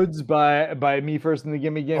Roads by Me First and the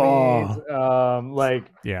Gimme Gimmes. Oh.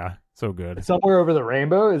 Yeah, so good. Somewhere Over the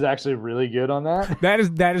Rainbow is actually really good on that.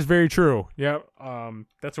 That is very true. Yeah.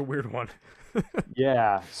 That's a weird one.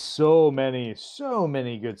 Yeah, so many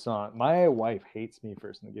good songs. My wife hates me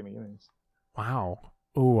for some Gimme Gimmes. Wow.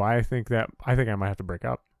 Oh, I think I might have to break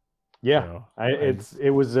up. Yeah, so, it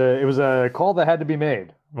was a call that had to be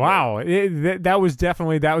made. Wow, that was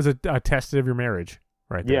a test of your marriage,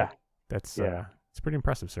 right there. Yeah, that's it's pretty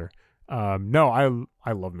impressive, sir. No,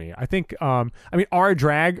 I love Me. I think I mean Our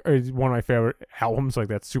Drag is one of my favorite albums. Like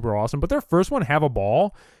that's super awesome. But their first one, Have a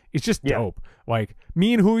Ball, is just dope. Like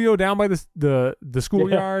me and Julio down by the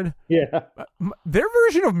schoolyard. Yeah. Their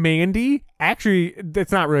version of Mandy, actually,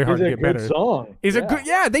 that's not really hard to get better. It's a good song. Is a good.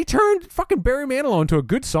 Yeah, they turned fucking Barry Manilow into a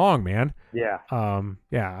good song, man. Yeah.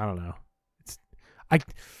 Yeah, I don't know.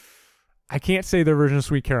 I can't say their version of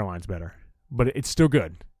Sweet Caroline's better, but it's still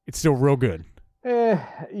good. It's still real good.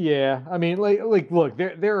 Yeah. I mean, like, look,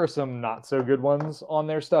 there are some not so good ones on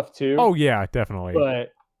their stuff too. Oh yeah, definitely.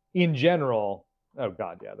 But in general, oh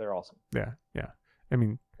god, yeah, they're awesome. Yeah. I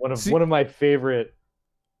mean, one of my favorite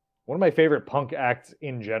punk acts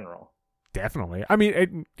in general. Definitely. I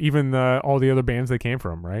mean, even all the other bands they came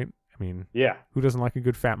from, right? I mean, yeah. Who doesn't like a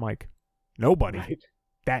good Fat Mike? Nobody. Right.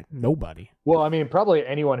 Nobody. Well, I mean, probably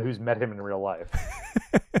anyone who's met him in real life.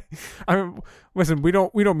 I mean, listen, we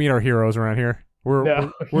don't meet our heroes around here. We're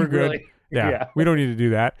good. Really, yeah, we don't need to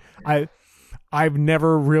do that. I've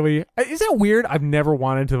never really. Is that weird? I've never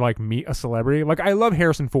wanted to like meet a celebrity. Like I love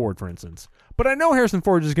Harrison Ford, for instance, but I know Harrison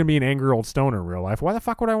Ford is going to be an angry old stoner in real life. Why the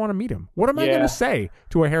fuck would I want to meet him? What am I going to say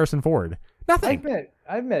to a Harrison Ford? Nothing.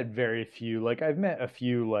 I've met very few. Like I've met a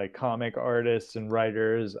few like comic artists and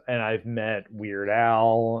writers, and I've met Weird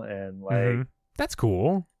Al and like that's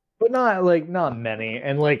cool, but not many.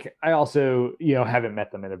 And like I also haven't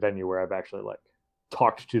met them in a venue where I've actually like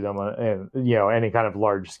talked to them and any kind of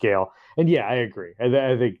large scale. And yeah, I agree.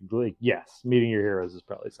 I think like yes, meeting your heroes is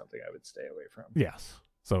probably something I would stay away from. Yes.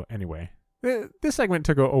 So anyway, this segment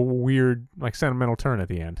took a weird like sentimental turn at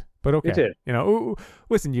the end, but okay. It did.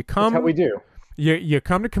 Listen, you come. That's how we do. You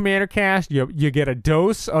come to Commander Cast. You get a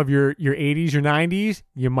dose of your 80s, your 90s.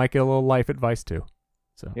 You might get a little life advice too.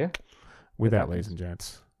 So yeah. With that, ladies and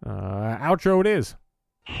gents, outro it is.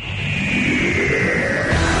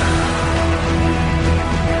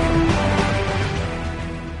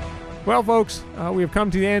 Well, folks, we have come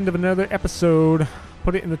to the end of another episode.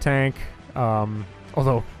 Put it in the tank.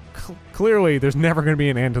 Although clearly there's never going to be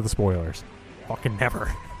an end to the spoilers. Fucking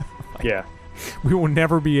never. Yeah. We will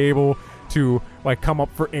never be able to like come up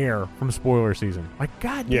for air from spoiler season. Like,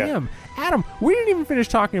 goddamn, Adam, we didn't even finish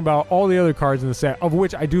talking about all the other cards in the set, of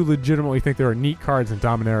which I do legitimately think there are neat cards in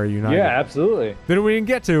Dominaria United. Yeah, absolutely. That we didn't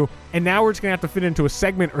get to, and now we're just gonna have to fit into a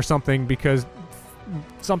segment or something because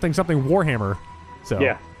something Warhammer. So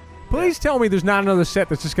yeah. Please tell me there's not another set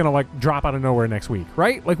that's just gonna like drop out of nowhere next week,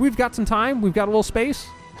 right? Like we've got some time, we've got a little space.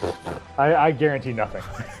 I guarantee nothing.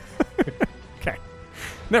 Okay,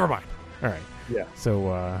 never mind. All right. Yeah.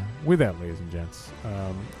 So with that, ladies and gents,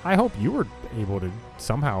 I hope you were able to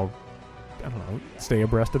somehow, I don't know, stay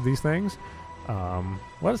abreast of these things.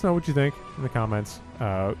 Let us know what you think in the comments.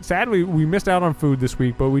 Sadly, we missed out on food this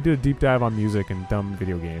week, but we did a deep dive on music and dumb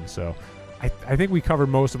video games. So I think we covered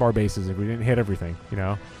most of our bases if we didn't hit everything,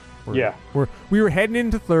 We were heading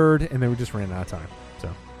into third, and then we just ran out of time. So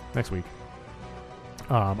next week.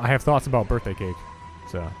 I have thoughts about birthday cake.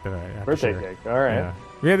 So that I have birthday to share. Cake. All right. Yeah.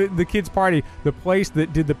 We had the kids' party. The place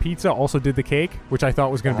that did the pizza also did the cake, which I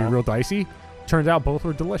thought was going to be real dicey. Turns out both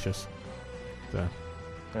were delicious. So,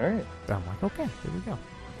 all right. I'm like, okay, there we go.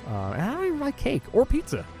 And I don't even like cake or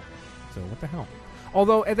pizza. So what the hell?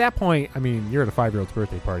 Although at that point, I mean, you're at a 5-year-old's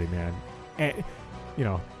birthday party, man. And,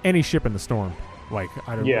 any ship in the storm. Like,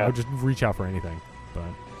 I would just reach out for anything. But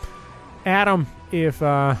Adam, if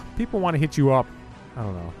people want to hit you up, I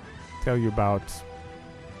don't know, tell you about,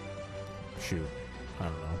 I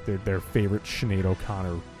don't know, their favorite Sinead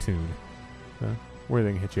O'Connor tune. Where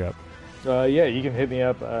they can hit you up? Yeah, you can hit me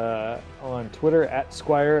up on Twitter at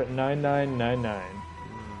Squire9999.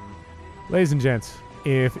 Ladies and gents,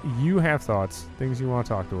 if you have thoughts, things you want to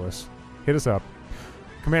talk to us, hit us up.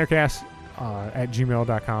 CommanderCast at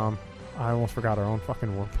gmail.com. I almost forgot our own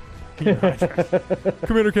fucking work.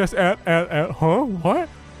 CommanderCast at what?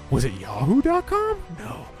 Was it yahoo.com?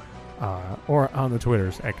 No. Or on the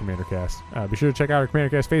Twitters at CommanderCast. Be sure to check out our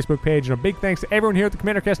CommanderCast Facebook page. And a big thanks to everyone here at the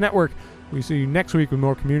CommanderCast Network. We see you next week with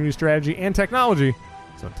more community strategy and technology.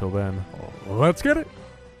 So until then, let's get it.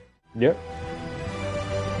 Yep.